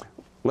it.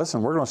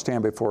 Listen, we're going to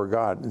stand before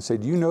God and say,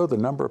 do you know the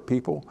number of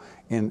people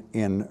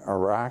in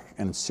Iraq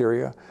and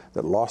Syria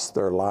that lost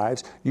their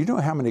lives? Do you know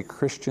how many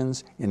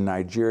Christians in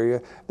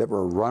Nigeria that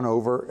were run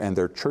over and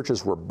their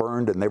churches were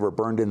burned, and they were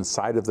burned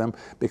inside of them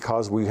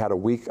because we had a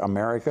weak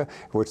America,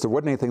 which there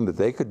wasn't anything that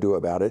they could do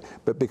about it,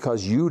 but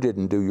because you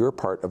didn't do your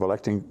part of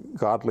electing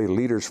godly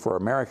leaders for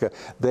America,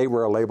 they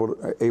were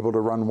able to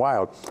run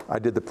wild. I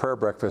did the prayer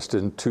breakfast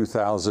in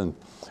 2000.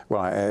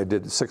 Well, I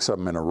did 6 of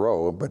them in a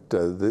row, but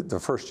the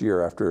first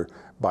year after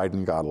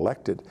Biden got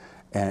elected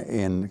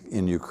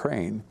in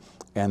Ukraine,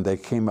 and they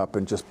came up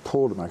and just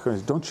pulled my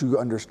credits. Don't you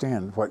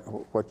understand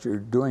what you're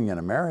doing in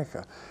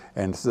America?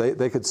 And so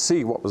they could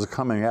see what was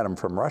coming at them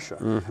from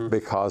Russia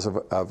because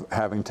of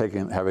having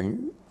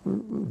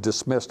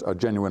dismissed a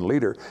genuine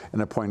leader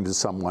and appointed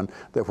someone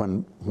that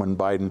when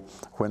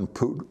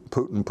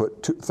Putin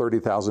put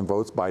 30,000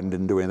 votes, Biden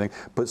didn't do anything.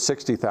 Put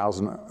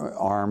 60,000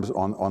 arms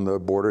on the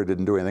border,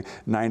 didn't do anything.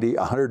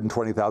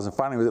 120,000.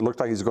 Finally, it looked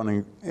like he's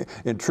going to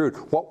intrude.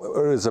 What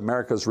is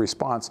America's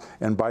response?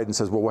 And Biden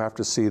says, well, we'll have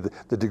to see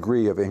the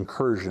degree of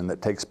incursion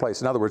that takes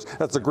place. In other words,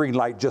 that's a green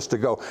light just to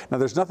go. Now,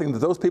 there's nothing that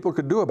those people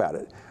could do about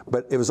it,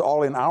 but it was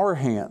all in our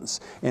hands.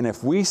 And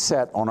if we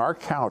sat on our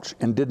couch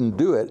and didn't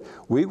do it,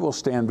 we will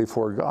stand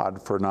before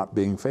God for not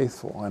being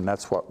faithful, and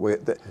that's what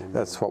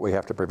we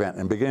have to prevent.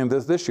 And beginning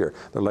this year,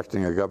 they're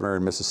electing a governor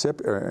in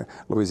Mississippi, or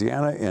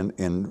Louisiana,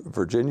 in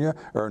Virginia,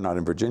 or not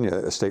in Virginia,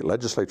 a state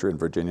legislature in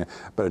Virginia,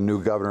 but a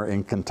new governor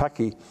in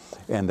Kentucky,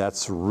 and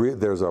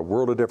there's a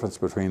world of difference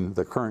between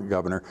the current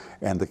governor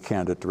and the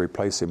candidate to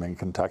replace him in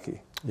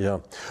Kentucky. Yeah.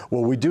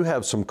 Well, we do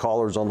have some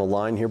callers on the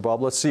line here,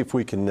 Bob. Let's see if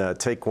we can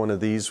take one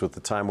of these with the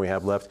time we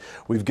have left.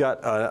 We've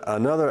got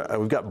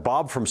we've got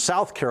Bob from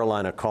South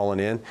Carolina calling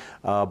in.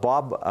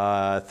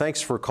 Bob,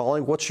 thanks for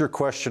calling. What's your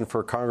question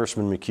for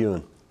Congressman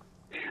McEwen?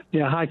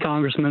 Yeah, hi,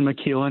 Congressman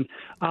McEwen.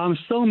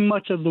 So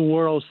much of the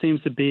world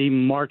seems to be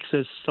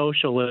Marxist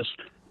socialist.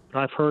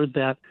 I've heard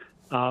that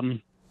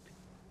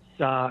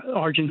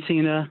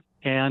Argentina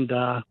and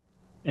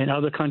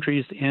other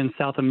countries in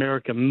South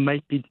America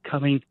might be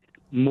becoming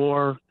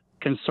more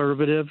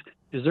conservative.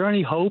 Is there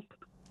any hope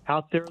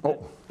out there that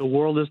the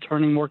world is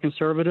turning more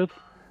conservative?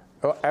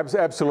 Oh,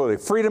 absolutely.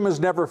 Freedom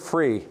is never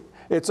free.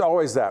 It's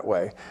always that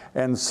way.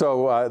 And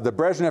so the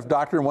Brezhnev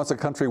Doctrine, once a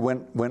country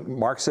went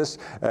Marxist,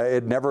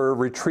 it never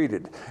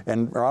retreated.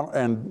 And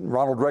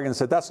Ronald Reagan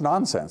said, that's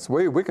nonsense.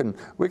 We can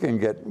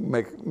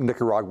make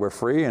Nicaragua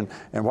free. And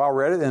while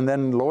we're at it, and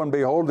then lo and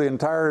behold, the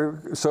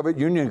entire Soviet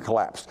Union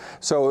collapsed.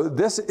 So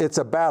it's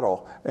a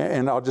battle.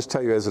 And I'll just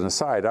tell you as an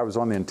aside, I was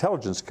on the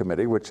Intelligence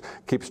Committee, which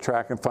keeps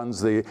track and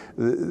funds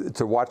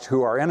to watch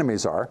who our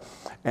enemies are.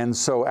 And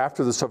so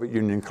after the Soviet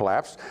Union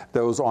collapsed,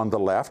 those on the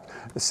left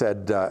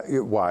said,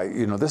 why?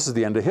 This is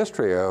the end of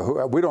history.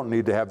 We don't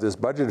need to have this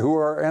budget. Who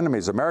are our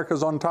enemies?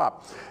 America's on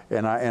top.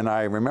 And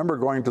I remember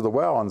going to the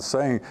well and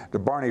saying to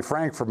Barney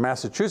Frank from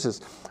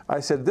Massachusetts,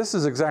 I said, this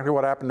is exactly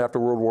what happened after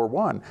World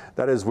War I.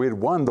 That is, we'd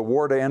won the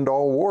war to end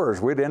all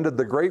wars. We'd ended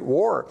the Great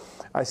War.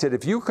 I said,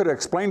 if you could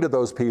explain to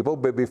those people,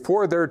 but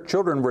before their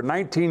children were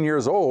 19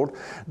 years old,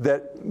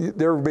 that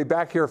they would be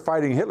back here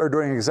fighting Hitler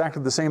doing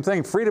exactly the same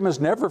thing. Freedom is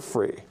never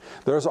free.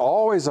 There's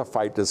always a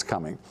fight that's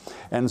coming.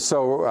 And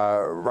so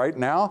right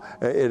now,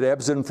 it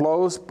ebbs and flows.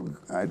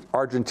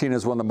 Argentina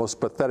is one of the most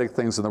pathetic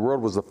things in the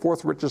world, was the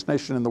fourth richest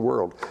nation in the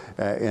world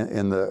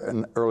in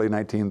the early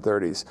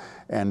 1930s.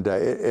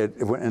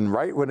 And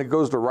right when it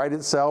goes to right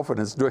itself, and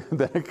it's doing,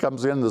 then it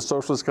comes in, the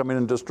socialists come in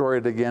and destroy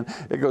it again.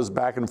 It goes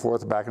back and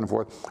forth, back and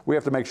forth. We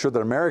have to make sure that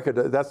America,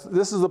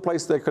 this is the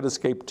place they could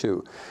escape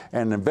to.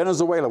 And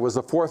Venezuela was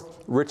the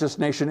fourth richest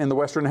nation in the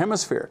Western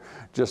Hemisphere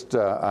just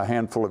a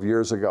handful of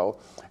years ago.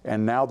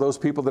 And now those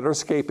people that are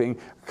escaping,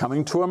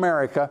 coming to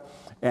America,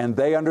 and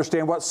they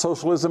understand what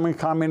socialism and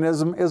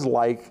communism is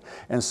like,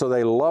 and so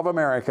they love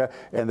America,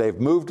 and they've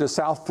moved to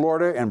South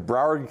Florida, and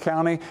Broward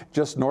County,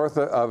 just north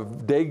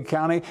of Dade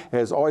County,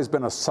 has always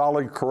been a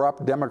solid,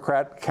 corrupt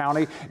Democrat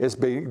county. It's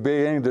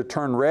beginning to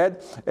turn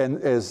red,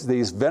 and as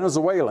these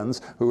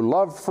Venezuelans who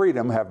love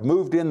freedom have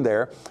moved in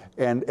there,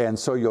 and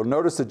so you'll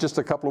notice that just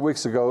a couple of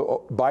weeks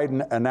ago,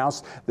 Biden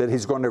announced that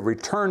he's going to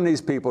return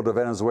these people to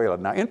Venezuela.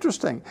 Now,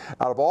 interesting,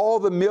 out of all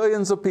the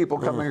millions of people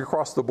coming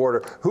across the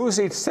border, who's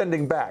he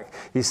sending back?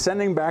 He's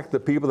sending back the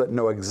people that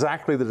know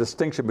exactly the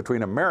distinction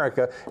between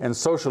America and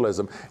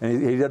socialism.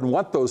 And he doesn't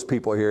want those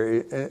people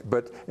here.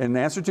 But in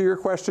answer to your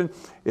question,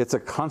 it's a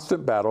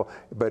constant battle.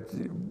 But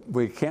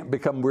we can't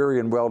become weary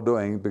in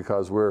well-doing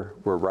because we're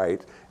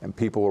right. And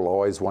people will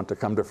always want to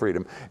come to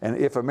freedom. And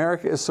if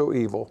America is so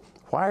evil,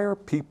 why are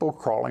people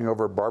crawling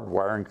over barbed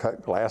wire and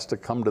cut glass to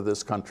come to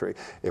this country?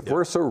 If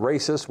we're so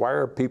racist, why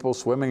are people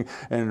swimming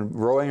and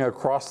rowing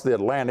across the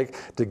Atlantic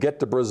to get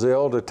to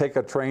Brazil, to take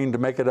a train to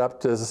make it up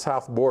to the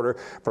south border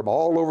from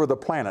all over the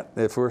planet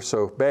if we're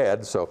so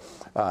bad? So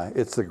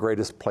it's the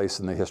greatest place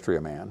in the history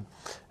of man.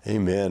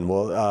 Amen.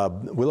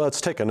 Well, let's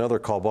take another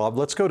call, Bob.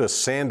 Let's go to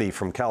Sandy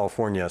from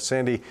California.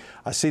 Sandy,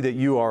 I see that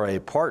you are a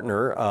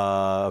partner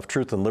of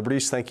Truth and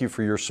Liberties. Thank you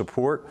for your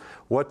support.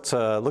 What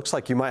looks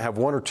like you might have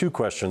one or two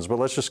questions, but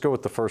let's just go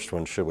with the first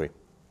one, should we?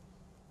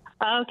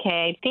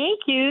 Okay. Thank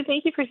you.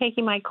 Thank you for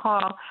taking my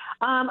call.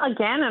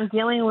 Again, I'm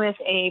dealing with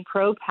a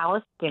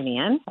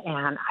pro-Palestinian,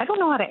 and I don't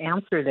know how to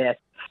answer this,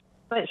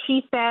 but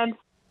she said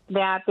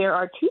that there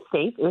are two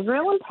states,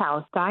 Israel and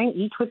Palestine,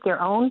 each with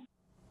their own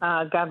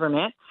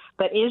government,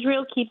 but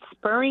Israel keeps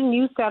spurring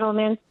new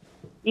settlements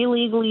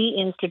illegally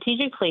in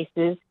strategic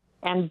places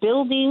and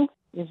building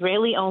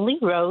Israeli-only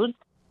roads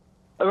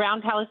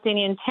around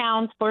Palestinian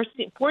towns,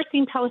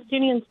 forcing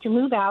Palestinians to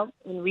move out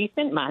in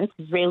recent months.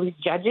 Israeli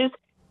judges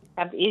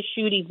have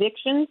issued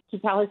evictions to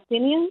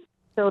Palestinians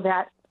so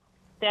that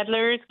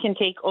settlers can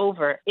take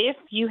over. If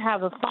you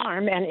have a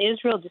farm and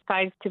Israel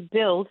decides to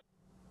build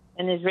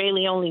an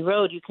Israeli-only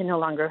road, you can no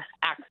longer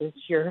access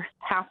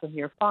half of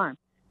your farm.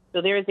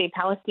 So there is a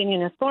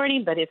Palestinian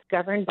Authority, but it's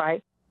governed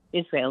by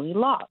Israeli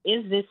law.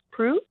 Is this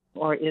true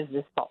or is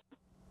this false?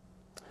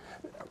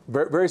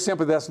 Very, very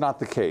simply, that's not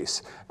the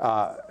case.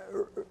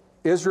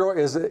 Israel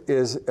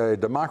is a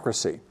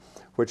democracy,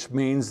 which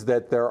means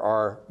that there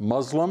are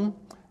Muslim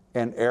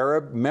and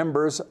Arab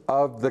members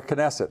of the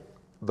Knesset,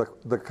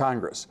 the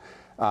Congress.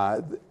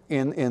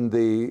 In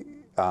the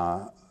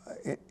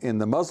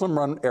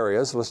Muslim-run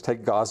areas, let's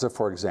take Gaza,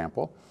 for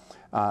example,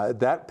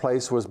 that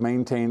place was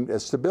maintained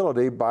as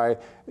stability by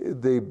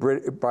the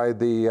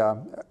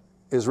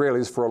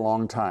Israelis for a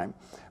long time.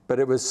 But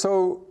it was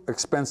so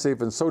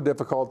expensive and so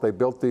difficult, they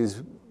built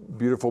these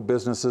beautiful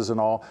businesses and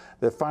all,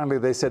 that finally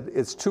they said,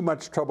 it's too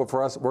much trouble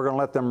for us, we're going to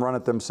let them run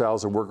it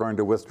themselves and we're going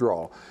to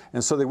withdraw.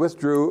 And so they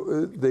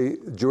withdrew the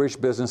Jewish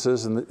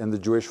businesses and the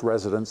Jewish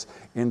residents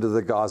into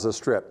the Gaza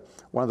Strip.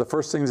 One of the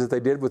first things that they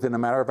did within a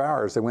matter of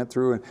hours, they went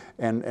through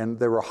and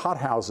there were hot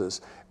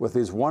houses with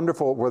these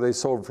wonderful, where they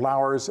sold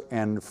flowers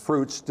and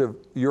fruits to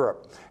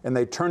Europe. And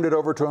they turned it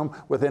over to them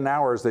within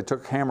hours. They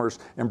took hammers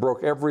and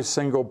broke every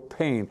single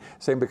pane,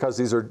 saying because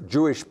these are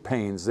Jewish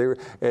panes,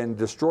 and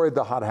destroyed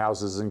the hot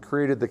houses and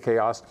created the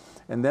chaos.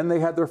 And then they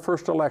had their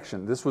first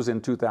election. This was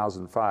in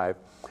 2005.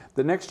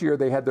 The next year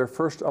they had their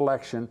first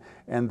election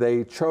and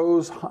they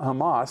chose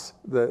Hamas,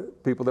 the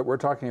people that we're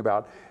talking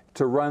about,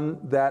 to run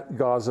that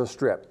Gaza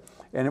Strip.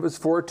 And it was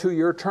for a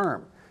 2-year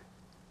term,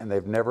 and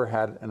they've never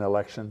had an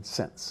election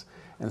since.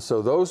 And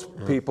so those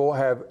people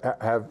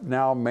have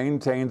now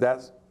maintained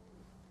that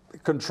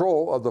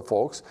control of the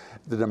folks,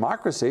 the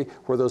democracy,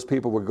 where those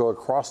people would go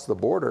across the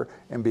border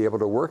and be able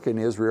to work in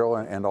Israel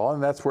and all.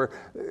 And that's where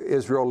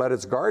Israel let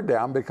its guard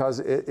down,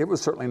 because it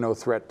was certainly no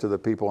threat to the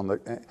people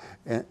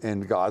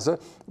in Gaza.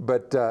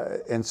 But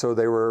and so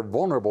they were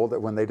vulnerable,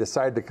 that when they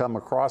decided to come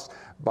across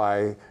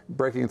by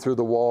breaking through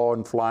the wall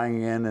and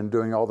flying in and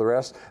doing all the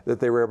rest, that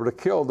they were able to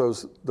kill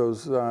those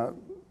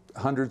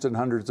hundreds and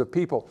hundreds of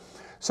people.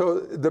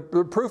 So the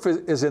proof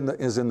is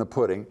in the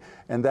pudding,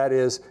 and that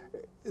is,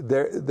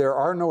 there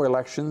are no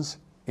elections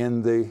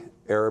in the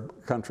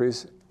Arab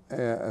countries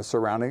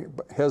surrounding.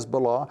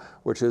 Hezbollah,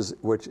 which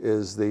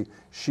is the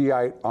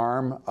Shiite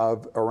arm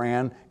of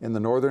Iran in the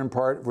northern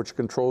part, which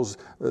controls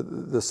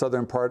the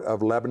southern part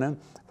of Lebanon,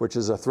 which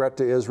is a threat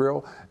to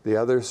Israel. The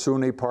other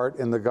Sunni part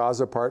in the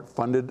Gaza part,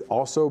 funded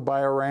also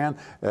by Iran,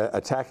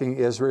 attacking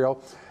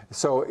Israel.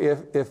 So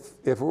if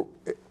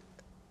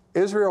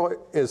Israel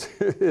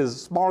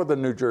is smaller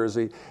than New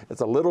Jersey.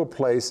 It's a little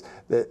place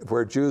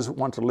where Jews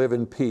want to live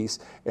in peace,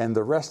 and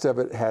the rest of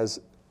it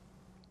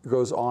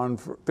goes on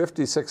for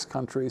 56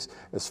 countries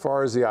as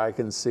far as the eye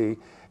can see.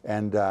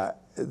 And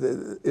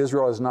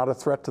Israel is not a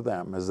threat to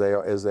them, as they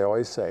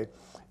always say.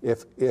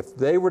 If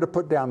they were to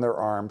put down their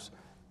arms,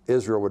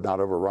 Israel would not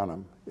overrun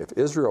them. If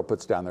Israel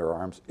puts down their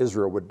arms,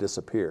 Israel would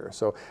disappear.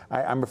 So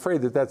I'm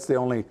afraid that that's the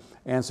only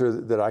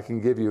answer that I can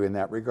give you in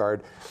that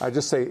regard. I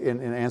just say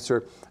in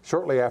answer,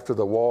 shortly after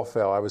the wall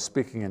fell, I was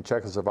speaking in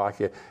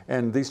Czechoslovakia,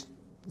 and these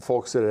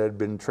folks that had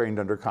been trained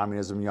under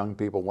communism, young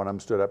people, one of them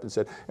stood up and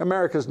said,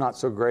 America's not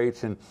so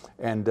great, and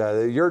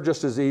you're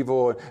just as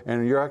evil,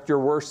 and you're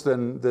worse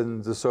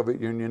than the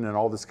Soviet Union, and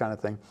all this kind of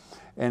thing.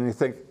 And you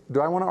think, do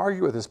I want to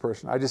argue with this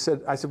person? I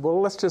said, well,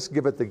 let's just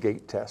give it the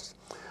gate test.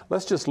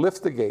 Let's just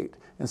lift the gate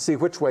and see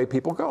which way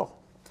people go.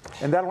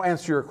 And that'll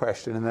answer your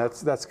question. And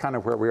that's kind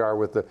of where we are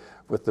with the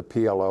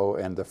PLO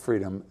and the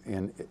freedom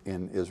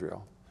in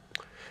Israel.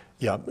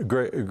 Yeah,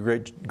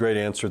 great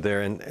answer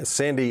there. And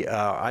Sandy,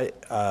 I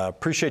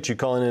appreciate you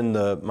calling in.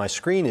 My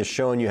screen is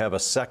showing you have a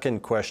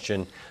second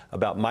question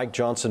about Mike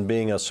Johnson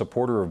being a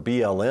supporter of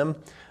BLM.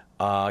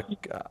 I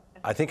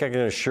think I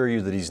can assure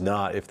you that he's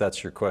not, if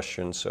that's your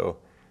question. So.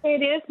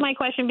 It is my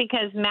question,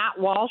 because Matt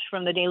Walsh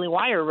from the Daily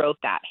Wire wrote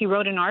that. He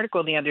wrote an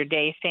article the other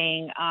day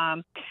saying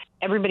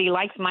everybody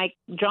likes Mike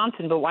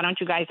Johnson, but why don't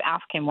you guys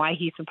ask him why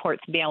he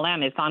supports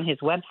BLM? It's on his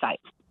website.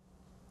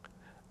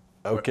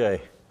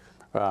 Okay.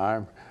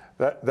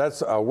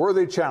 That's a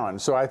worthy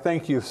challenge. So I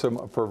thank you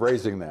for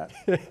raising that.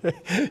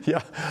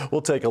 Yeah, we'll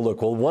take a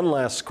look. Well, one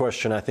last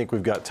question I think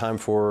we've got time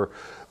for,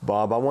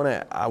 Bob. I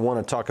want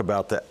to talk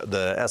about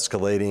the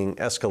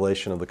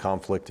escalation of the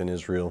conflict in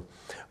Israel.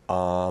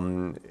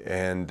 You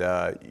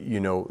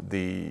know,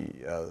 the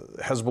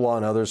Hezbollah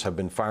and others have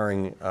been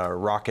firing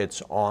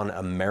rockets on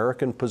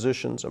American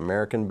positions,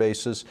 American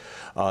bases.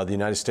 The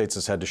United States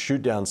has had to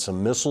shoot down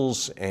some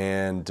missiles,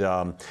 and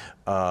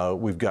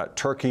we've got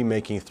Turkey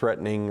making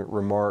threatening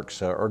remarks,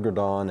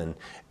 Erdogan,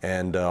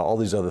 and all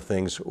these other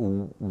things.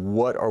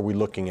 What are we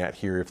looking at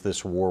here if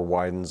this war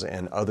widens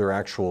and other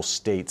actual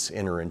states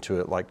enter into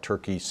it, like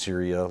Turkey,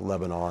 Syria,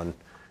 Lebanon?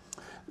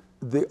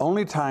 The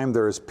only time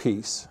there is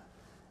peace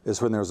is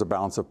when there's a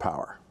balance of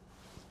power.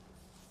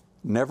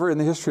 Never in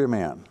the history of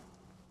man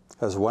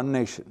has one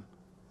nation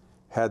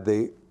had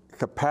the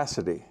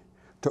capacity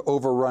to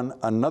overrun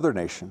another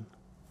nation,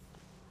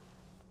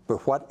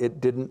 but what it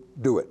didn't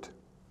do it,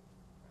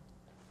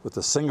 with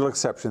the single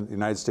exception, the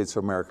United States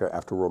of America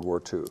after World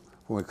War II,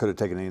 when we could have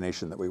taken any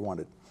nation that we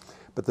wanted.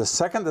 But the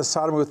second that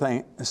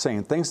Saddam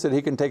Hussein thinks that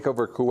he can take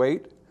over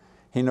Kuwait,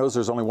 He knows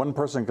there's only one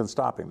person who can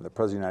stop him, the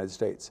President of the United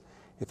States.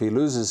 If he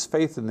loses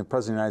faith in the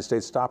President of the United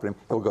States stopping him,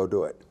 he'll go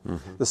do it.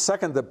 The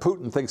second that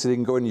Putin thinks that he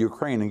can go into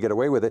Ukraine and get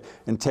away with it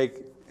and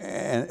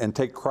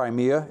take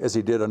Crimea, as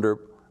he did under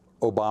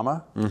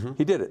Obama,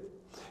 he did it.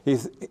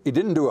 He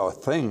didn't do a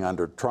thing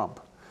under Trump.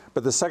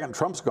 But the second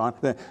Trump's gone,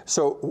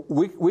 so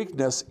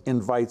weakness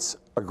invites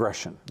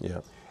aggression.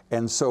 Yeah.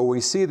 And so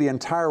we see the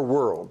entire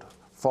world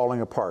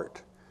falling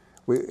apart.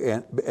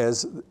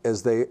 As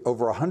they,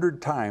 over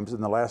 100 times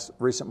in the last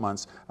recent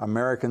months,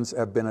 Americans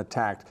have been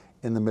attacked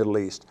in the Middle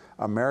East.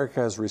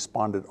 America has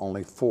responded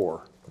only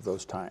 4 of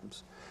those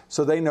times.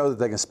 So they know that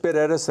they can spit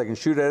at us, they can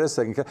shoot at us,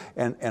 they can,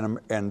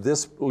 and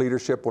this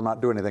leadership will not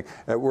do anything.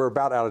 We're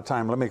about out of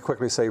time. Let me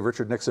quickly say,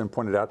 Richard Nixon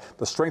pointed out,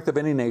 the strength of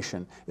any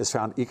nation is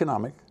found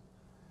economic,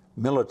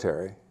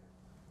 military,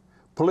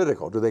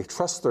 political. Do they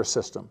trust their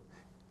system?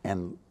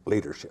 And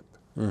leadership.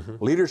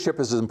 Leadership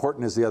is as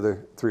important as the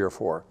other 3 or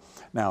 4.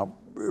 Now,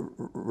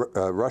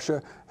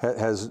 Russia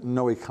has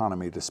no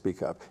economy to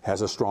speak of,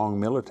 has a strong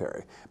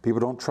military. People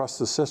don't trust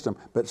the system,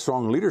 but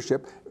strong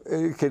leadership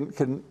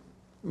can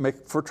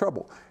make for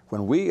trouble.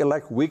 When we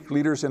elect weak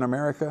leaders in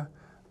America,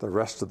 the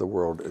rest of the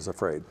world is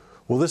afraid.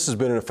 Well, this has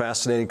been a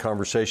fascinating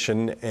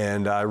conversation,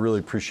 and I really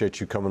appreciate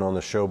you coming on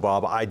the show,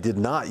 Bob. I did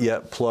not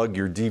yet plug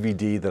your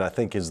DVD that I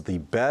think is the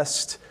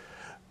best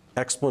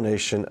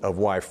explanation of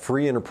why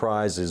free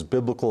enterprise is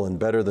biblical and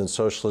better than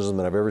socialism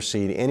that I've ever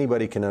seen.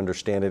 Anybody can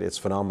understand it. It's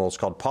phenomenal. It's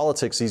called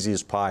Politics Easy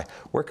as Pie.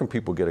 Where can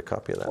people get a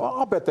copy of that? Well,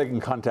 I'll bet they can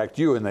contact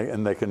you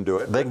and they can do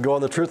it. They can go on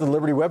the Truth and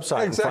Liberty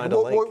website and find a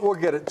link. We'll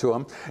get it to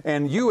them.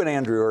 And you and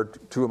Andrew are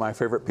 2 of my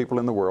favorite people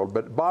in the world.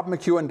 But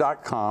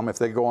BobMcEwen.com, if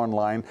they go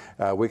online,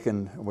 we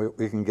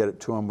can get it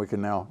to them. We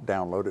can now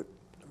download it.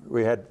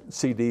 We had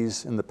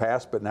CDs in the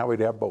past, but now we'd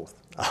have both.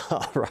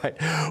 All right.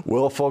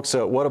 Well, folks,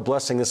 what a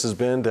blessing this has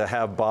been to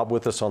have Bob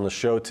with us on the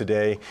show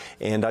today.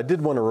 And I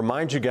did want to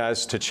remind you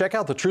guys to check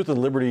out the Truth and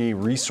Liberty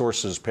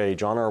resources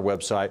page on our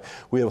website.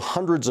 We have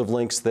hundreds of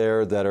links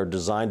there that are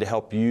designed to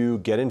help you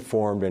get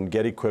informed and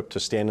get equipped to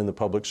stand in the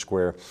public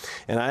square.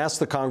 And I asked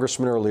the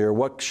congressman earlier,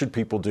 what should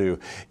people do?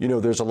 You know,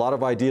 there's a lot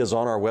of ideas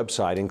on our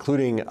website,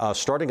 including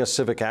starting a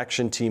civic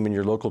action team in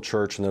your local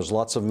church. And there's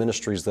lots of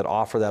ministries that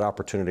offer that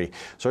opportunity.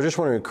 So I just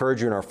want to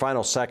encourage you in our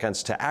final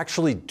seconds to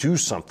actually do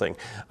something.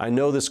 I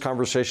know this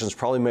conversation has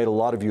probably made a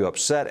lot of you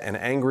upset and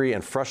angry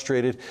and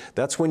frustrated.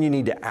 That's when you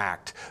need to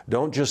act.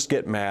 Don't just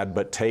get mad,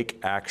 but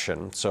take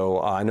action.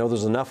 So I know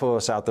there's enough of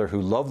us out there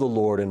who love the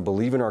Lord and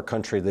believe in our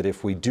country that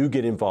if we do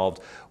get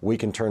involved, we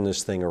can turn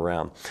this thing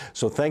around.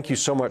 So thank you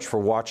so much for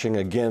watching.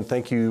 Again,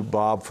 thank you,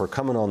 Bob, for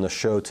coming on the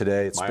show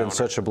today. It's been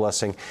such a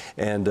blessing.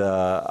 And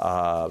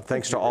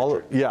thanks to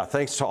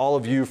all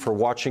of you for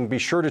watching. Be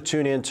sure to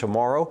tune in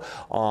tomorrow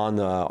on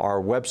our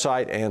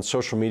website and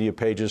social media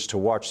pages to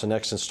watch the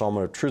next installment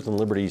of Truth and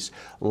Liberty's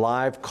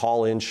live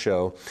call-in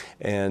show.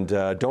 And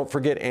don't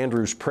forget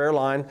Andrew's prayer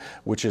line,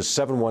 which is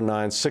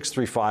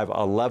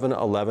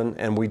 719-635-1111.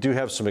 And we do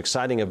have some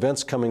exciting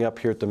events coming up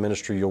here at the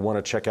ministry. You'll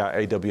want to check out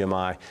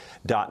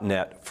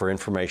awmi.net for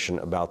information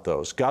about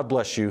those. God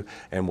bless you,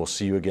 and we'll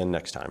see you again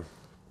next time.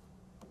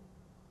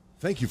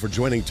 Thank you for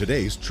joining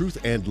today's Truth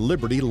and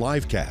Liberty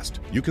livecast.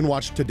 You can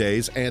watch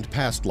today's and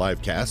past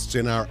livecasts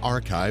in our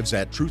archives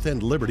at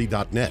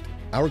truthandliberty.net.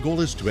 Our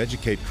goal is to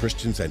educate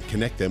Christians and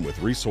connect them with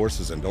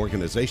resources and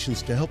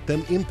organizations to help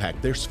them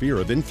impact their sphere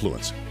of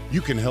influence.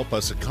 You can help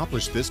us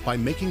accomplish this by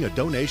making a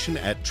donation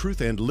at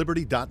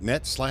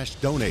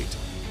truthandliberty.net/donate.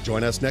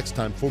 Join us next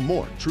time for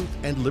more Truth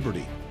and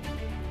Liberty.